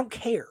 Like, I don't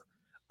care.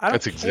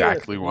 That's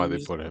exactly why they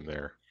put him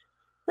there.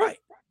 Right.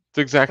 It's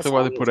exactly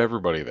why they put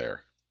everybody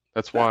there.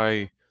 That's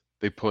why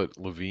they put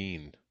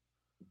Levine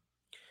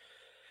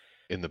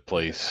in the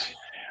place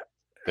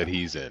that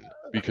he's in.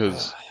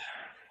 Because,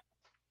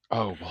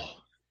 oh,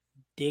 well.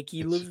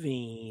 Dickie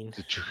Levine.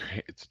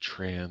 It's a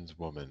trans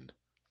woman.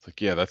 It's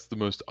like, yeah, that's the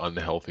most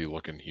unhealthy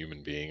looking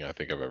human being I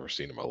think I've ever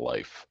seen in my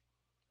life.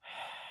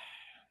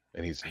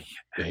 And he's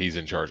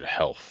in charge of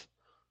health.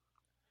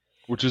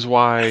 Which is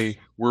why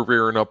we're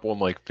rearing up on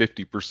like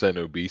 50%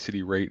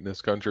 obesity rate in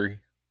this country.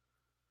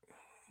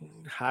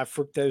 High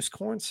fructose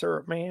corn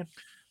syrup, man.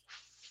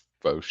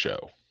 Faux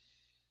show.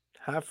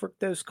 High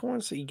fructose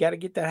corn syrup. You got to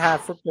get that high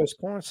fructose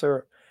corn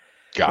syrup.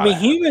 Gotta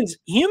humans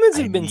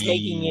have been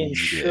taking in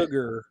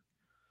sugar.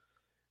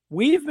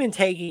 We've been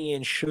taking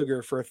in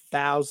sugar for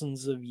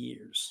thousands of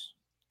years.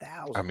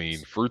 Thousands. I mean,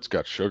 fruit's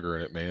got sugar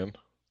in it, man.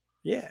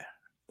 Yeah.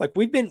 Like,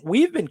 we've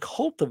been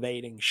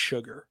cultivating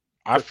sugar.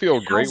 I feel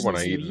great when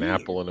I eat an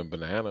apple and a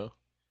banana.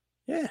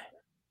 Yeah.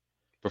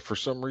 But for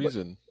some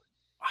reason,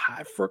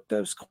 high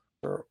fructose corn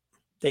syrup.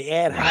 They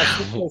add high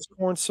fructose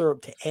corn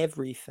syrup to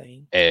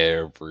everything.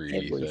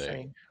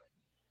 Everything.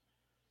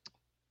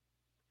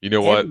 You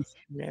know what?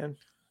 Man.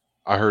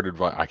 I heard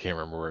advice. I can't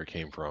remember where it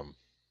came from.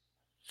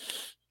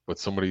 But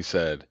somebody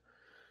said,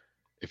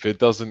 if it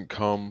doesn't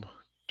come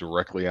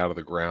directly out of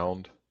the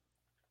ground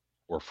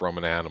or from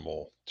an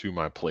animal to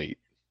my plate,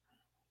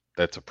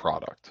 that's a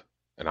product.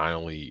 And I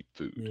only eat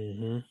food.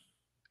 Mm-hmm.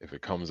 If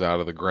it comes out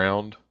of the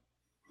ground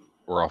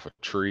or off a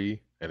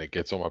tree and it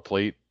gets on my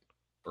plate,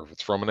 or if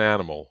it's from an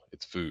animal,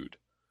 it's food.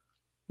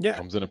 Yeah. It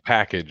comes in a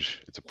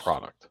package, it's a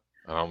product.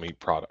 I don't eat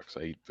products,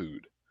 I eat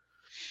food.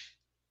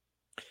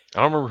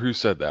 I don't remember who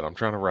said that. I'm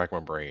trying to rack my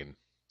brain.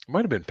 It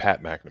might have been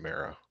Pat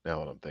McNamara, now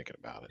that I'm thinking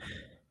about it.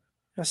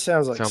 That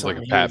sounds like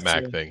a Pat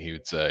Mac thing he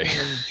would say.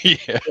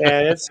 Yeah.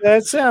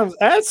 That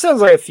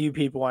sounds like a few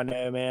people I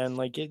know, man.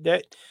 Like,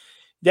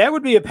 that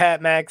would be a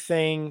Pat Mac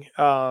thing.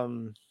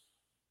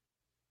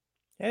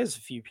 There's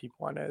a few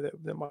people I know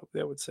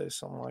that would say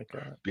something like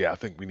that. Yeah, I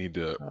think we need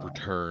to Um,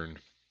 return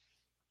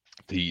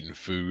to eating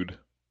food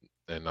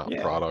and not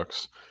yeah,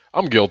 products.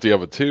 I'm guilty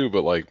of it too,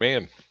 but like,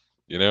 man,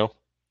 you know,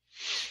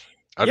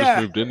 I just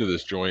yeah. moved into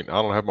this joint.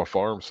 I don't have my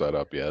farm set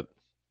up yet.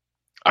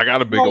 I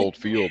got a big Well, old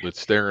field that's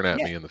staring at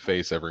yeah. me in the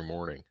face every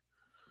morning.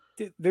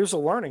 There's a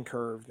learning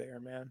curve there,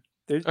 man.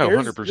 Oh,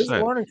 There's a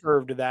 100%. learning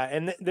curve to that,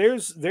 and there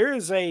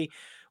is a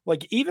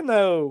like even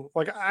though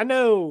like I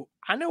know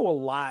a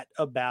lot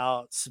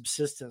about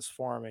subsistence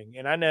farming,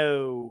 and I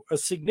know a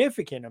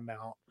significant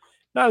amount,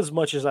 not as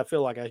much as I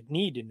feel like I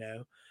need to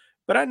know,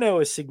 but I know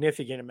a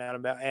significant amount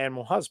about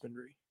animal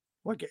husbandry.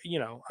 Like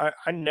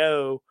I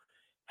know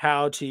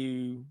how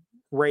to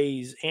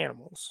raise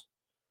animals.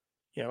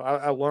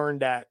 I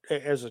learned that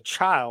as a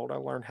child. I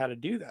learned how to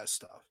do that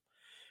stuff,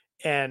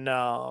 and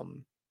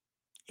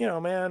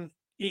man,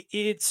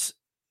 it's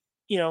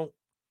you know,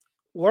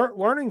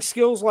 learning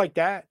skills like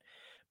that.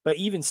 But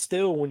even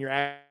still, when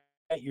you're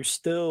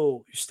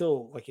still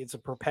like it's a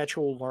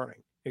perpetual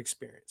learning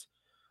experience.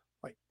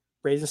 Like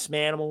raising some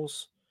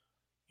animals,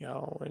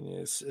 and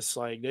it's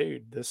like,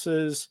 dude, this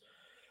is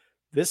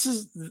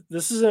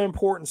an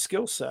important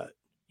skill set.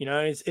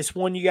 It's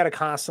one you got to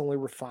constantly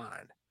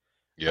refine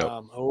Yep.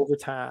 over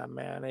time,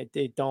 man.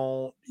 It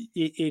don't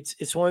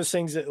it's one of those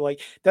things that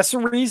like that's the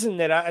reason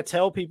that I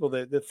tell people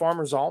that the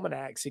farmers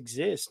almanacs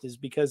exist is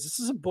because this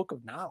is a book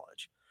of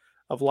knowledge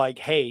of like,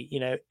 hey,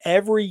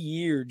 every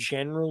year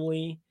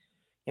generally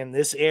in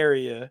this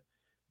area,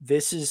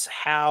 this is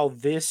how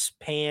this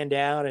panned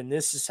out and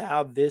this is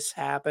how this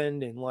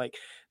happened and like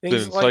It's an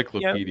things like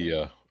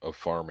encyclopedia of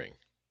farming,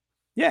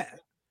 yeah,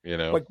 you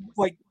know?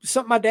 like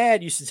something my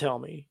dad used to tell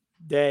me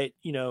that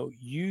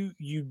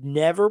you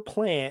never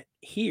plant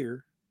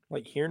here,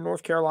 like here in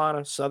North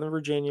Carolina, Southern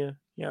Virginia,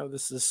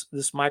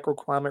 this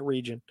microclimate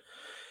region.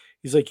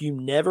 He's like, you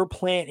never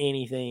plant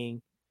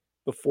anything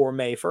before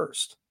May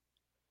 1st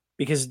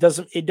because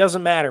it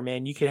doesn't matter,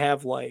 man. You could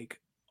have like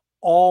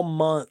all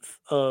month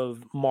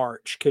of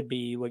March could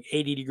be like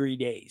 80-degree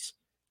days.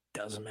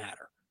 Doesn't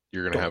matter.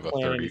 Don't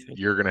plant anything.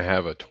 You're gonna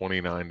have a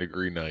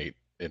 29-degree night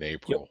in Yep.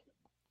 April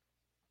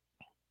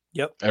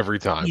Yep. every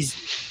time.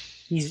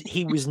 He's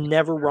he was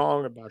never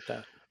wrong about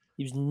that.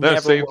 He was No, never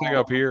same thing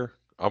wrong. up here.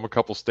 I'm a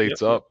couple Yep.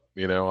 states up,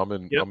 you know.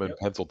 Yep. I'm in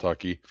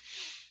Pennsylvania,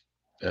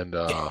 and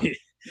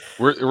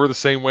we're the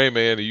same way,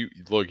 man. You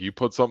look, you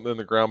put something in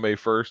the ground May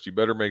 1st, you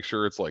better make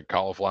sure it's like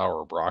cauliflower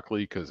or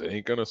broccoli because it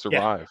ain't gonna Yeah.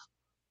 survive.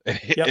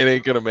 It Yep.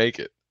 ain't gonna make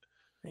it.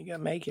 You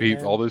gotta make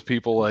it, All man. those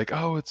people like,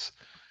 oh,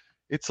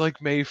 it's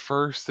like May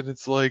 1st and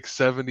it's like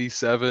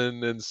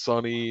 77 and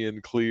sunny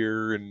and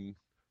clear and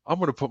I'm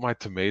gonna put my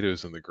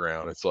tomatoes in the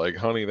ground. It's like,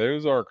 honey,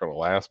 those aren't gonna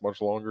last much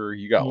longer.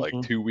 You got like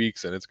Mm-mm. 2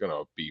 weeks and it's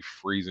gonna be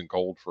freezing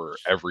cold for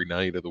every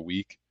night of the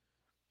week.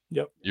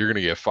 Yep. You're gonna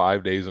get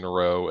 5 days in a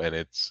row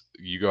and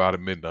you go out at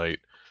midnight,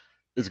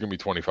 it's gonna be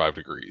 25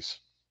 degrees.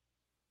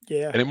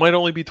 Yeah. And it might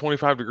only be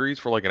 25 degrees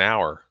for like an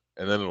hour,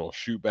 and then it'll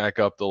shoot back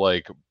up to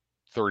like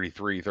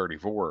 33,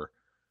 34.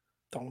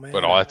 Don't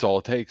But matter. that's all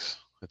it takes.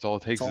 That's all it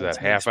That's takes is all it that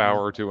takes, half man.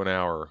 hour to an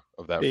hour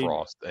of that Dude,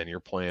 frost, and your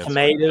plants are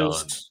done.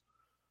 tomatoes,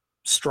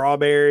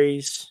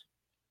 strawberries.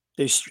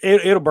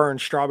 It'll burn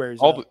strawberries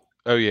All up.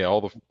 the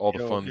all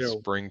the fun It'll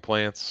spring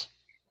plants,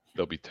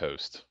 they'll be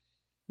toast.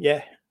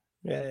 yeah.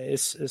 Yeah.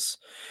 It's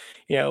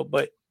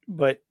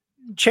but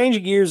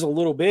changing gears a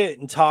little bit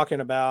and talking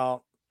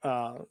about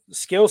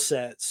skill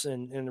sets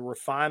and the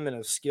refinement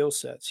of skill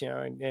sets,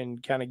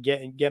 and kind of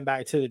getting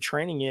back to the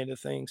training end of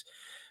things.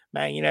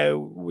 Man,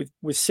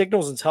 with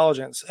signals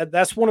intelligence,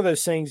 that's one of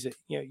those things that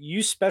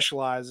you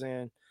specialize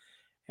in,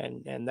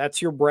 and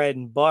that's your bread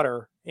and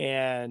butter.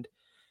 And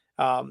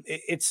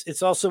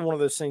it's also one of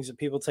those things that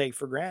people take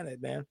for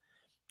granted, man.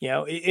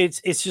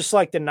 It's just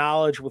like the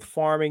knowledge with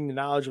farming, the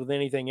knowledge with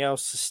anything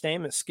else,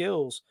 sustainment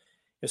skills.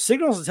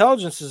 Signals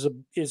intelligence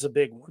is a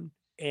big one,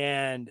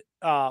 and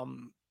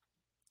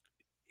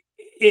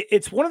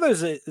it's one of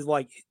those that is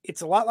like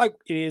it's a lot like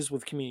it is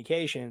with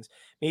communications.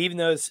 I mean, even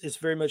though it's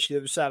very much the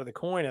other side of the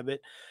coin of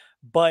it,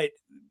 but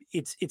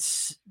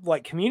it's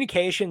like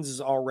communications is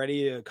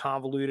already a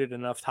convoluted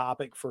enough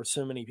topic for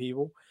so many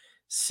people.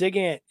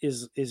 SIGINT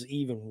is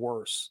even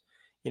worse,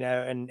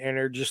 and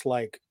they're just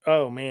like,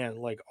 oh man,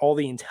 like all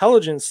the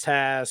intelligence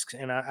tasks,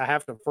 and I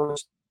have to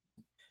first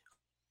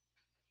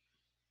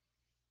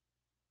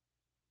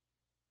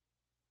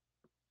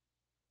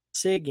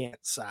SIGINT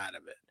side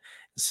of it,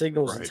 the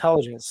signals Right.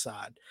 intelligence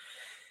side.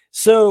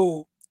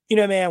 So,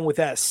 man, with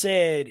that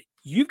said,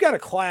 you've got a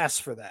class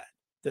for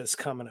that's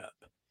coming up.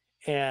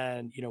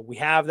 And, we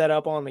have that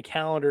up on the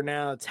calendar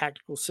now,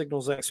 tactical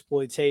signals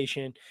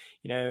exploitation,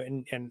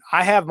 and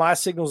I have my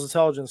signals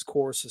intelligence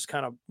course is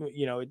kind of,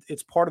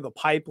 it's part of the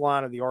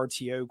pipeline of the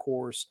RTO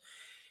course.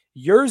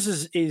 Yours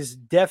is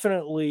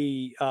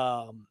definitely,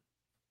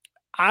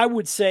 I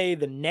would say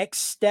the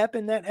next step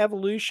in that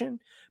evolution,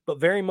 but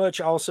very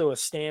much also a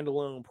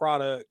standalone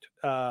product,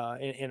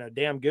 and a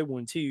damn good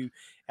one too.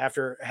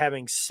 After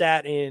having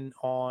sat in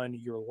on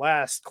your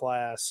last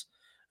class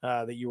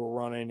that you were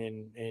running,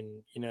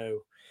 and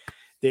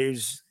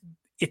there's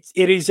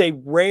it is a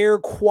rare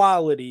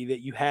quality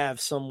that you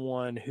have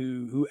someone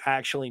who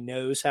actually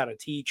knows how to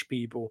teach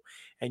people,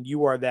 and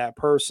you are that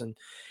person.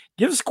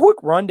 Give us a quick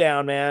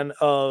rundown, man,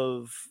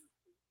 of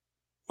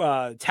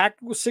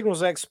tactical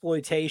signals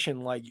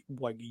exploitation, like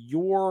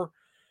your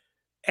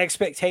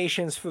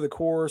expectations for the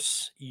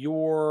course,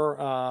 your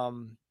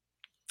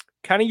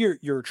kind of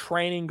your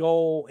training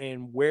goal,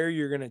 and where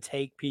you're going to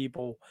take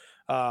people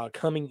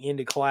coming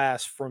into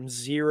class from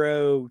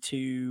zero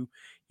to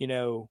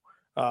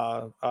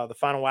the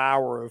final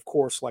hour of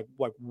course. Like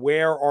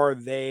where are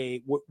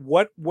they,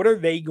 what are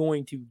they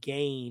going to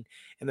gain,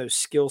 and those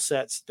skill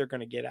sets they're going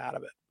to get out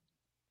of it.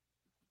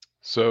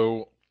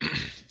 So,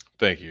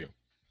 thank you.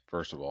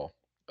 First of all,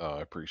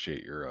 I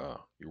appreciate your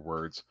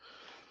words.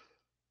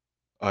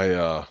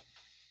 I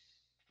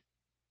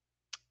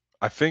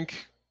I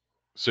think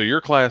so.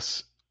 Your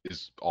class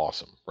is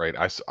awesome, right?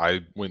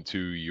 I went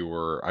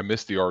to I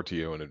missed the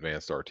RTO and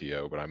advanced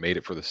RTO, but I made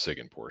it for the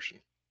SIGINT portion,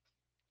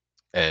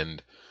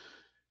 and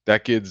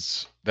that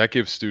gives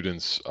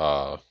students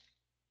a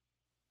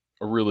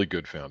really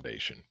good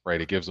foundation,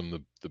 right? It gives them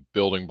the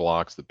building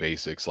blocks, the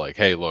basics. Like,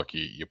 hey, look,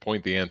 you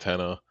point the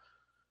antenna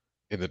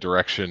in the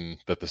direction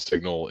that the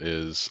signal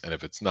is, and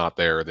if it's not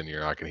there, then you're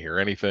not going to hear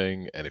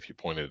anything. And if you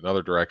point it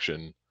another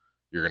direction,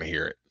 you're going to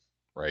hear it,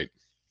 right?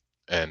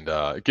 And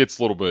it gets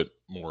a little bit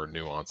more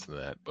nuanced than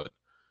that, but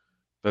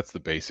that's the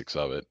basics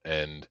of it.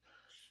 And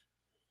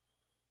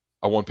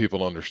I want people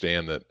to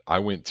understand that I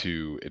went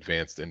to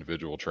advanced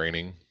individual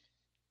training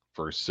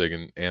for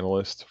SIGINT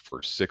analyst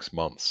for 6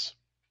 months,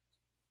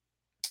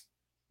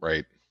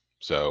 right?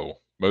 So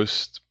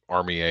most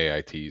Army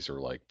AITs are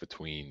like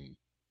between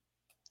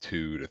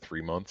 2 to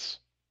 3 months,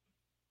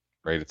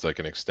 right? It's like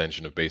an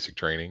extension of basic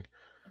training.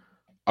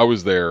 I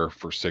was there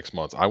for 6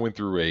 months. I went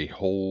through a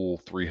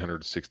whole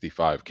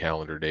 365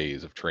 calendar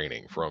days of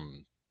training,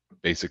 from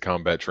basic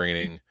combat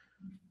training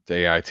to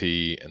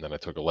AIT, and then I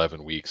took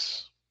 11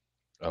 weeks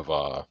of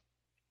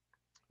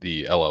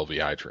the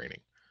LLVI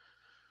training.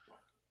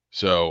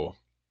 So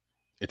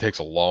it takes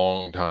a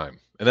long time,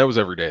 and that was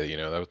every day.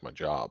 That was my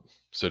job.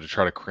 So to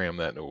try to cram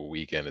that into a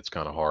weekend, it's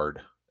kind of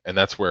hard. And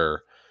that's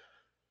where,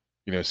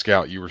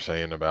 Scout, you were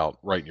saying about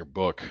writing your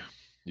book.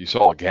 You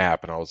saw a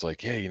gap, and I was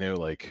like, yeah,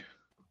 like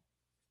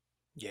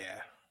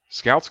Yeah.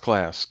 Scouts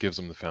class gives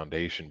them the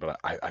foundation, but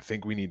I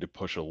think we need to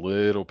push a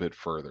little bit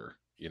further.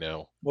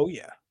 Oh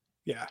yeah.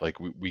 Yeah. Like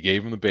we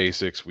gave them the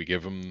basics, we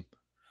give them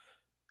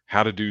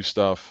how to do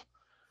stuff.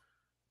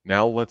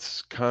 Now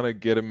let's kind of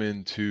get them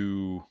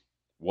into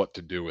what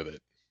to do with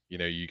it.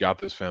 You got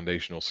those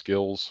foundational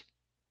skills.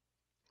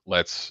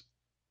 Let's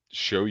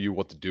show you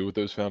what to do with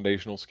those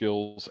foundational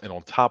skills. And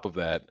on top of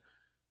that,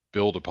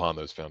 build upon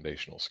those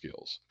foundational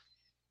skills.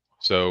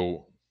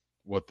 So,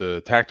 what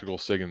the tactical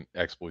SIG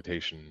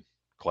exploitation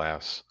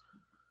class,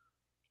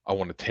 I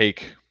want to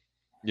take,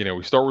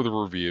 we start with a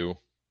review,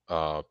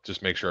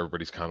 just make sure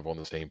everybody's kind of on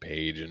the same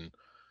page, and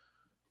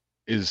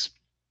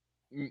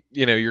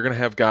you're going to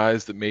have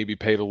guys that maybe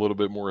paid a little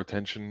bit more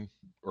attention,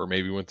 or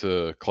maybe went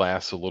to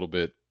class a little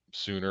bit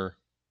sooner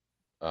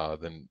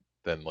than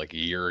like a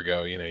year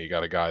ago. You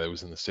got a guy that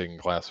was in the SIG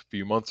class a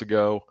few months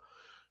ago,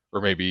 or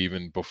maybe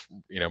even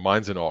before.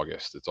 Mine's in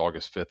August. It's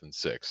August 5th and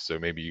 6th. So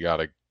maybe you got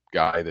a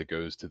guy that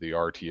goes to the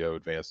RTO,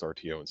 advanced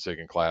RTO, and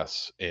SIG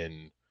class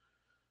in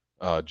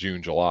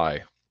June,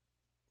 July,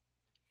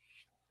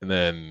 and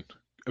then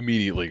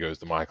immediately goes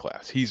to my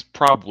class. He's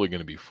probably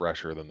going to be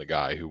fresher than the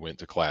guy who went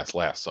to class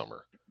last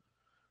summer,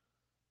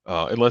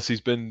 unless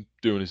he's been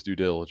doing his due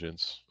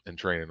diligence and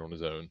training on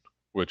his own,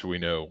 which we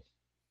know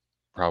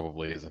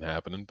probably isn't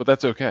happening. But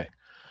that's okay,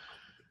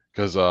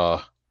 because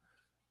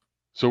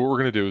so what we're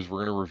going to do is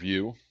we're going to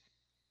review,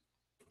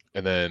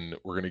 and then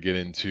we're going to get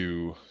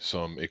into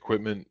some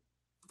equipment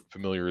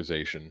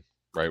familiarization.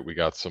 Right, we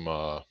got some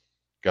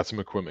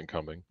equipment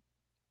coming.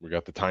 We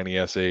got the tiny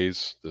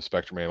essays, the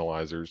spectrum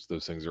analyzers.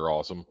 Those things are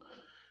awesome.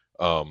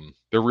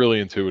 They're really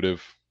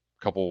intuitive.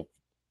 Couple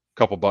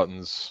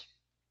buttons,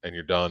 and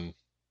you're done.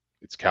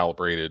 It's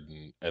calibrated,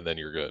 and then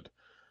you're good.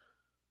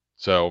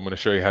 So I'm going to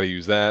show you how to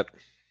use that,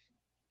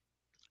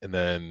 and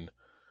then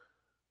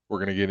we're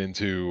going to get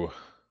into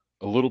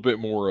a little bit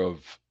more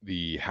of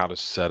the how to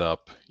set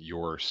up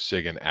your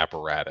SIGINT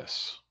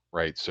apparatus.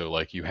 Right. So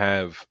like you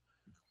have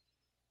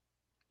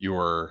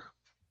your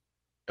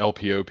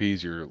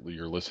LPOPs,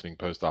 your listening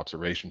post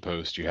observation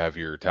post. You have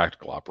your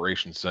tactical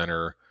operations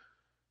center.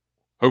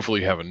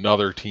 Hopefully, you have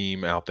another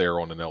team out there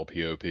on an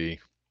LPOP,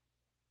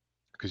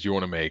 because you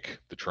want to make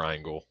the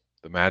triangle,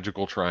 the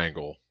magical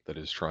triangle that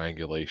is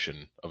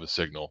triangulation of a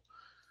signal.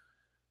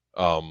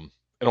 And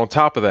on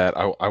top of that,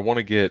 I want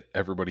to get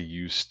everybody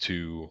used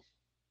to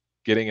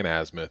getting an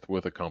azimuth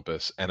with a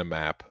compass and a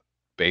map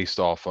based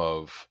off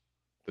of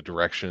the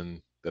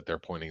direction that they're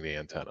pointing the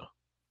antenna.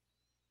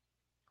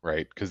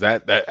 Right? Because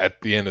that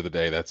at the end of the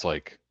day, that's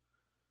like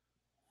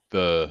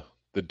the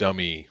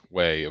dummy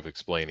way of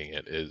explaining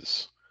it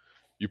is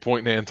you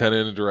point an antenna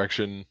in a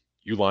direction,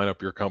 you line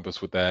up your compass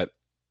with that,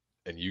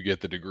 and you get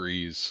the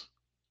degrees,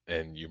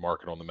 and you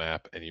mark it on the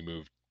map, and you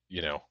move,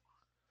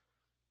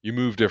 you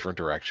move different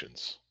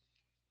directions.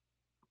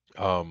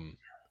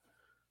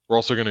 We're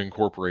also going to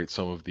incorporate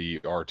some of the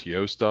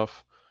RTO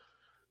stuff,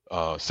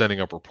 sending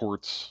up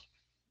reports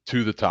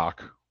to the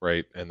talk,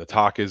 right? And the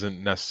talk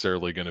isn't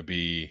necessarily going to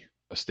be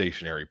a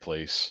stationary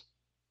place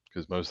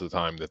because most of the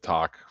time the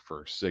talk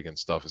for SIG and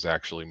stuff is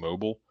actually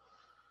mobile.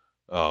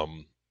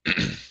 Um,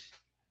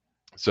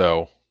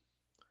 so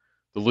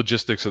the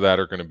logistics of that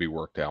are going to be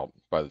worked out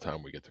by the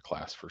time we get to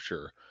class for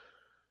sure.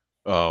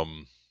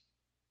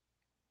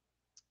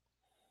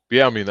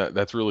 Yeah, I mean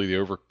that's really the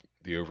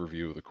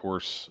overview of the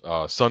course.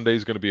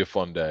 Sunday's going to be a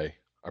fun day.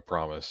 I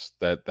promise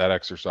that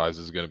exercise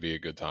is going to be a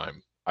good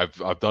time. I've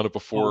done it Oh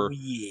before,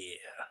 yeah.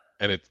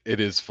 and it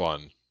is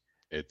fun.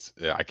 I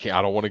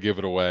don't want to give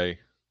it away,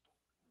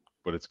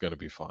 but it's going to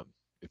be fun.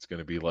 It's going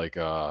to be like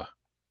a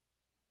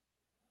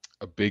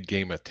big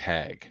game of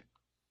tag,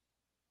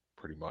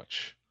 pretty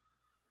much.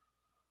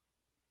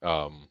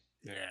 Um,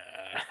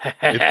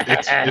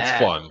 it's Yeah.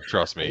 fun.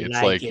 Trust me. I It's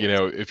like like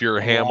it. if you're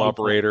a I ham like it.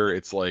 operator,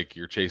 it's like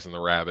you're chasing the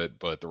rabbit,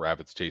 but the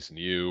rabbit's chasing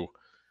you.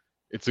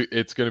 It's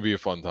going to be a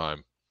fun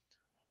time.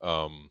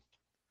 Um,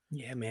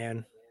 Yeah,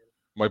 man.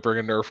 Might bring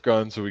a Nerf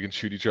gun so we can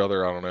shoot each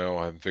other. I don't know.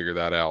 I haven't figured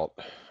that out.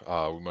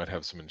 We might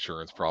have some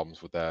insurance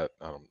problems with that.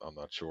 I'm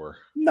not sure.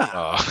 No.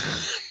 Uh,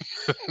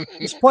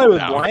 Just play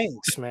with no.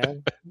 blanks,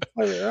 man.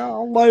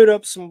 I'll load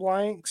up some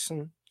blanks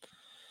and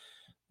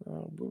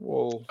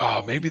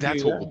Oh, we maybe can do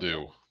that's what we'll that.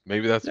 do.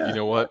 Maybe that's Yeah. you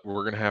know what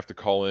we're gonna have to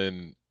call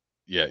in.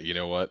 Yeah, you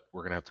know what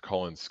we're gonna have to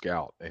call in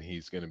Scout, and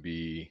he's gonna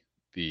be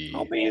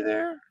I'll the be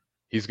there.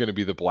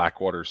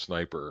 Blackwater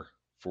sniper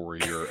for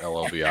your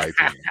LLVI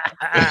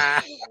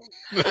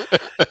team.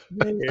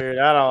 Dude,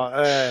 I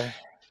don't.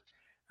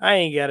 I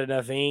ain't got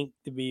enough ink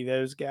to be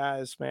those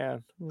guys,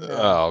 man. Yeah,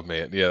 Oh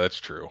man, yeah, that's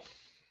true.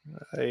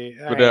 I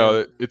But ain't.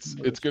 no, it's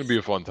gonna be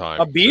a fun My time.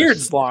 Just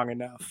beard's long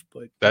enough,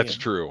 but that's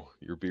true.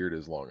 Your beard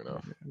is long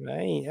enough. I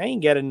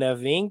ain't got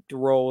enough ink to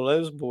roll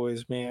those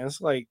boys, man.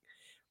 It's like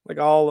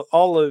all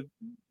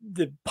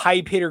the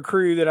pipe hitter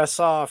crew that I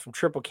saw from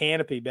Triple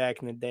Canopy back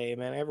in the day,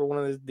 man. Every one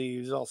of those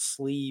dudes all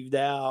sleeved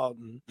out,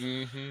 and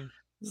Mm-hmm.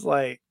 it's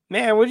like,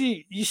 man, what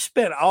you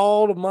spent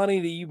all the money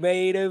that you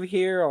made over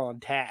here on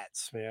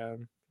tats,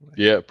 man. Like,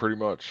 Yeah, pretty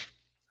much.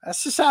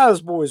 that's just how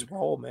those boys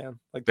roll, man.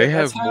 Like They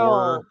that's have how,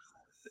 more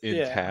in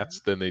yeah. tats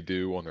than they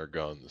do on their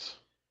guns.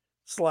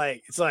 It's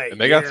like, And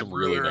they got yeah, some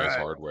really brother, nice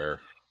hardware.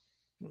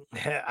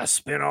 I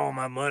spent all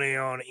my money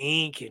on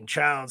ink and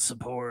child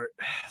support.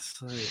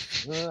 It's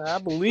like, well, I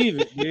believe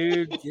it,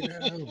 dude. You know,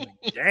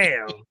 like,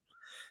 damn.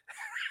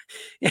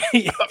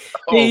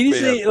 Oh You man.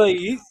 see, like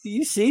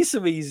you see some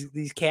of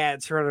these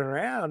cats running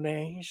around,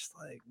 man. You're just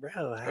like,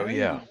 bro, how Oh do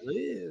yeah. you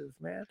live,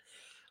 man?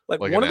 Like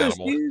Like an one of those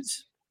animal.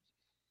 dudes,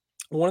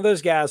 one of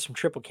those guys from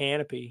Triple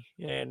Canopy,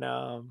 and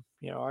I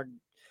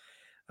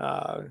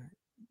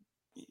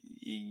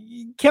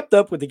kept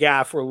up with the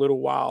guy for a little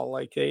while.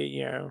 Like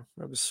it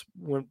was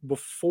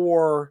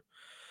before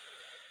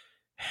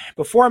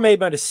I made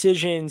my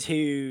decision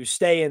to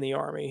stay in the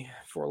army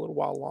for a little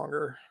while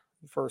longer.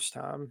 The first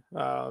time,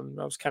 I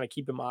was kind of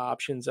keeping my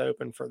options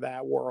open for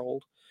that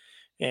world,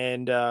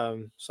 and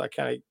so I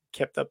kind of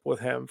kept up with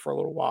him for a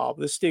little while.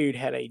 This dude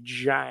had a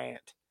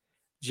giant,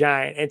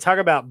 and talk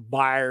about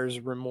buyer's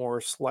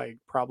remorse. Like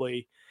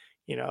probably,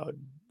 you know,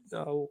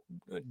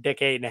 a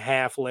decade and a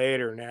half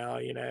later now,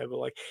 but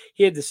like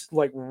he had this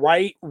like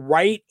right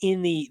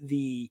in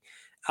the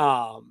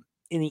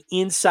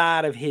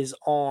inside of his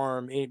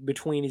arm,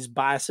 between his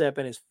bicep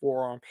and his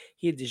forearm,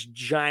 he had this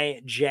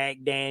giant Jack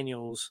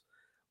Daniels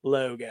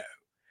logo.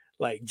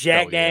 Like Oh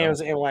Jack yeah.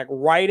 Daniels, and like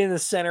right in the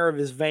center of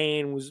his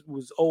vein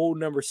was old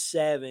number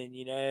 7,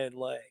 and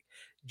like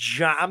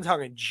I'm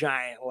talking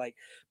giant, like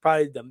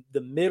probably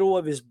the middle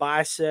of his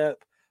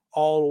bicep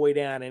all the way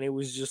down, and it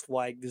was just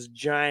like this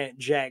giant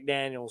Jack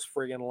Daniels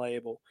friggin'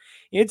 label.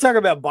 You talk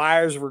about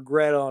buyer's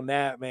regret on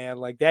that, man.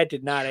 Like that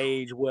did not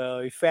age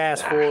well. You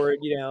fast forward,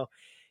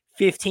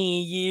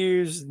 15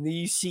 years, and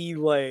you see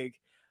like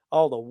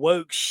all the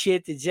woke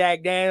shit that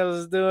Jack Daniels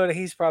is doing.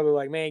 He's probably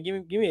like, man,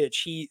 give me a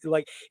cheat.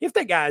 Like, if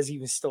that guy's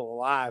even still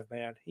alive,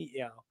 man,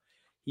 he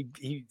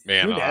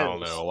Man, who I don't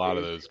know. knows, A lot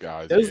of dude? those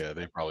guys, Those yeah,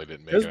 they probably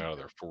didn't make those it out of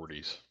their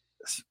 40s.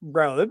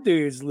 bro, them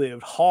dudes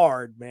lived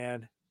hard,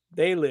 man.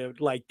 They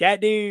lived like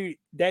that dude.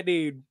 That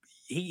dude,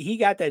 he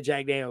got that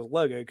Jack Daniels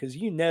logo because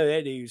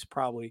that dude's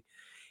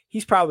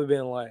he's probably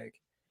been like,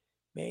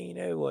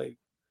 man, like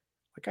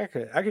I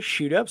could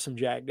shoot up some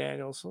Jack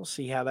Daniels. We'll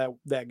see how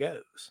that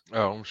goes.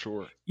 Oh, I'm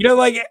sure.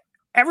 Like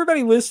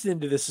everybody listening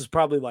to this is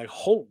probably like,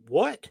 "Oh,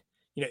 what?"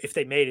 If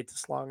they made it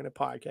this long in a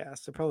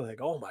podcast, they're probably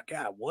like, "Oh my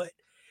god, what?"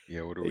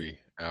 Yeah, what are we?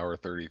 Hour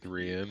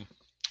 33 in?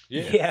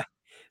 Yeah. Yeah,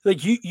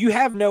 like you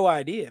have no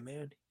idea,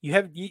 man.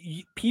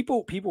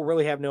 People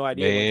really have no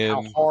idea like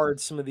how Man, hard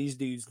some of these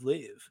dudes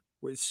live.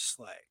 Where it's just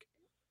like,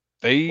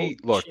 they holy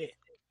look, shit.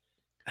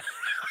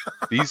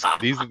 these are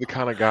the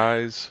kind of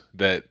guys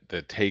that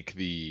take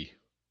the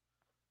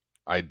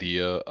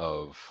idea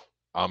of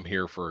I'm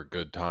here for a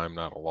good time,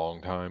 not a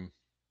long time,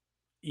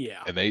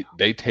 Yeah, and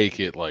they take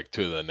it like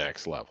to the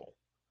next level.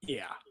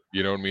 yeah,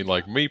 You know what I mean?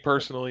 Like me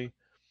personally,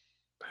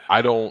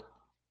 I don't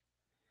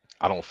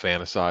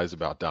fantasize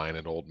about dying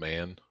an old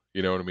man.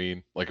 You know what I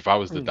mean? Like if I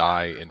was to Mm,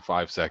 die in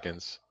 5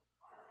 seconds,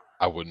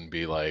 I wouldn't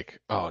be like,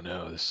 oh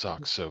no, this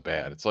sucks so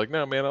bad. It's like,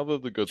 no, man, I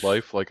lived a good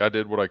life. Like I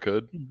did what I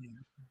could.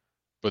 mm,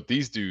 But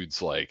these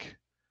dudes, like,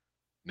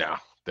 no,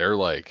 they're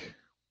like,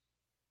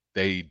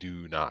 they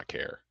do not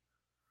care.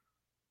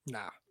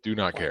 nah, Do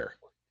not like care.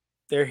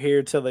 they're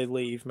here till they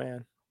leave,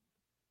 man.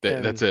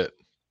 That's And it.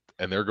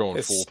 And they're going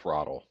full it's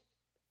throttle.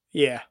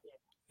 yeah,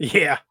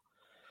 yeah,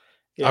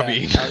 I yeah.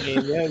 mean, I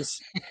mean,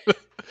 there's.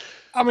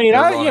 I mean,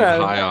 they're I running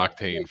high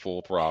octane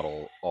full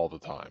throttle all the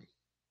time.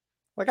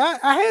 like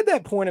I had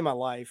that point in my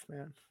life,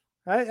 man.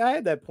 I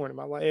had that point in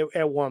my life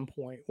at one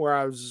point where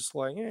I was just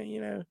like,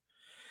 yeah,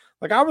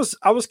 like I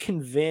was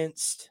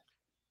convinced.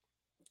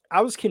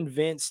 I was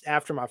convinced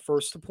after my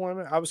first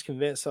deployment, I was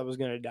convinced I was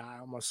going to die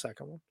on my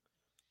second one.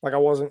 Like I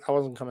wasn't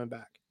coming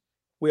back.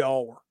 We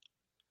all were,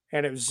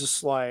 and it was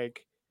just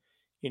like,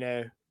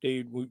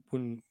 dude,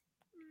 when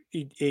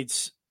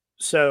it's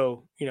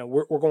so,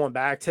 we're going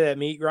back to that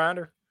meat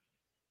grinder.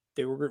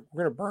 Dude, we're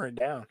gonna burn it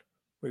down.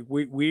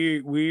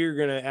 We're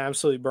gonna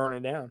absolutely burn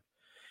it down.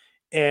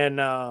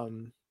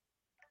 And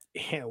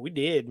yeah, we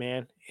did,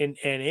 man. And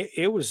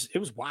it was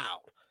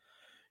wild,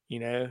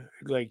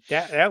 like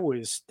that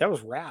was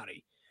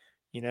rowdy,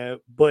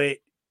 but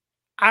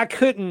I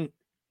couldn't.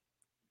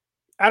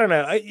 I don't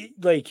know.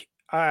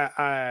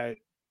 I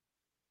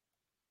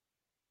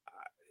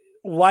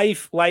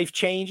life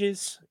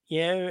changes,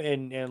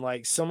 and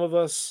like some of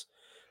us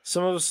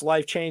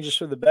life changes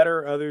for the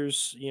better,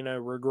 others,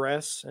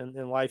 regress,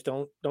 and life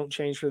don't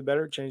change for the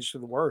better, it changes for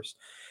the worse.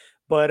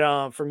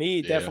 But for me,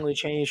 it Yeah. definitely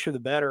changed for the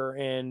better.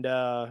 And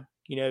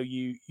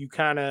you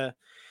kind of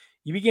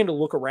you begin to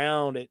look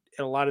around at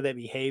a lot of that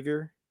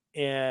behavior,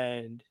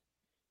 and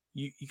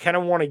you kind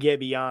of want to get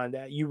beyond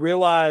that. You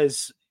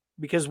realize,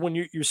 because when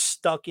you're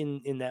stuck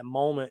in that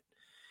moment,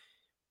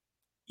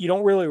 you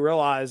don't really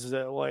realize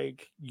that,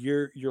 like,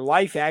 your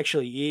life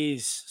actually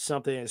is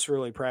something that's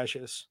really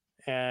precious.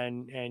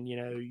 And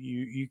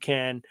you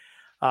can,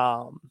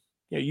 um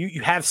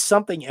you have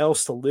something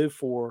else to live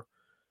for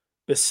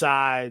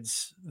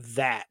besides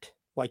that.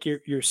 Like,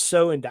 you're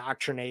so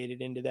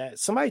indoctrinated into that.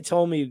 Somebody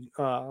told me,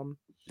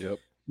 Yep.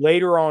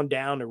 later on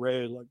down the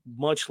road, like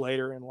much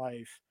later in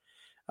life,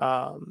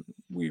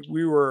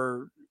 we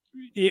were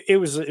it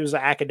was an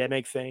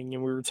academic thing,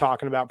 and we were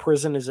talking about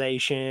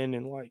prisonization,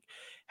 and like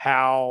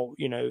how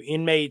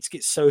inmates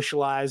get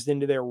socialized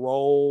into their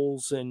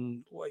roles,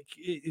 and like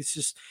it's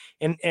just,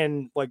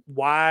 and like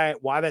why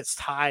that's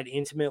tied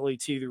intimately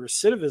to the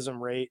recidivism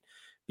rate,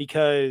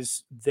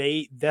 because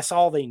that's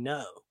all they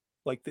know.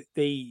 Like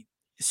they,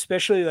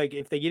 especially like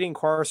if they get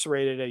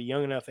incarcerated at a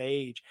young enough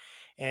age,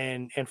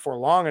 and for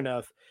long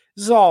enough,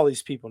 this is all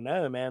these people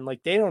know, man.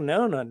 Like, they don't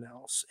know nothing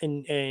else,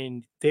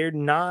 and they're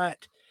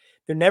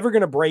never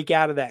going to break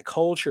out of that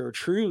culture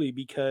truly,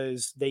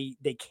 because they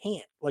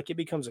can't. Like, it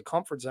becomes a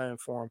comfort zone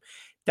for them.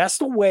 That's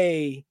the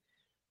way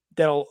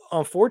they'll,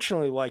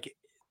 unfortunately, like,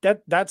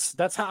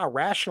 that's how I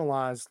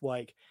rationalized,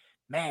 like,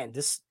 man,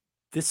 this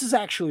is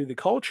actually the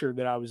culture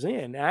that I was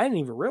in, and I didn't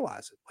even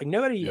realize it. Like,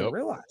 nobody even Yep.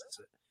 realizes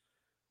it.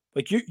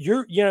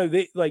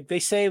 Like, they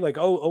say, like,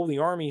 oh, the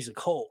army's a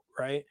cult,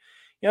 right?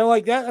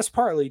 Like, that's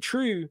partly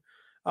true.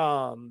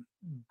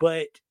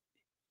 But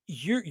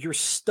you're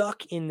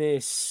stuck in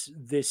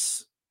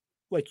this,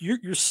 like,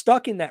 you're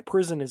stuck in that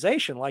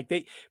prisonization. Like,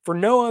 they, for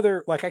no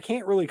other, like, I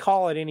can't really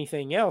call it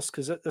anything else,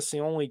 because that's the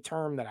only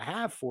term that I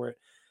have for it.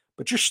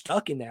 But you're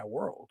stuck in that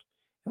world.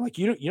 And like,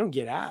 you don't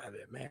get out of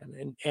it,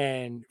 man.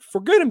 And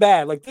for good and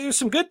bad, like, there's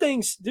some good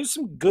things, there's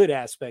some good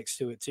aspects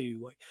to it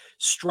too, like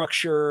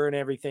structure and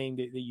everything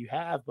that you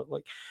have. But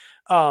like,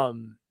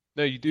 um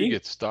No, you do you,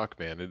 get stuck,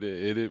 man.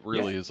 It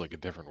yeah, really is like a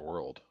different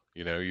world.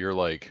 You're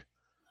like,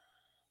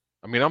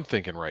 I mean, I'm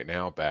thinking right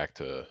now back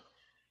to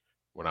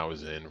when I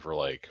was in for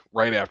like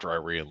right after I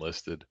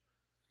re-enlisted.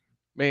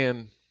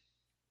 Man,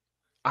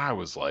 I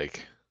was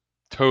like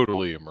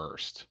totally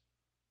immersed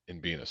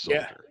in being a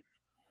yeah, soldier.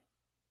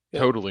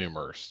 yep, Totally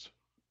immersed.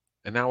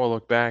 And now I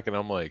look back and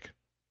I'm like,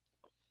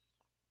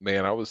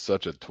 man, I was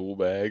such a tool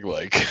bag.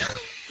 Like,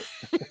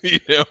 you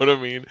know what I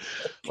mean?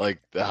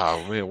 Like,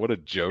 oh man, what a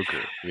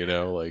joker.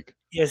 Like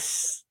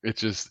yes,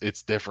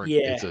 it's different. yeah,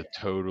 It's a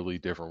totally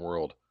different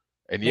world.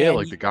 And yeah, man.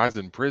 like the guys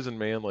in prison,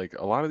 man, like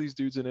a lot of these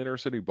dudes in inner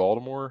city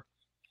Baltimore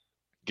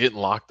getting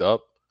locked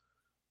up,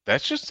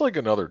 that's just like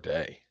another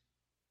day.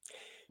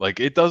 Like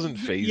it doesn't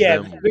phase Yeah,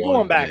 them they're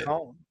going one back bit.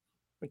 home.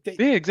 Like,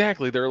 Yeah,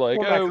 exactly. They're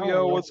like, going back "Oh, home.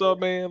 yo, Like, what's up,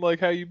 man? Like,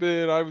 how you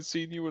been? I haven't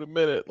seen you in a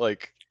minute."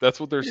 Like, that's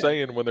what they're yeah,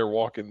 saying when they're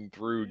walking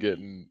through, yeah,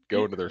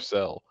 going to their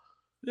cell.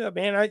 yeah,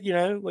 man.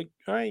 Like,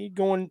 all right, you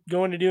going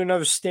to do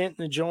another stint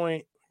in the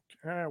joint.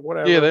 All right,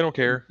 Yeah, they whatever. don't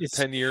care. It's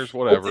 10 years,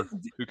 but whatever.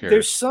 Who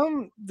there's cares?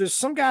 some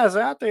guys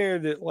out there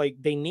that, like,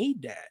 they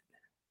need that.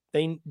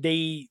 They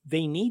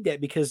need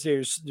that, because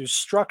there's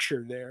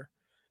structure there.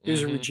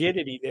 There's a Hmm.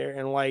 rigidity there,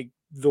 and like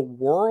the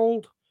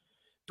world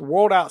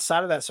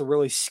outside of that's a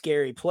really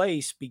scary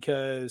place,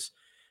 because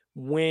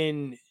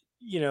when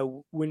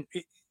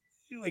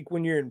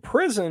when you're in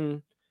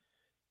prison,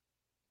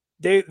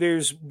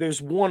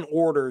 there's one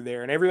order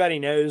there, and everybody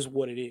knows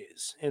what it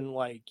is. And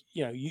like,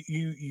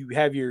 you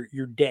have your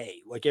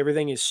day, like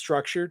everything is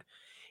structured.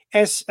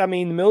 As I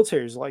mean, the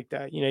military is like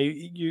that.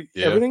 You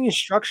Yeah. everything is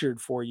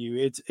structured for you.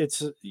 It's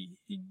That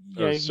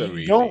was so you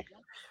easy. don't.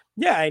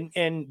 Yeah,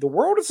 and the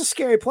world is a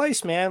scary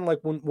place, man. Like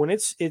when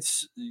it's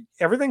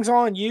everything's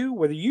on you,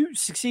 whether you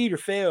succeed or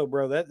fail,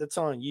 bro. That's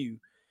on you.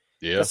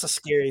 Yeah. That's a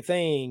scary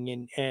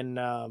thing. And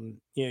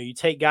you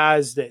take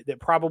guys that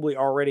probably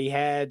already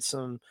had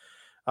some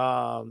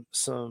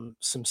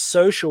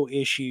social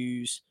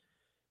issues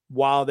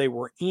while they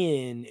were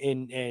in,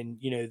 and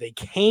they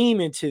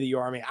came into the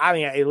army. I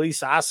mean, at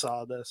least I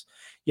saw this.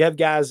 You have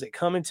guys that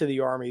come into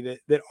the army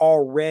that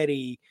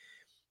already,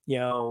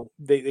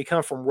 they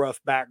come from rough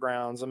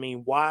backgrounds. I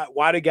mean,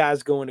 why do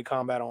guys go into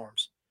combat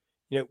arms?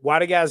 Why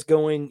do guys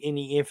go in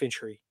the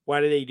infantry?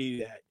 Why do they do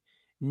that?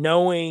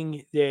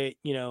 Knowing that,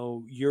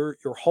 your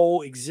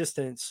whole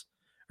existence,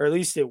 or at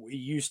least it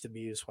used to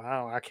be this way.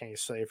 I can't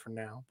say for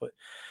now, but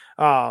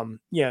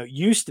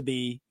used to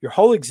be your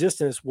whole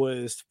existence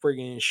was to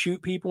friggin'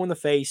 shoot people in the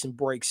face and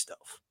break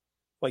stuff.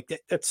 Like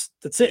that's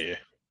it. Yeah.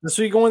 That's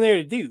what you're going there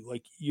to do.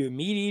 Like, you're a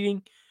meat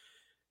eating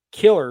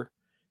killer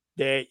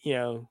that,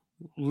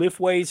 lift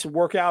weights and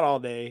work out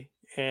all day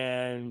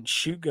and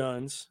shoot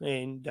guns,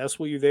 and that's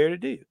what you're there to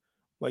do.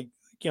 Like,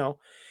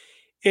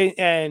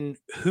 and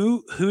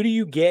who do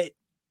you get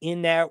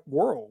in that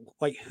world?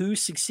 Like, who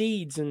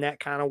succeeds in that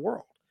kind of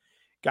world?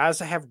 Guys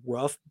that have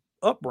rough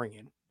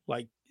upbringing.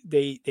 Like,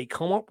 they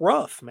come up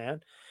rough,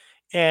 man.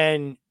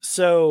 And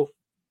so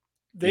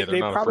Yeah, they're they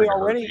not probably afraid to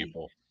hurt already,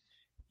 people.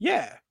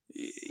 yeah,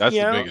 That's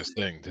the biggest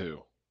thing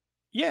too.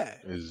 yeah,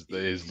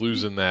 Is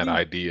losing that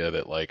idea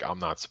that like I'm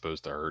not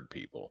supposed to hurt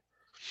people.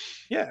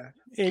 yeah.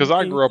 Because And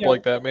I grew up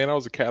like that, man. I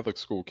was a Catholic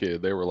school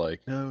kid. They were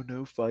like,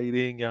 no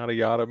fighting, yada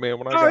yada. Man,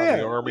 when I oh got in the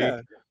yeah, army,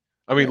 yeah,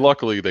 I mean, yeah,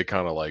 luckily they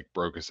kind of like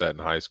broke us that in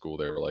high school.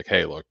 They were like,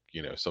 hey, look,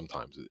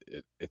 sometimes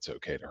it's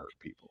okay to hurt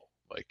people.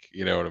 Like,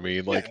 you know what I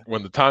mean? yeah, Like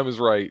when the time is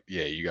right,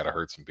 yeah, you got to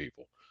hurt some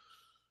people.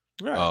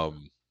 right.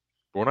 Um,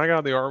 but when I got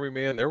in the army,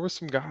 man, there was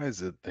some guys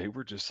that they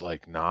were just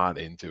like not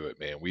into it,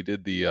 man. We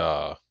did the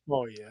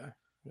Oh yeah,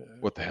 yeah.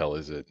 what the hell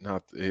is it?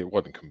 Not it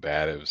wasn't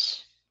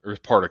combatives. It was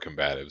part of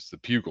combatives, the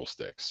pugil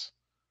sticks.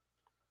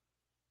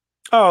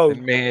 Oh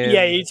And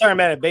yeah, you're man, talking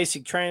about a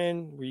basic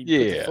training where you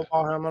put the yeah,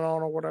 football helmet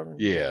on or whatever.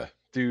 yeah,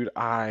 dude,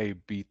 I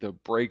beat the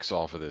brakes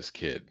off of this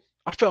kid.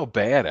 I felt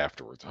bad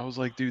afterwards. I was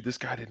like, dude, this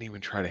guy didn't even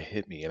try to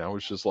hit me, and I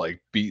was just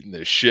like beating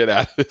the shit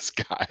out of this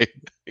guy.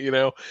 you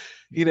know,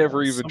 he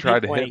never even Some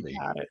tried to people hit ain't me.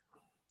 got it.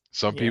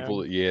 Some You know,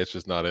 people, yeah, it's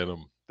just not in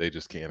them. They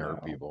just can't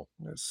hurt no, people.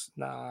 it's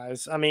nah.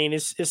 I mean,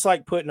 it's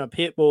like putting a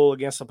pit bull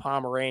against a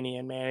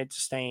Pomeranian, man. It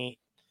just ain't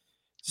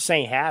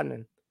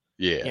happening.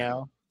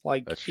 Yeah,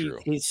 Like that's true.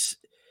 he's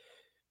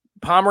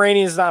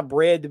Pomeranian is not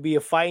bred to be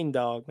a fighting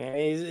dog, man.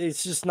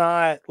 It's just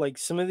not, like,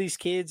 some of these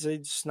kids.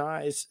 It's just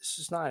not. It's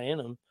just not in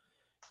them.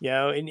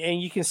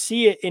 And you can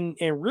see it in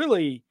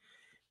really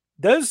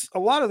those, a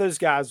lot of those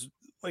guys.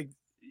 Like,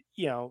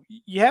 you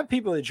have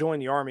people that join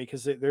the army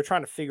because they're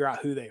trying to figure out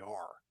who they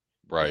are.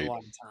 A Right. lot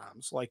of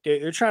times, like,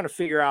 they're trying to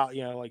figure out,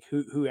 like,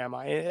 who am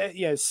I?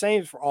 Yeah,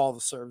 same for all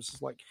the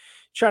services. Like,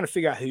 trying to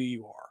figure out who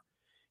you are.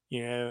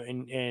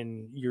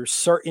 And you're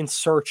in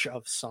search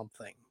of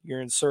something.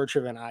 You're in search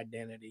of an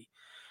identity.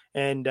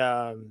 And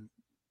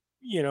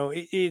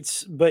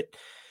it's but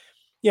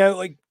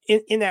like,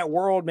 in that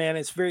world, man,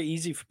 it's very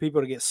easy for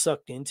people to get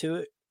sucked into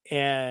it,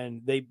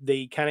 and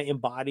they kind of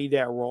embody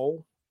that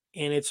role,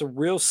 and it's a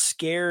real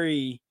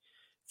scary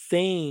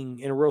thing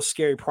and a real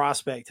scary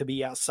prospect to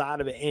be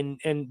outside of it.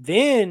 And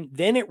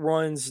then it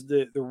runs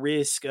the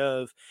risk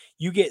of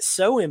you get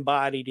so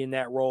embodied in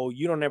that role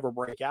you don't ever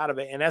break out of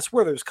it. And that's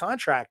where those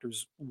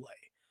contractors lay.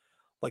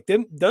 Like,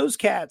 those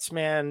cats,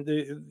 man,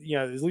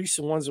 at least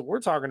the ones that we're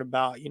talking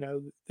about,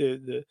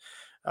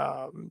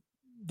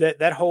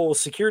 that whole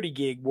security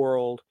gig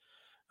world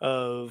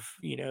of,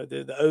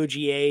 the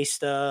OGA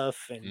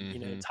stuff,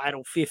 and, Hmm.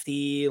 Title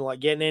 50, like,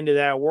 getting into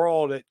that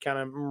world, that kind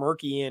of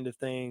murky end of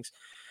things,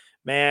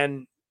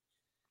 man.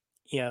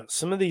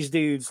 Some of these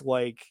dudes,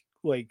 like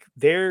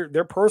their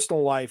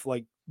personal life,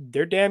 like,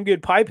 they're damn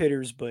good pipe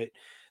hitters, but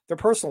their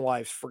personal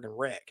life's freaking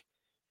wreck,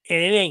 and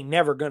it ain't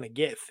never gonna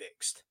get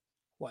fixed.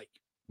 Like,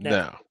 never.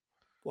 No,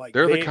 Like,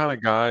 they're the kind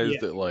of guys yeah.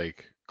 that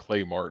like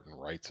Clay Martin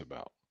writes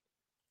about.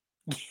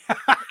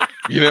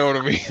 You know what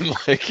I mean?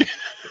 Like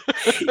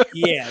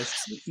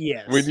Yes, when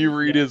yes, you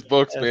read yeah, his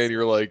books, man, that's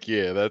you're like,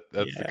 yeah, that's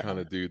the kind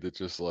yeah, of dude that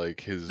just like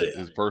his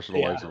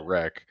personal yeah. life's a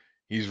wreck.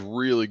 He's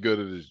really good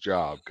at his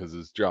job because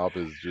his job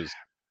is just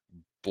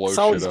blow That's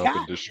all shit he's up and got,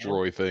 man.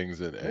 destroy things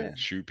Yeah, and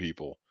shoot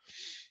people.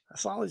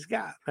 that's all he's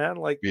got, man.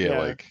 Like, Yeah,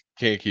 like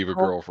can't keep a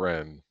Colonel,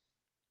 girlfriend,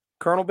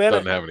 Colonel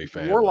doesn't Bennett, have any the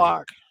family.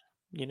 Warlock.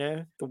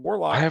 The I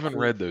Warlock. haven't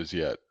read those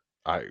yet.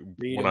 I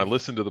Read when I him,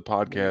 listened to the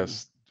read him,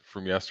 podcast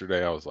from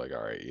yesterday, I was like,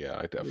 all right, yeah,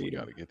 I definitely read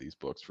got him. to get these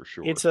books for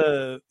sure. It's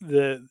a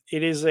the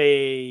it is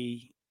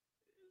a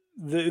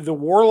the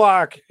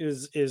Warlock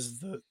is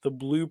the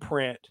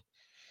blueprint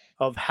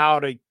of how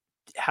to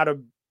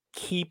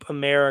keep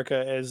America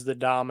as the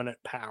dominant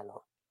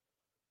power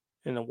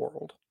in the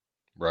world.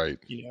 Right.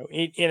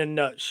 In a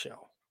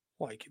nutshell,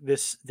 like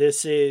this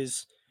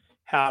is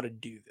how to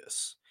do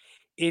this.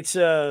 It's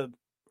I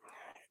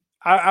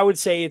would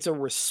say it's a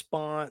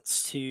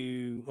response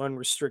to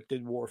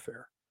unrestricted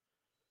warfare.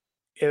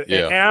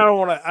 Yeah. And I don't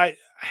want to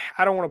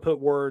I don't want to put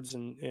words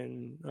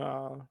in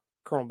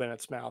Colonel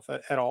Bennett's mouth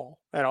at all.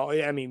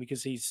 I mean,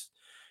 because he's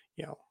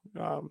you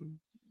know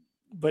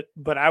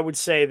but I would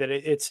say that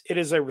it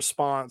is a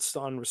response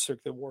to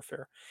unrestricted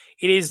warfare.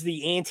 It is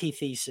the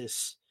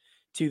antithesis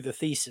to the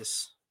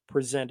thesis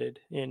presented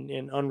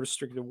in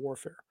unrestricted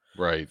warfare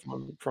Right.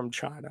 from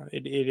China.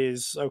 It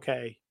is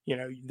okay.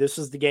 This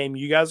is the game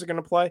you guys are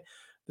going to play.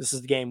 This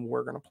is the game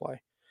we're going to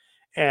play,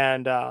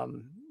 and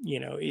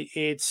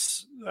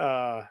it's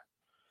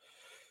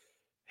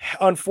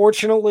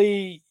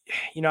unfortunately,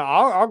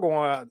 I'll go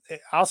on.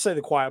 I'll say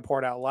the quiet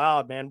part out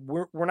loud, man.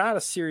 We're not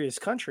a serious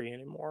country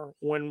anymore.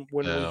 When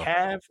we No.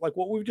 have like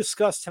what we've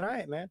discussed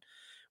tonight, man.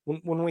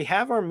 When we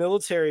have our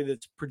military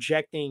that's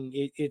projecting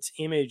its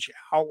image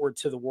outward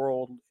to the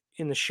world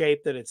in the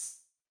shape that it's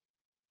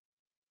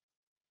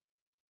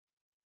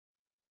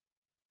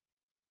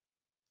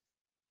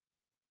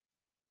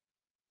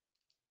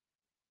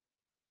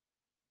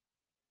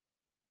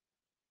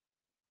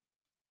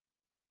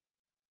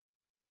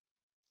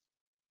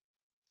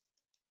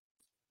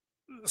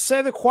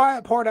say the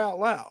quiet part out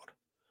loud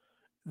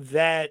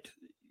that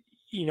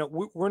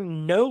we're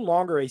no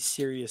longer a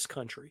serious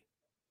country.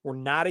 We're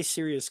not a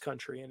serious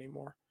country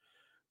anymore.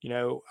 You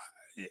know,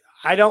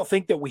 I don't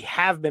think that we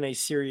have been a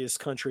serious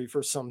country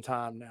for some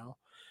time now.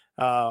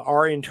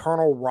 Our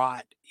internal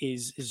rot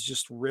is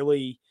just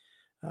really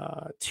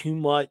too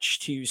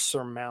much to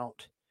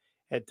surmount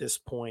at this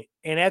point,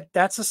 and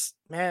that's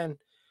man.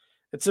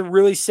 It's a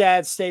really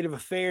sad state of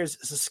affairs.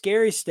 It's a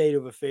scary state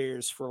of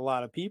affairs for a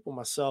lot of people,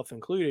 myself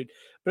included.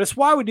 But it's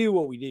why we do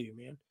what we do,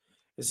 man.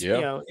 It's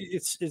Yeah.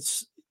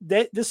 it's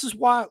that this is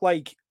why,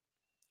 like,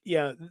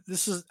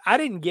 this is I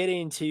didn't get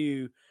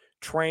into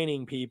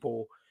training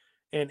people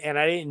and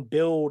I didn't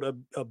build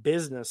a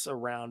business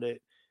around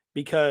it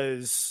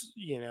because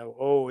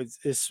oh,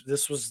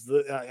 this was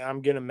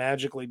I'm gonna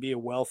magically be a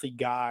wealthy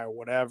guy or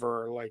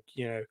whatever. Like,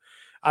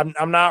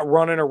 I'm not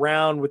running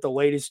around with the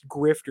latest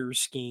grifter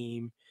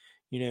scheme.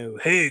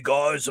 Hey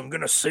guys, I'm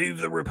gonna save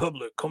the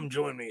republic. Come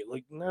join me.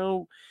 Like,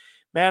 no,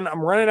 man, I'm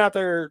running out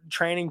there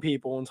training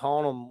people and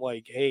telling them,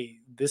 like, hey,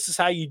 this is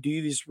how you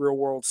do these real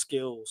world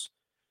skills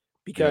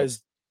Yep.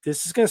 because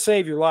this is going to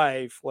save your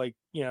life. Like,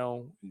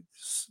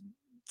 it's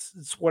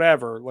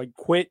whatever. Like,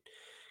 quit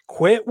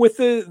with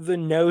the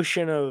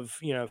notion of,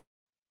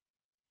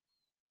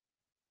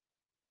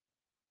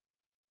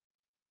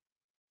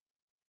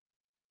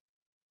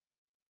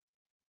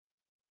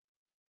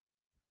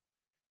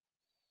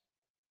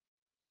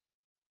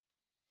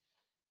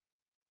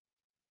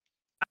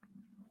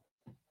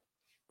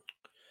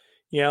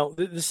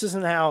 this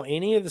isn't how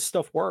any of this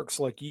stuff works.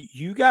 Like,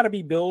 you got to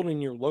be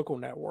building your local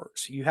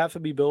networks. You have to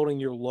be building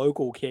your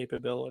local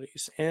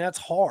capabilities, and that's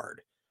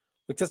hard.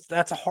 Like,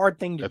 that's a hard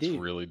thing to That's do.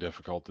 really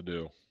difficult to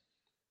do.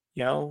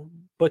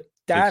 But Takes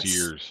that's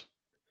years.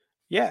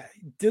 yeah.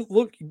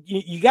 Look,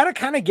 you got to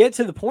kind of get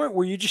to the point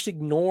where you just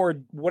ignore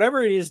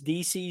whatever it is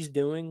DC's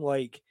doing.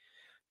 Like,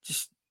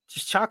 just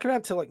chalk it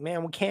up to, like,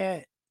 man, we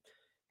can't,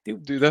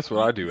 dude. Dude, that's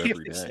what I You do can't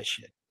every fix day. that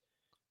shit.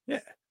 Yeah,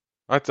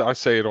 I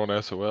say it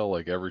on SOL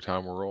like every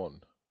time we're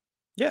on.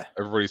 yeah,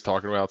 Everybody's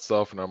talking about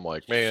stuff, and I'm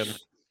like, man,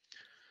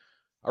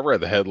 I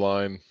read the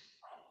headline.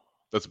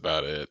 That's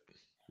about it.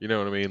 You know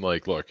what I mean?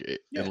 Like, look,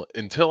 yeah,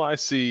 until I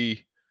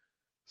see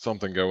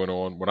something going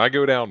on, when I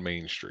go down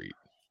Main Street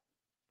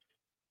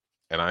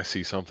and I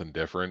see something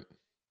different,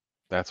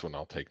 that's when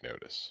I'll take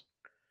notice.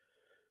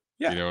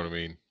 You yeah, know what I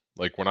mean?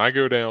 Like when I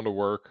go down to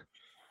work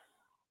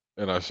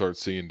and I start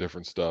seeing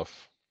different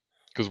stuff,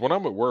 because when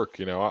I'm at work,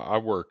 I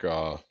work.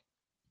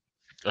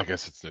 I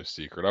guess it's no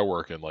secret. I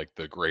work in like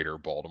the greater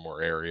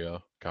Baltimore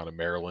area, kind of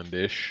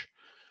Maryland-ish.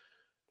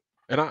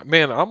 And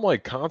I'm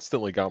like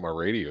constantly got my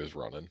radios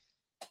running.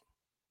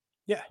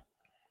 yeah.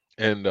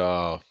 And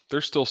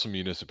there's still some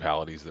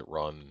municipalities that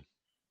run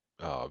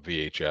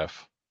VHF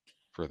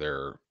for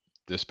their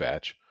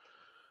dispatch.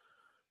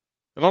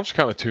 And I'll just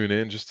kind of tune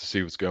in just to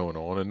see what's going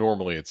on. And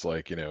normally it's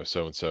like,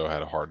 so and so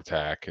had a heart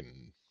attack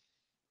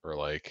or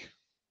like,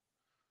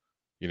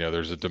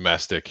 there's a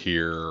domestic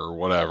here or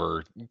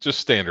whatever, just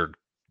standard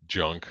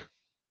junk.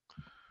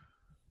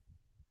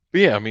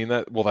 But yeah, I mean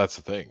that's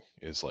the thing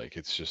is like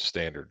it's just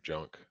standard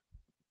junk.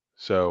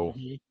 So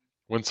Mhm.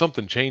 when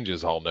something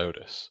changes, I'll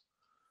notice.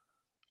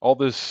 All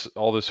this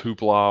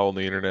hoopla on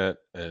the internet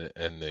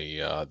and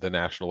the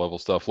national level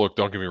stuff. Look,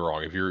 don't get me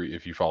wrong.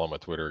 If you follow my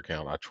Twitter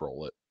account, I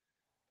troll it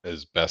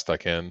as best I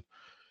can.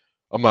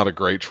 I'm not a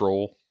great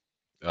troll.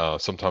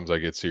 Sometimes I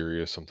get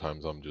serious.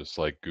 Sometimes I'm just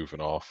like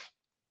goofing off.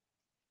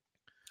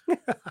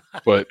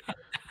 But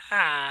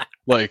Ah,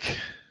 like,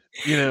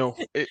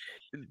 it,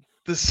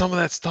 some of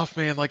that stuff,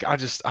 man. Like I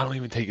don't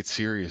even take it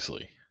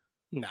seriously.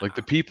 Like nah,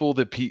 the people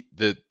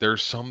that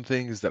there's some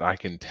things that I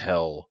can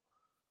tell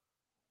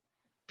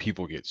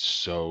people get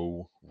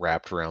so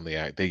wrapped around the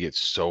act. They get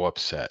so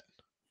upset.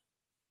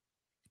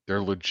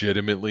 They're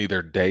legitimately,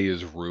 their day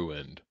is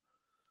ruined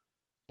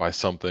by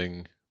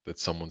something that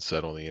someone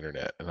said on the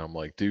internet. And I'm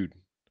like, dude,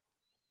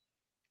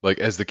 like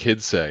as the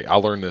kids say, I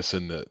learned this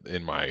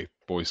in my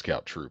Boy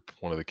Scout troop.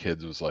 One of the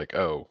kids was like,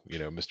 "Oh,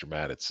 Mr.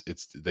 Matt, it's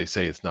they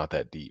say it's not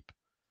that deep."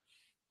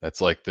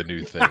 That's like the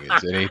new thing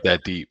is it ain't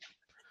that deep.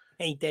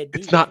 Ain't that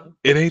deep? It's not. Man.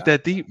 It ain't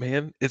that deep,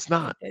 man. It's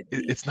not. Ain't that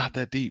deep. It's not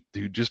that deep,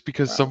 dude. Just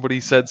because somebody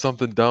said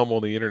something dumb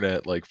on the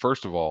internet, like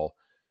first of all,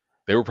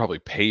 they were probably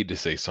paid to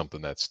say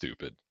something that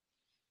stupid.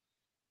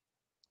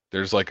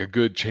 There's like a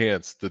good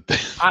chance that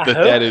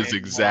that is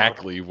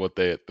exactly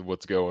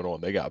what's going on.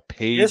 They got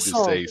paid to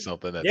say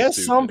something that's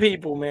stupid. Some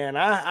people, man.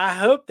 I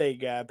hope they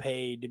got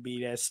paid to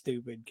be that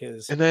stupid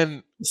because and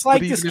then it's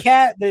like this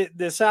cat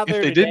that's out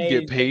there. If they didn't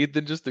get paid,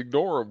 then just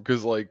ignore them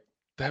because like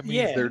that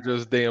means they're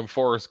just damn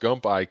Forrest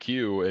Gump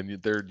IQ, and you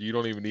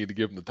don't even need to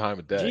give them the time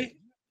of day.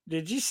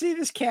 Did you see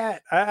this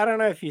cat? I don't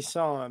know if you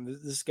saw him.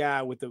 This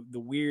guy with the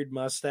weird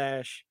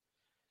mustache.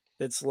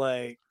 That's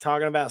like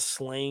talking about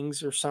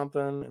slings or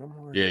something. And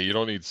I'm like, yeah, you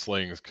don't need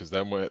slings because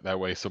that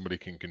way somebody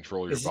can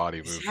control your body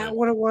movement. Is that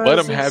what it was? Let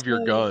them have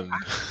your gun.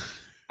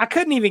 I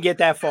couldn't even get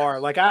that far.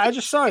 Like I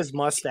just saw his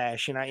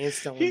mustache and I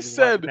instantly he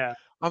said, no.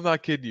 "I'm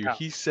not kidding you." No.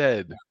 He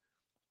said,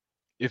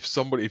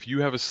 "If you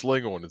have a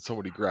sling on and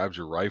somebody grabs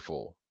your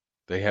rifle,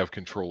 they have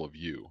control of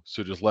you.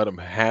 So just let them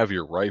have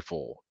your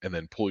rifle and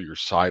then pull your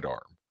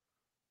sidearm."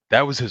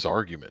 That was his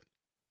argument.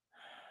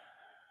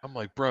 I'm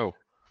like, bro.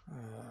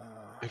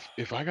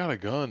 If I got a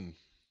gun,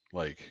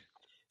 like,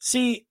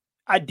 see,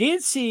 I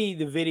did see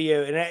the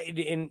video,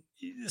 and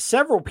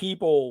several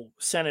people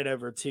sent it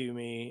over to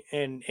me,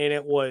 and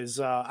it was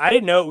I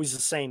didn't know it was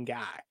the same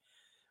guy,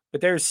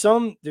 but there's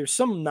some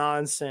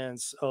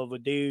nonsense of a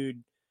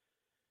dude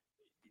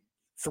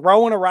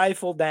throwing a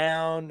rifle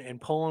down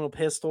and pulling a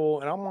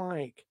pistol, and I'm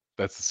like,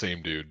 that's the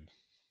same dude.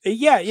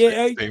 Yeah,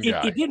 same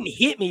guy. It didn't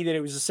hit me that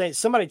it was the same.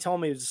 Somebody told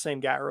me it was the same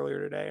guy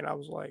earlier today, and I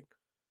was like,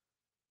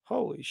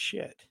 holy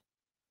shit.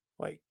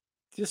 Like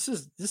this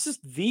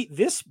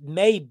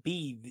might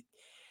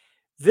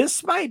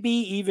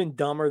be even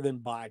dumber than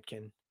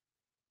Bodkin.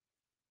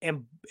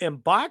 And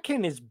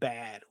Bodkin is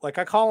bad. Like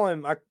I call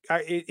him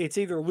it's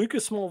either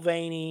Lucas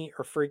Mulvaney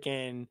or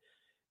freaking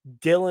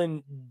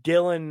Dylan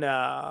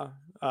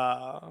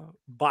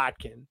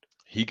Bodkin.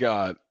 He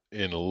got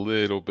in a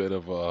little bit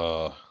of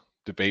a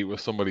debate with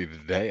somebody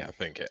today, I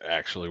think it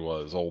actually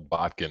was old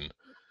Bodkin.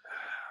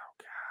 Oh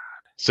god.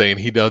 Saying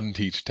he doesn't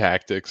teach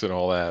tactics and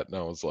all that. And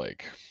I was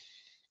like,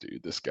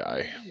 dude, this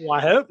guy. Well,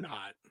 I hope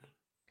not.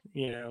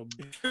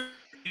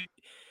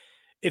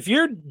 If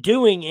you're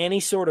doing any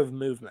sort of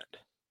movement,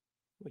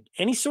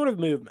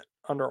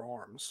 under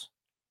arms,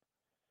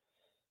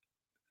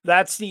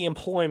 that's the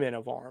employment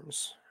of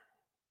arms,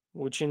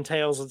 which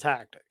entails a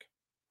tactic.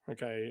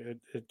 Okay,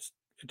 it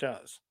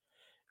does.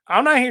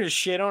 I'm not here to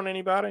shit on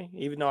anybody,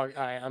 even though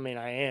I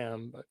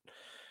am, but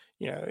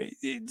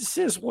this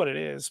is what it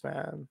is,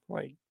 man.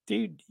 Like,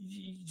 dude,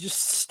 you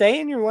just stay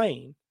in your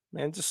lane,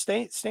 man. Just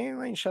stay in your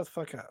lane. Shut the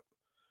fuck up.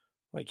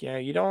 Like, you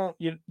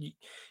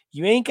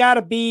ain't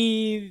gotta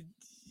be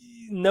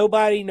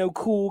nobody, no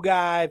cool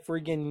guy,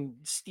 friggin'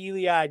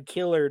 steely-eyed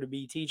killer to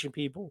be teaching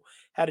people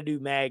how to do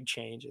mag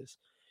changes,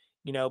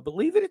 but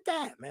leave it at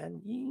that,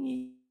 man.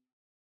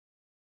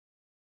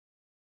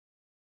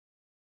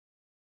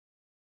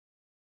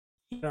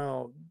 You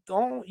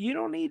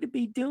don't need to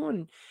be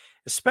doing,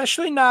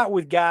 especially not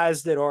with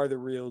guys that are the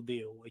real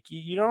deal. Like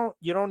you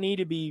don't need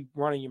to be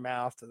running your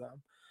mouth to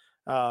them.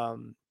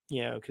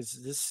 Because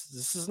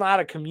this is not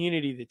a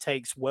community that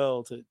takes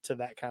well to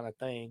that kind of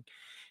thing.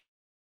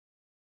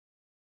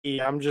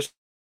 Yeah, I'm just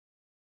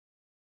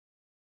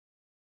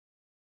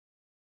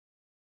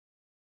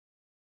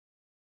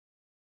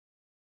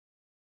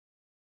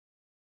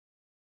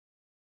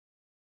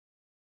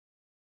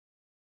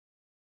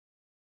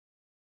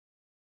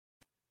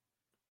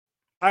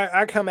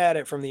I come at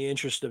it from the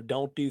interest of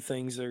don't do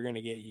things that are going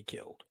to get you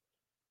killed.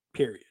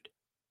 Period.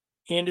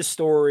 End of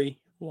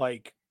story.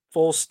 Like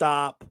full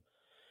stop.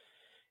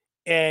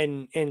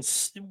 And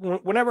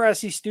whenever I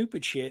see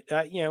stupid shit,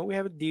 we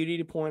have a duty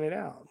to point it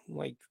out.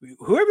 Like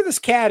whoever this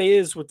cat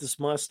is with this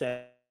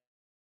mustache.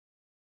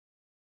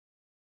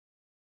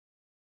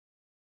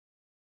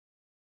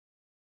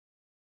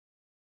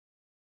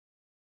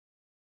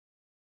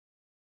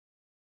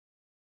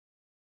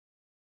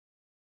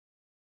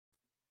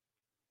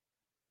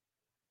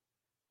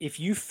 If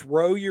you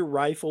throw your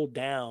rifle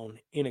down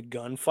in a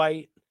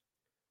gunfight,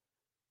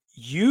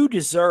 you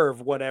deserve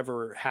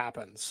whatever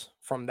happens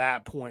from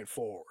that point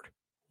forward.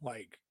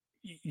 Like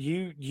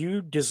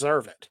you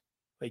deserve it.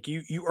 Like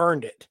you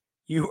earned it.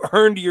 You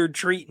earned your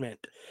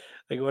treatment.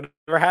 Like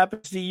whatever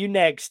happens to you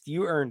next,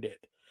 you earned it.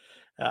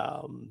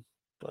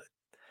 But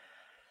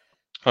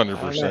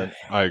 100%.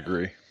 I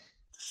agree. It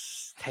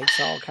takes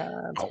all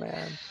kinds,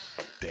 man.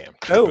 Damn,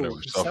 tripping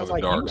over stuff in the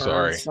like dark.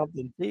 Sorry.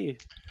 Something too.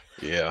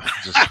 Yeah,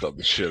 just stubbed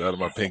the shit out of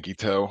my pinky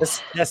toe.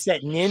 That's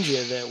that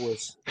ninja that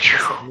was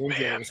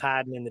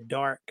hiding in the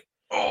dark.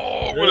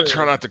 Oh, I'm gonna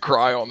try not to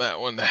cry on that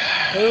one.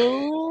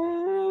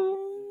 Oh,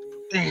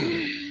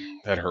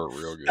 That hurt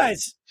real good.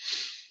 guys,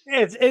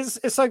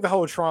 it's like the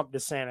whole Trump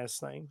DeSantis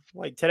thing.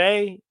 Like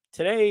today,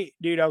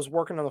 dude, I was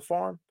working on the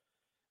farm,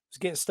 was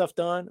getting stuff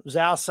done, was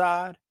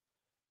outside,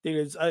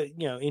 dude, was,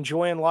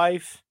 enjoying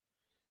life.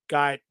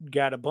 Got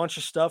a bunch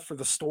of stuff for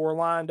the store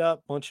lined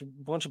up, bunch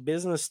of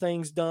business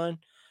things done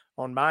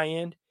on my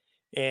end,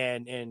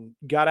 and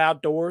got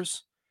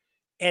outdoors.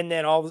 And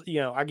then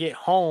I get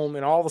home,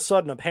 and all of a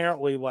sudden,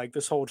 apparently, like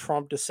this whole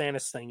Trump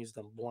DeSantis thing is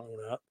done blown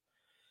up.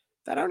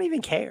 I don't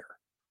even care.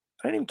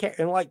 I don't even care.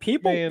 And like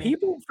people Man,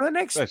 for the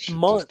next that shit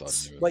just doesn't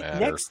months, even like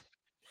matter.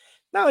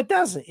 no, it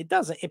doesn't. It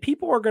doesn't. And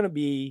people are going to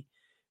be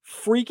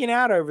freaking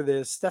out over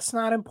this. That's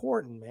not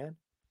important, man.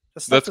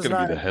 That stuff That's is going to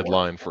be not the important.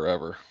 headline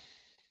forever.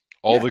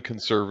 All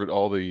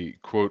the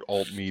quote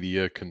alt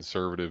media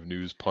conservative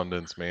news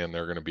pundits, man,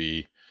 they're going to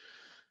be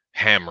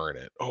hammering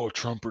it. Oh,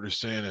 Trump or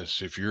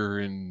DeSantis, if you're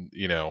in,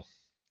 dude,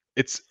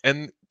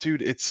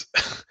 it's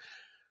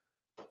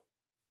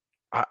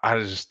I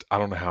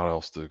don't know how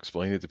else to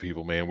explain it to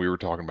people, man. We were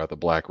talking about the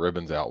Black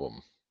Ribbons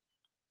album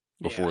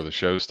Yeah. before the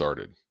show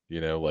started.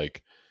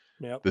 Like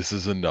Yep. this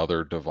is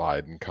another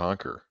divide and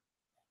conquer.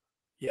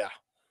 Yeah.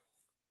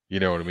 You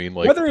know what I mean?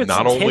 Like Whether it's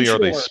not only are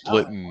they intentional or not.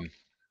 splitting,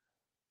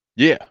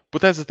 yeah,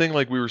 but that's the thing.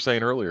 Like we were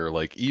saying earlier,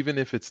 like even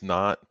if it's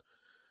not,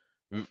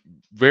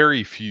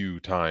 very few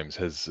times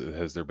has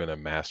there been a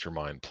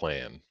mastermind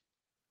plan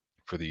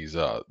for these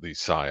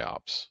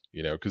psyops.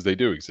 Because they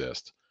do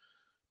exist.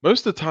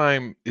 Most of the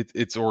time,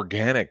 it's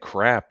organic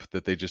crap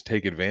that they just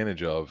take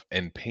advantage of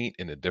and paint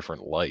in a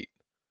different light.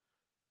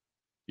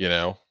 You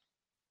know,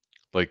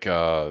 like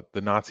the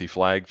Nazi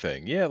flag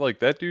thing. Yeah, like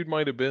that dude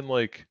might have been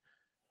like,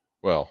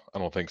 well, I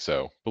don't think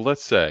so, but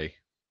let's say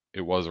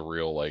it was a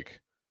real like,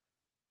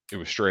 it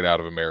was straight out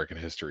of American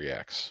History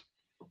X.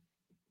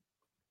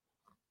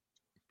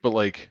 But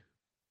like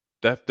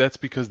that's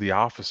because the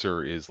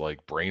officer is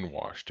like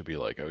brainwashed to be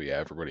like, oh yeah,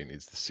 everybody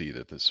needs to see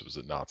that this was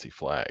a Nazi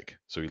flag.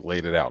 So he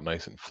laid it out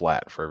nice and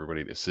flat for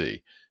everybody to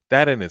see.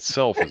 That in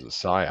itself is a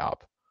psyop.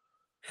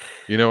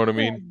 You know what I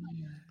mean?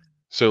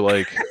 So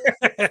like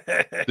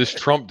this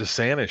Trump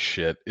DeSantis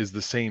shit is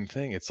the same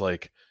thing. It's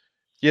like,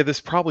 yeah, this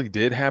probably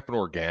did happen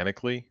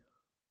organically,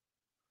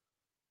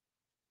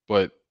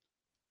 but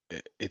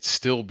it's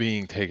still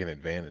being taken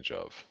advantage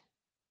of.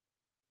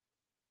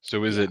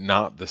 So is Yeah. it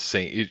not the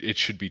same? It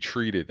should be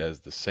treated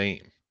as the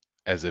same,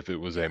 as if it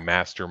was a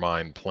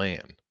mastermind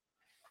plan.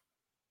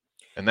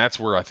 And that's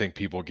where I think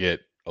people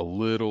get a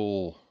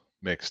little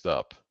mixed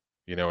up.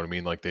 You know what I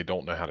mean? Like they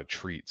don't know how to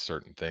treat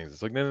certain things.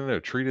 It's like, no, no, no,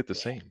 treat it the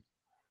same.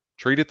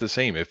 Treat it the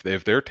same. If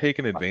they're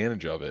taking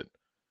advantage of it,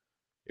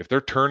 if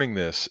they're turning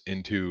this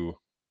into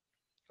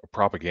a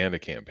propaganda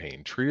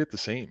campaign, treat it the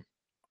same.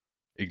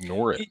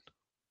 Ignore it,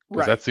 because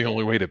Right. that's the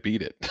only way to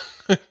beat it.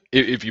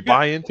 If you Yeah.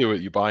 buy into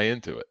it, you buy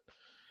into it.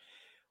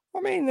 I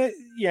mean,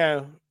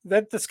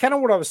 that's kind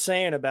of what I was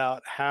saying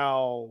about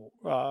how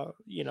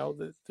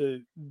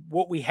the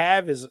what we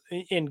have is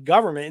in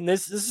government, and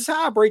this is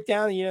how I break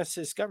down the United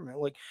States government.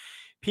 Like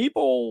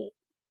people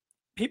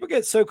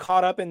get so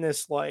caught up in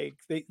this, like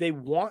they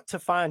want to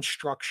find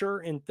structure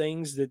in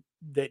things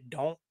that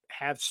don't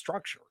have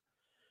structure.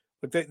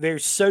 Like they're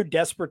so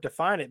desperate to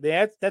find it.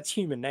 That's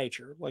human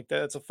nature. Like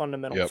that's a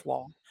fundamental Yep.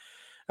 flaw.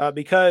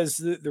 Because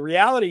the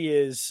reality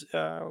is,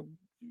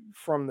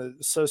 from the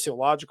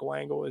sociological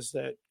angle, is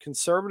that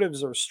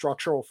conservatives are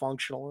structural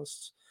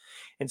functionalists.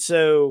 And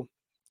so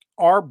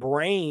our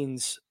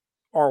brains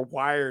are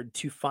wired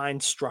to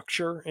find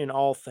structure in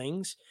all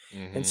things.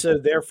 And Hmm. so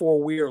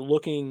therefore we are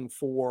looking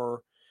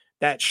for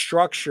that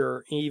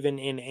structure even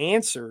in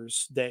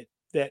answers that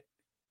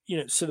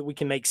so that we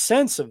can make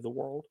sense of the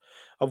world,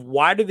 of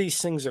why do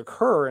these things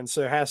occur. And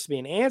so there has to be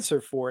an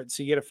answer for it.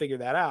 So you got to figure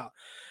that out.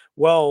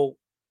 Well,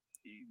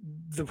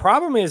 the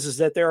problem is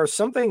that there are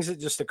some things that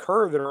just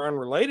occur that are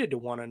unrelated to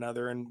one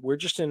another, and we're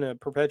just in a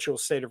perpetual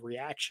state of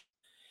reaction.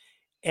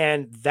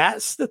 And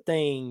that's the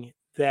thing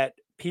that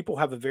people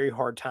have a very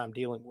hard time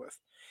dealing with.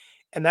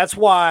 And that's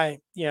why,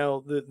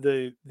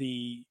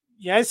 the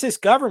United States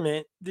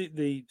government,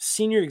 the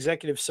senior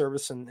executive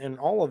service, and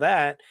all of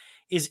that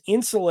is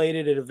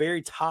insulated at a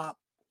very top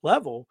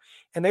level.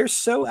 And they're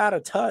so out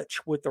of touch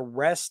with the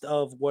rest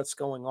of what's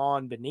going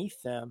on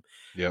beneath them.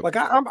 Yep. Like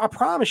I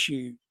promise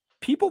you,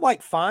 people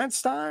like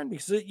Feinstein,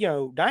 because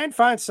Dianne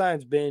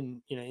Feinstein's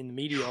been in the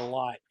media a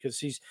lot because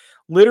he's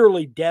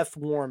literally death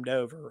warmed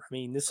over. I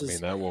mean,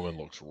 That woman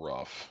looks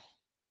rough.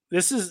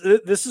 this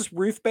is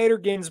Ruth Bader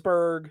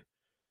Ginsburg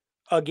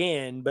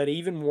again, but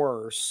even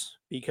worse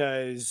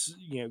because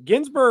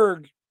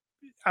Ginsburg,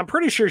 I'm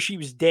pretty sure she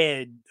was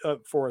dead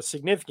for a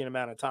significant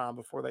amount of time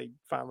before they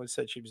finally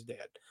said she was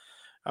dead.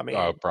 I mean,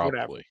 whatever.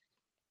 Probably.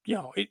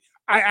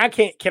 I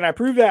can't. Can I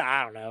prove that?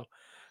 I don't know.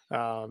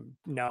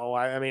 No,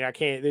 I mean I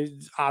can't.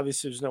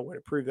 There's no way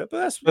to prove that, but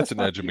That's an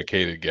my view.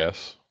 educated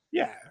guess.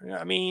 Yeah,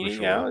 I mean,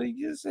 For sure.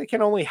 they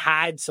can only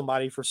hide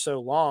somebody for so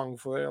long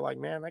before they're like,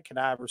 man, that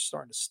cadaver's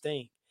starting to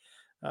stink.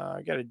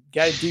 Got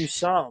to do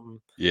something.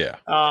 Yeah.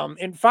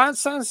 And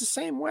Feinstein's the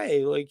same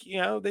way. Like,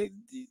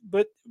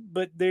 but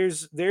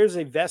there's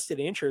a vested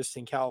interest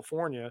in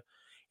California,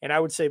 and I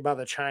would say by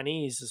the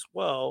Chinese as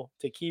well,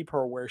 to keep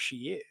her where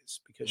she is,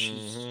 because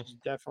she's Mm-hmm.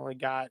 definitely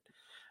got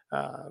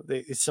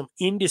some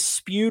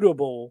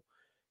indisputable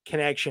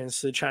connections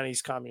to the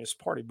Chinese Communist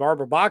Party.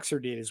 Barbara Boxer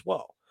did as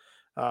well.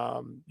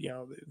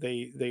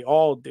 They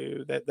all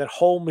do. That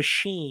whole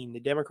machine, the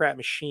Democrat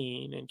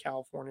machine in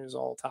California, is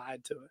all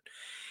tied to it.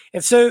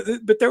 And so,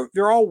 but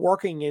they're all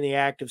working in the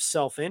act of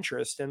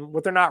self-interest, and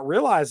what they're not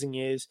realizing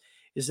is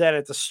that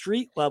at the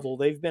street level,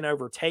 they've been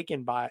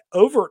overtaken by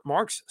overt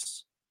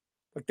Marxists.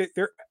 Like,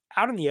 they're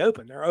out in the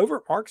open. They're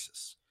overt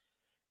Marxists,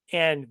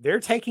 and they're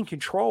taking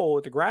control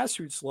at the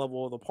grassroots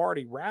level of the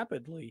party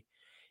rapidly.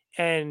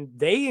 And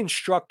they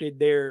instructed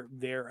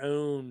their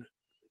own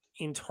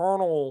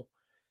internal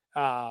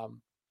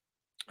um,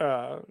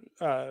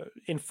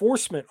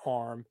 enforcement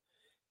arm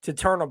to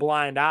turn a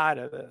blind eye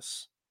to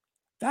this.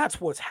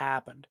 That's what's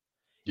happened.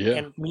 Yeah.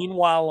 And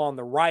meanwhile, on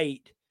the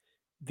right,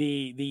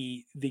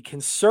 the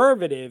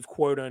conservative,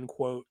 quote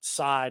unquote,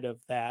 side of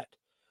that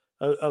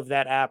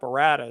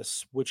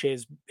apparatus, which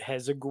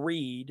has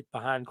agreed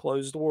behind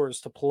closed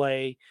doors to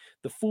play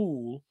the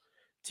fool,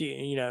 to,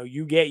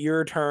 you get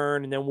your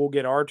turn and then we'll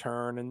get our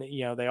turn, and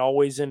they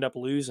always end up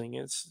losing.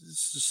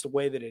 It's just the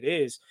way that it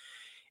is.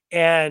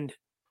 And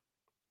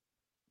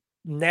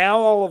now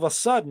all of a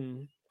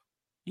sudden,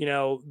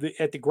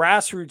 at the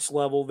grassroots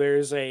level,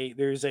 there's a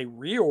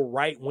real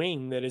right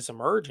wing that is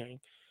emerging,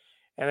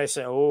 and they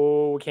say,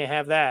 "Oh, we can't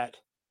have that.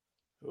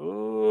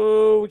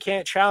 Oh, we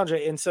can't challenge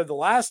it." And so the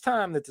last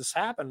time that this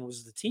happened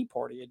was the Tea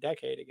Party a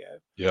decade ago.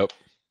 Yep.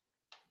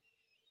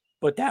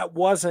 But that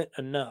wasn't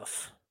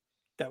enough.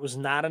 That was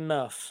not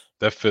enough.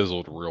 That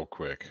fizzled real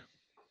quick.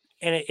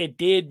 And it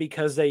did,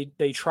 because they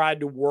tried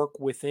to work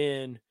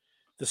within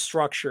the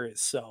structure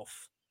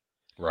itself.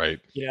 Right.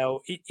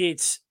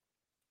 It's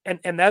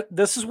and that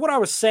this is what I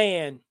was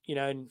saying,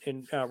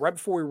 and right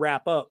before we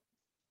wrap up,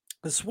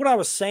 this is what I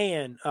was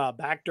saying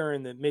back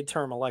during the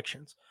midterm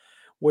elections,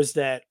 was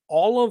that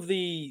all of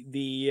the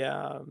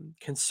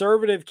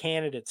conservative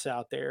candidates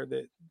out there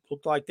that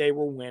looked like they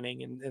were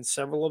winning, and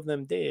several of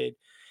them did,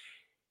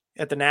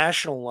 at the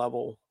national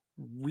level,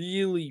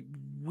 really,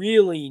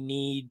 really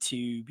need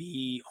to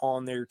be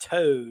on their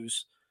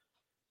toes,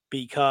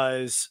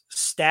 because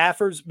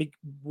staffers,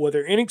 well,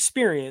 they're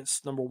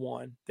inexperienced. Number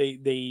one,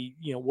 they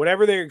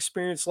whatever their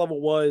experience level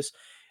was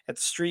at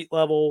the street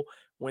level,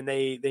 when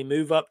they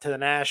move up to the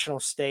national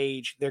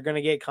stage, they're going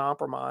to get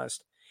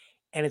compromised.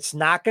 And it's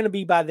not going to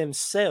be by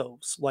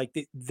themselves. Like,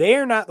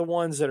 they're not the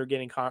ones that are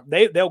getting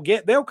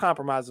they'll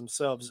compromise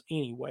themselves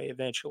anyway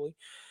eventually,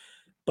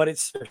 but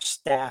it's their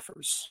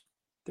staffers.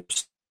 Their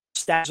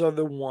staffers are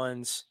the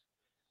ones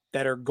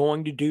that are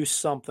going to do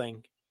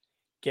something,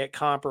 get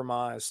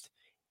compromised,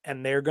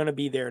 and they're going to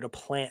be there to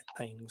plant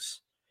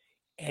things.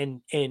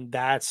 And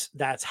that's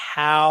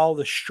how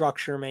the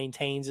structure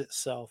maintains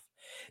itself.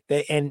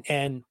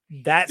 And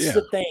that's Yeah.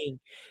 the thing.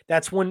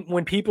 That's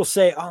when people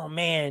say, "Oh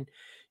man,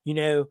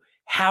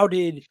 how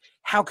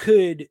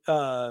could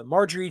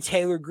Marjorie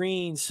Taylor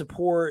Greene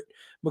support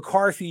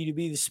McCarthy to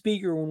be the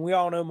speaker when we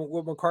all know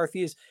what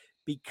McCarthy is?"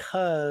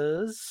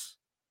 Because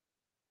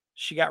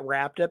she got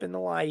wrapped up in the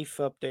life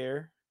up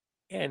there,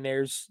 and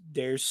there's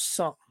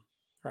something,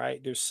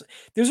 right? There's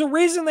a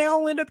reason they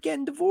all end up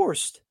getting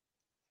divorced.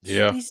 There's a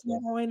Yeah. reason they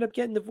all end up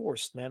getting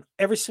divorced, man.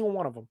 Every single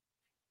one of them.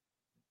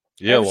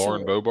 Yeah. Every Lauren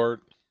single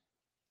Bobart.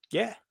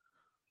 Yeah.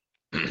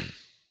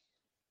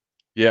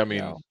 Yeah. I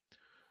mean,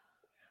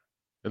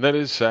 and that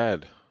is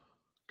sad,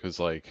 because,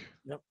 like,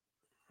 Yep.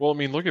 well, I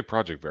mean, look at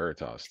Project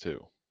Veritas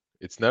too.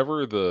 It's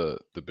never the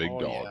big Oh,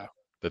 dog yeah.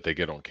 that they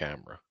get on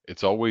camera.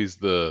 It's always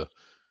the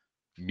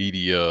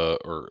media,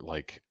 or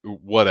like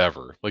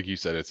whatever. Like you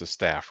said, it's a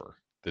staffer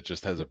that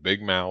just has a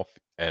big mouth,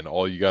 and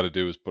all you got to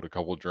do is put a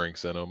couple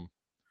drinks in them,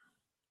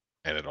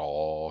 and it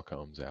all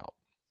comes out.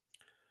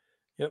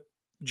 Yep.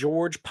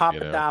 George You know?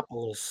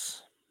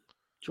 Papadopoulos.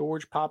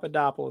 George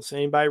Papadopoulos.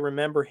 Anybody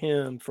remember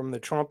him from the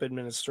Trump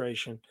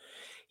administration?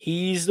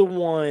 He's the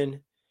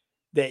one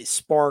that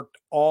sparked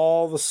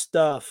all the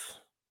stuff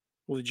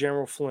with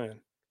General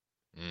Flynn.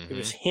 It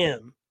was Mm-hmm.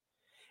 him.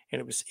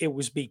 And it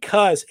was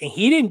because, and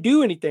he didn't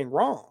do anything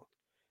wrong.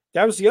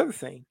 That was the other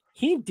thing.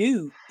 He didn't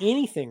do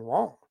anything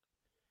wrong.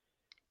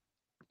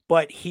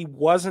 But he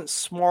wasn't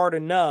smart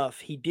enough.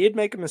 He did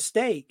make a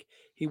mistake.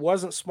 He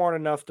wasn't smart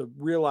enough to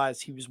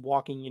realize he was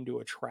walking into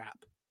a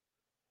trap.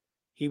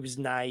 He was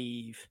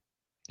naive.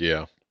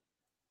 Yeah.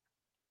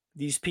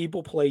 These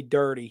people play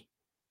dirty.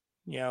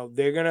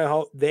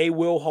 They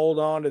will hold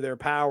on to their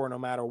power no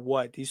matter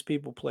what. These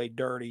people play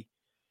dirty.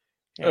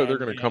 Oh, they're And,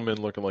 going to come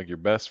in looking like your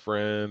best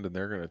friend, and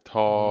they're going to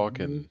talk,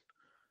 mhm. and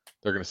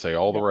they're going to say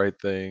all the Yep. right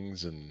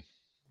things, and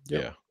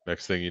Yep. yeah,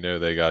 next thing you know,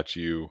 they got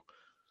you,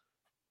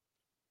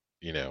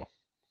 you know,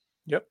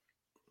 Yep.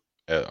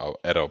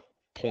 at a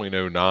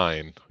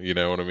 .09, you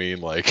know what I mean?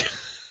 Like,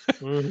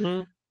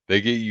 Mm-hmm. they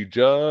get you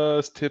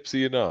just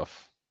tipsy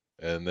enough,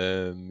 And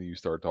then you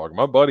start talking.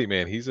 My buddy,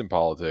 man, he's in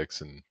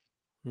politics, and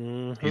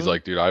he's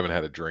like, dude, I haven't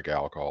had a drink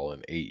alcohol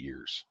in 8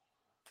 years.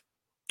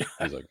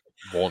 He's like,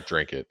 won't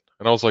drink it.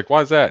 And I was like,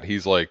 why is that?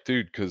 He's like,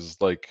 dude, because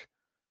like,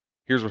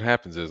 here's what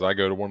happens is I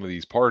go to one of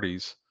these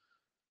parties.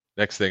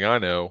 Next thing I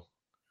know,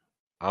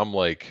 I'm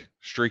like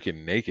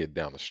streaking naked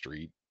down the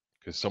street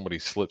because somebody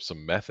slipped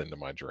some meth into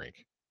my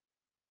drink.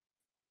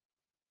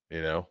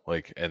 You know,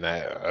 like, and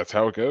that's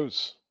how it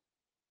goes.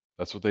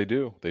 That's what they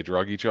do. They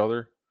drug each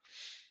other,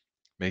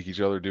 make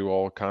each other do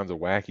all kinds of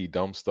wacky,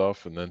 dumb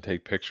stuff, and then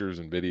take pictures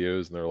and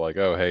videos. And they're like,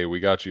 "Oh, hey, we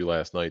got you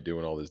last night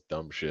doing all this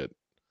dumb shit."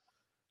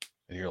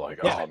 And you're like,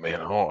 Yeah. "Oh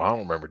man, I don't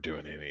remember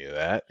doing any of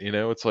that." You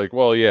know, it's like,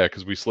 well, yeah,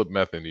 because we slipped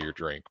meth into your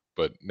drink,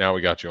 but now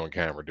we got you on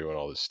camera doing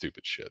all this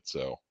stupid shit.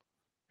 So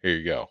here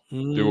you go.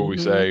 Do what we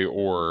say,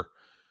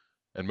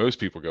 and most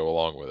people go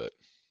along with it.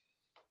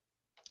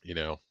 You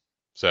know,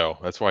 so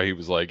that's why he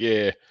was like,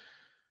 "Yeah."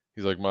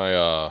 He's like,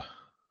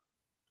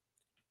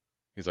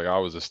 he's like, I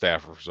was a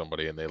staffer for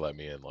somebody and they let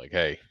me in. Like,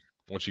 hey,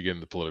 once you get in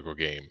the political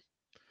game,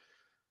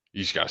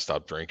 you just got to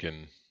stop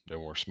drinking, no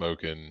more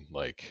smoking,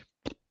 like,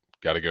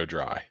 got to go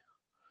dry.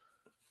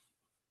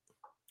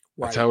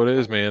 That's how it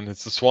is, man.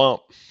 It's the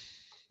swamp.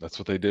 That's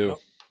what they do.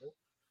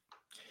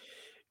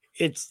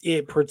 Yep.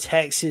 It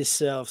protects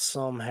itself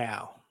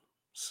somehow.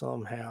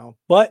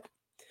 But,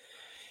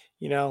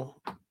 you know,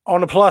 on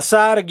the plus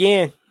side,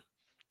 again,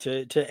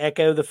 to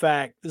echo the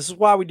fact, this is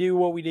why we do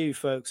what we do,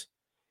 folks.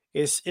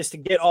 It's to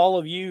get all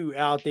of you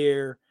out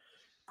there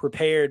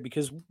prepared,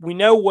 because we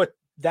know what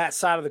that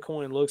side of the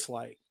coin looks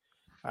like.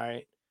 All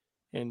right.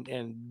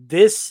 And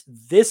this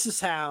is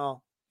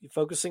how you're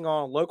focusing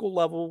on local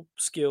level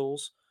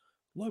skills,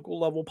 local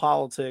level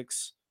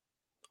politics,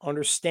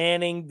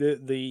 understanding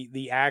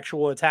the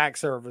actual attack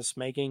surface,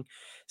 making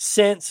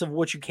sense of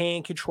what you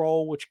can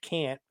control, what you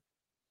can't,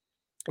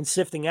 and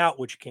sifting out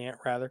what you can't,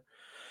 rather.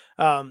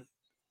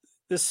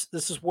 This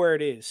is where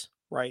it is,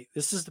 right?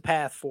 This is the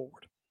path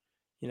forward,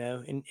 you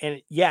know,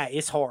 and yeah,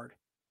 it's hard.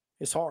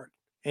 It's hard.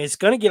 And it's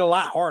going to get a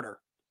lot harder,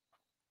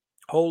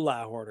 a whole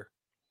lot harder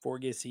before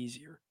it gets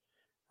easier,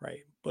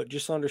 right? But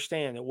just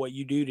understand that what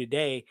you do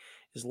today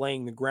is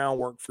laying the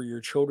groundwork for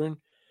your children,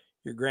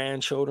 your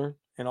grandchildren,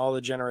 and all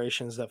the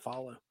generations that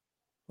follow.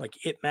 Like,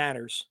 it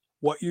matters.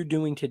 What you're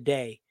doing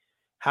today,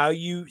 how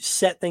you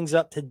set things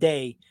up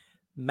today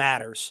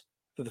matters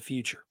for the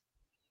future.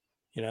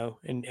 You know,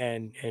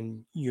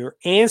 and your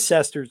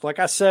ancestors, like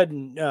I said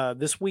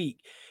this week,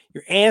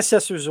 your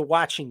ancestors are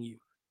watching you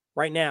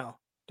right now.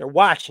 They're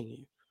watching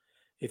you.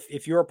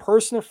 If you're a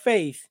person of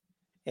faith,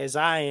 as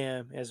I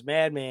am, as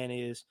Madman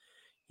is,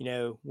 you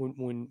know,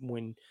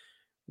 when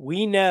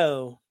we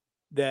know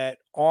that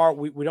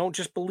we don't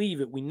just believe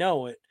it, we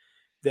know it,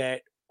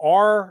 that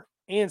our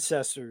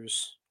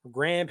ancestors,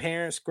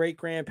 grandparents, great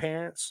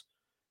grandparents,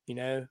 you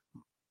know,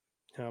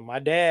 my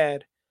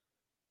dad,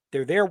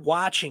 they're there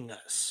watching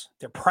us.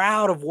 They're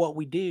proud of what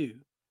we do,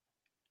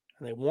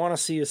 and they want to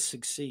see us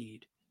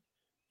succeed.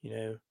 You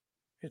know,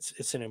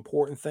 it's an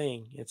important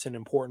thing. It's an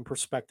important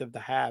perspective to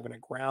have, and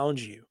it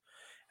grounds you.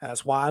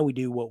 That's why we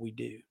do what we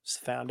do. It's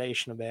the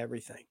foundation of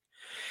everything.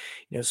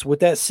 You know, so with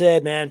that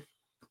said, man,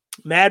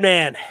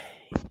 Madman,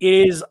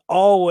 it is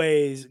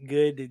always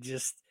good to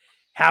just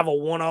have a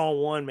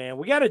one-on-one, man.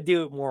 We got to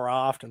do it more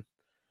often.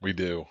 We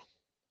do.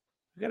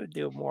 We got to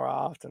do it more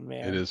often,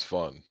 man. It is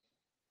fun.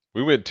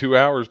 We went 2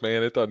 hours,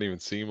 man. It doesn't even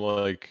seem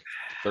like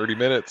 30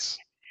 minutes.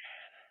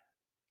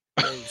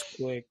 Goes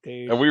quick,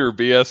 dude. And we were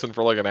BSing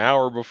for like an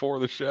hour before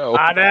the show.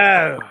 I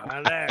know,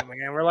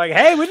 man. We're like,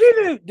 hey, we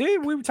need to,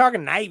 dude. We were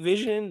talking night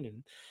vision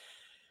and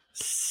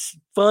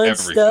fun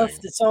stuff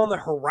that's on the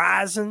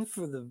horizon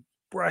for the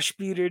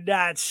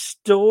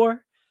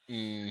brushbeater.store.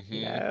 Mm-hmm.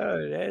 You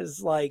know,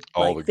 there's like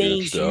all the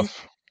things good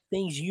stuff.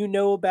 Things you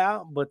know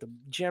about, but the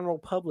general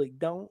public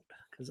don't.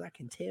 Because I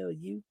can tell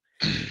you,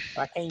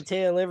 I can't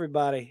tell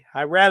everybody.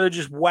 I'd rather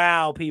just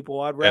wow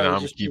people. I'd rather and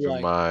I'm just keeping be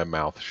like, my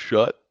mouth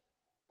shut.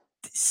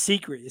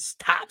 Secret. It's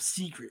top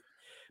secret.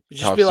 But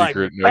just Top be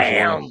secret, like, no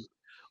bam, foil.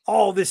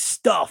 all this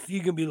stuff.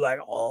 You can be like,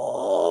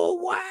 oh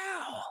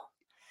wow.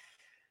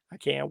 I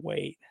can't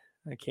wait.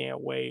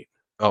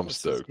 I'm This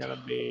stoked. is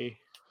gonna be.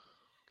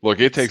 Look,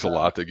 it takes a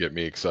lot to get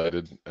me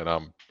excited, and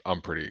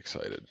I'm pretty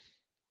excited.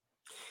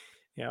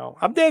 You know,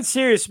 I'm dead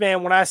serious,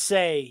 man, when I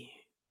say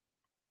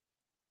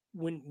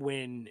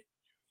when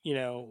you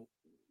know,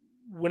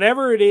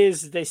 whenever it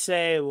is they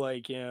say,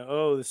 like, you know,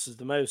 oh, this is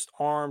the most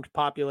armed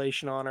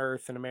population on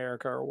earth in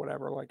America or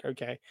whatever, like,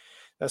 okay,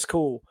 that's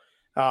cool.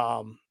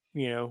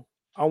 You know,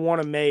 I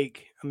want to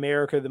make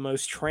America the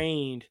most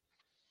trained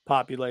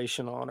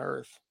population on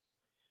earth,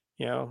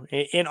 you know,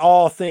 in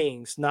all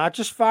things, not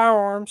just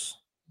firearms.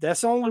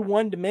 That's only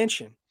one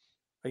dimension.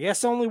 I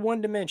guess only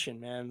one dimension,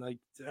 man. Like,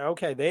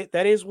 okay,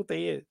 that is what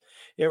they is,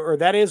 or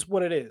that is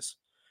what it is,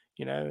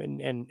 you know.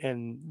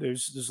 And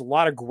there's a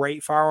lot of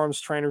great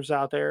firearms trainers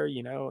out there,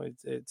 you know.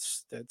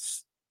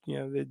 That's you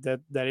know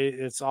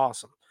it's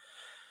awesome.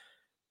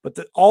 But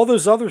all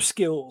those other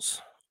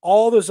skills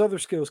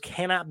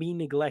cannot be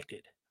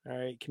neglected. All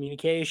right,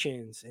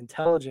 communications,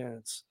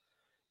 intelligence,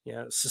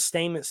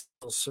 sustainment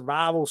skills,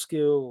 survival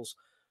skills,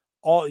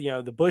 all,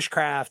 the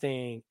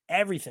bushcrafting,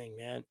 everything,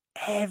 man,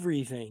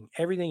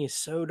 everything is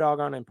so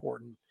doggone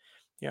important.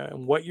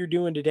 And what you're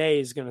doing today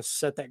is going to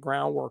set that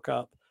groundwork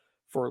up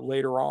for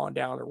later on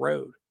down the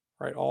road,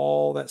 right?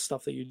 All that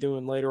stuff that you're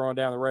doing later on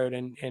down the road.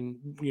 And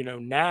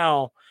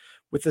now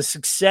with the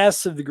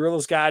success of the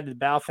Guerrilla's Guide to the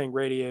Battlefield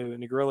Radio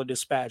and the Guerrilla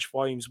Dispatch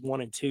volumes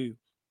 1 and 2,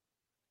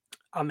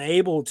 I'm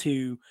able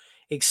to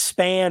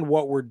expand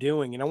what we're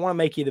doing. And I want to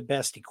make you the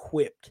best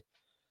equipped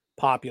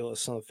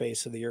populace on the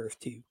face of the earth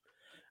too.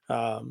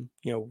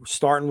 We're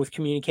starting with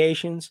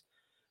communications,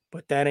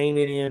 but that ain't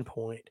an end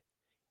point.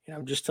 And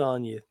I'm just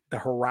telling you, the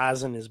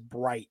horizon is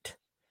bright,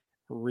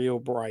 real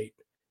bright.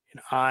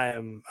 And I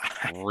am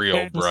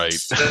real bright.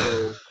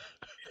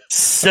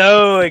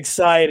 So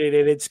excited.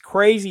 And it's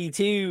crazy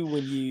too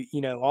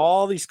when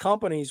all these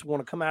companies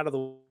want to come out of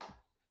the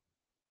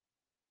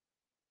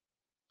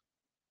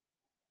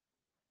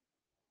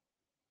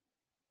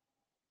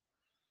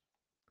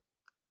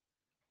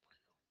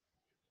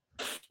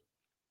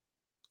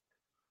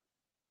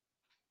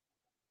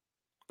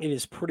it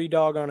is pretty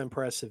doggone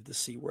impressive to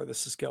see where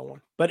this is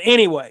going. But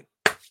anyway,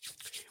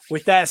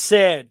 with that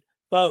said,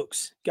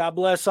 folks, God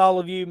bless all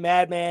of you.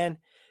 Madman,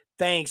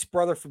 thanks,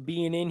 brother, for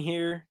being in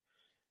here.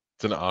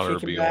 It's an honor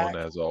to be on,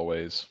 as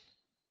always.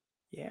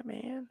 Yeah,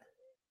 man.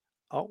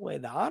 Oh,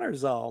 wait, the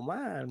honor's all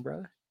mine,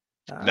 brother.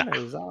 The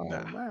honor's all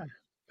mine.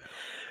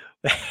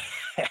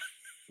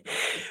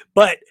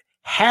 But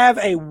have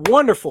a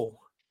wonderful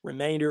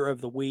remainder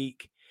of the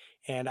week,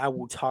 and I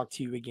will talk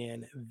to you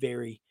again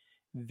very,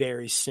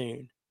 very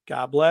soon.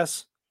 God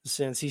bless the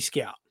Cincy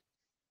Scout.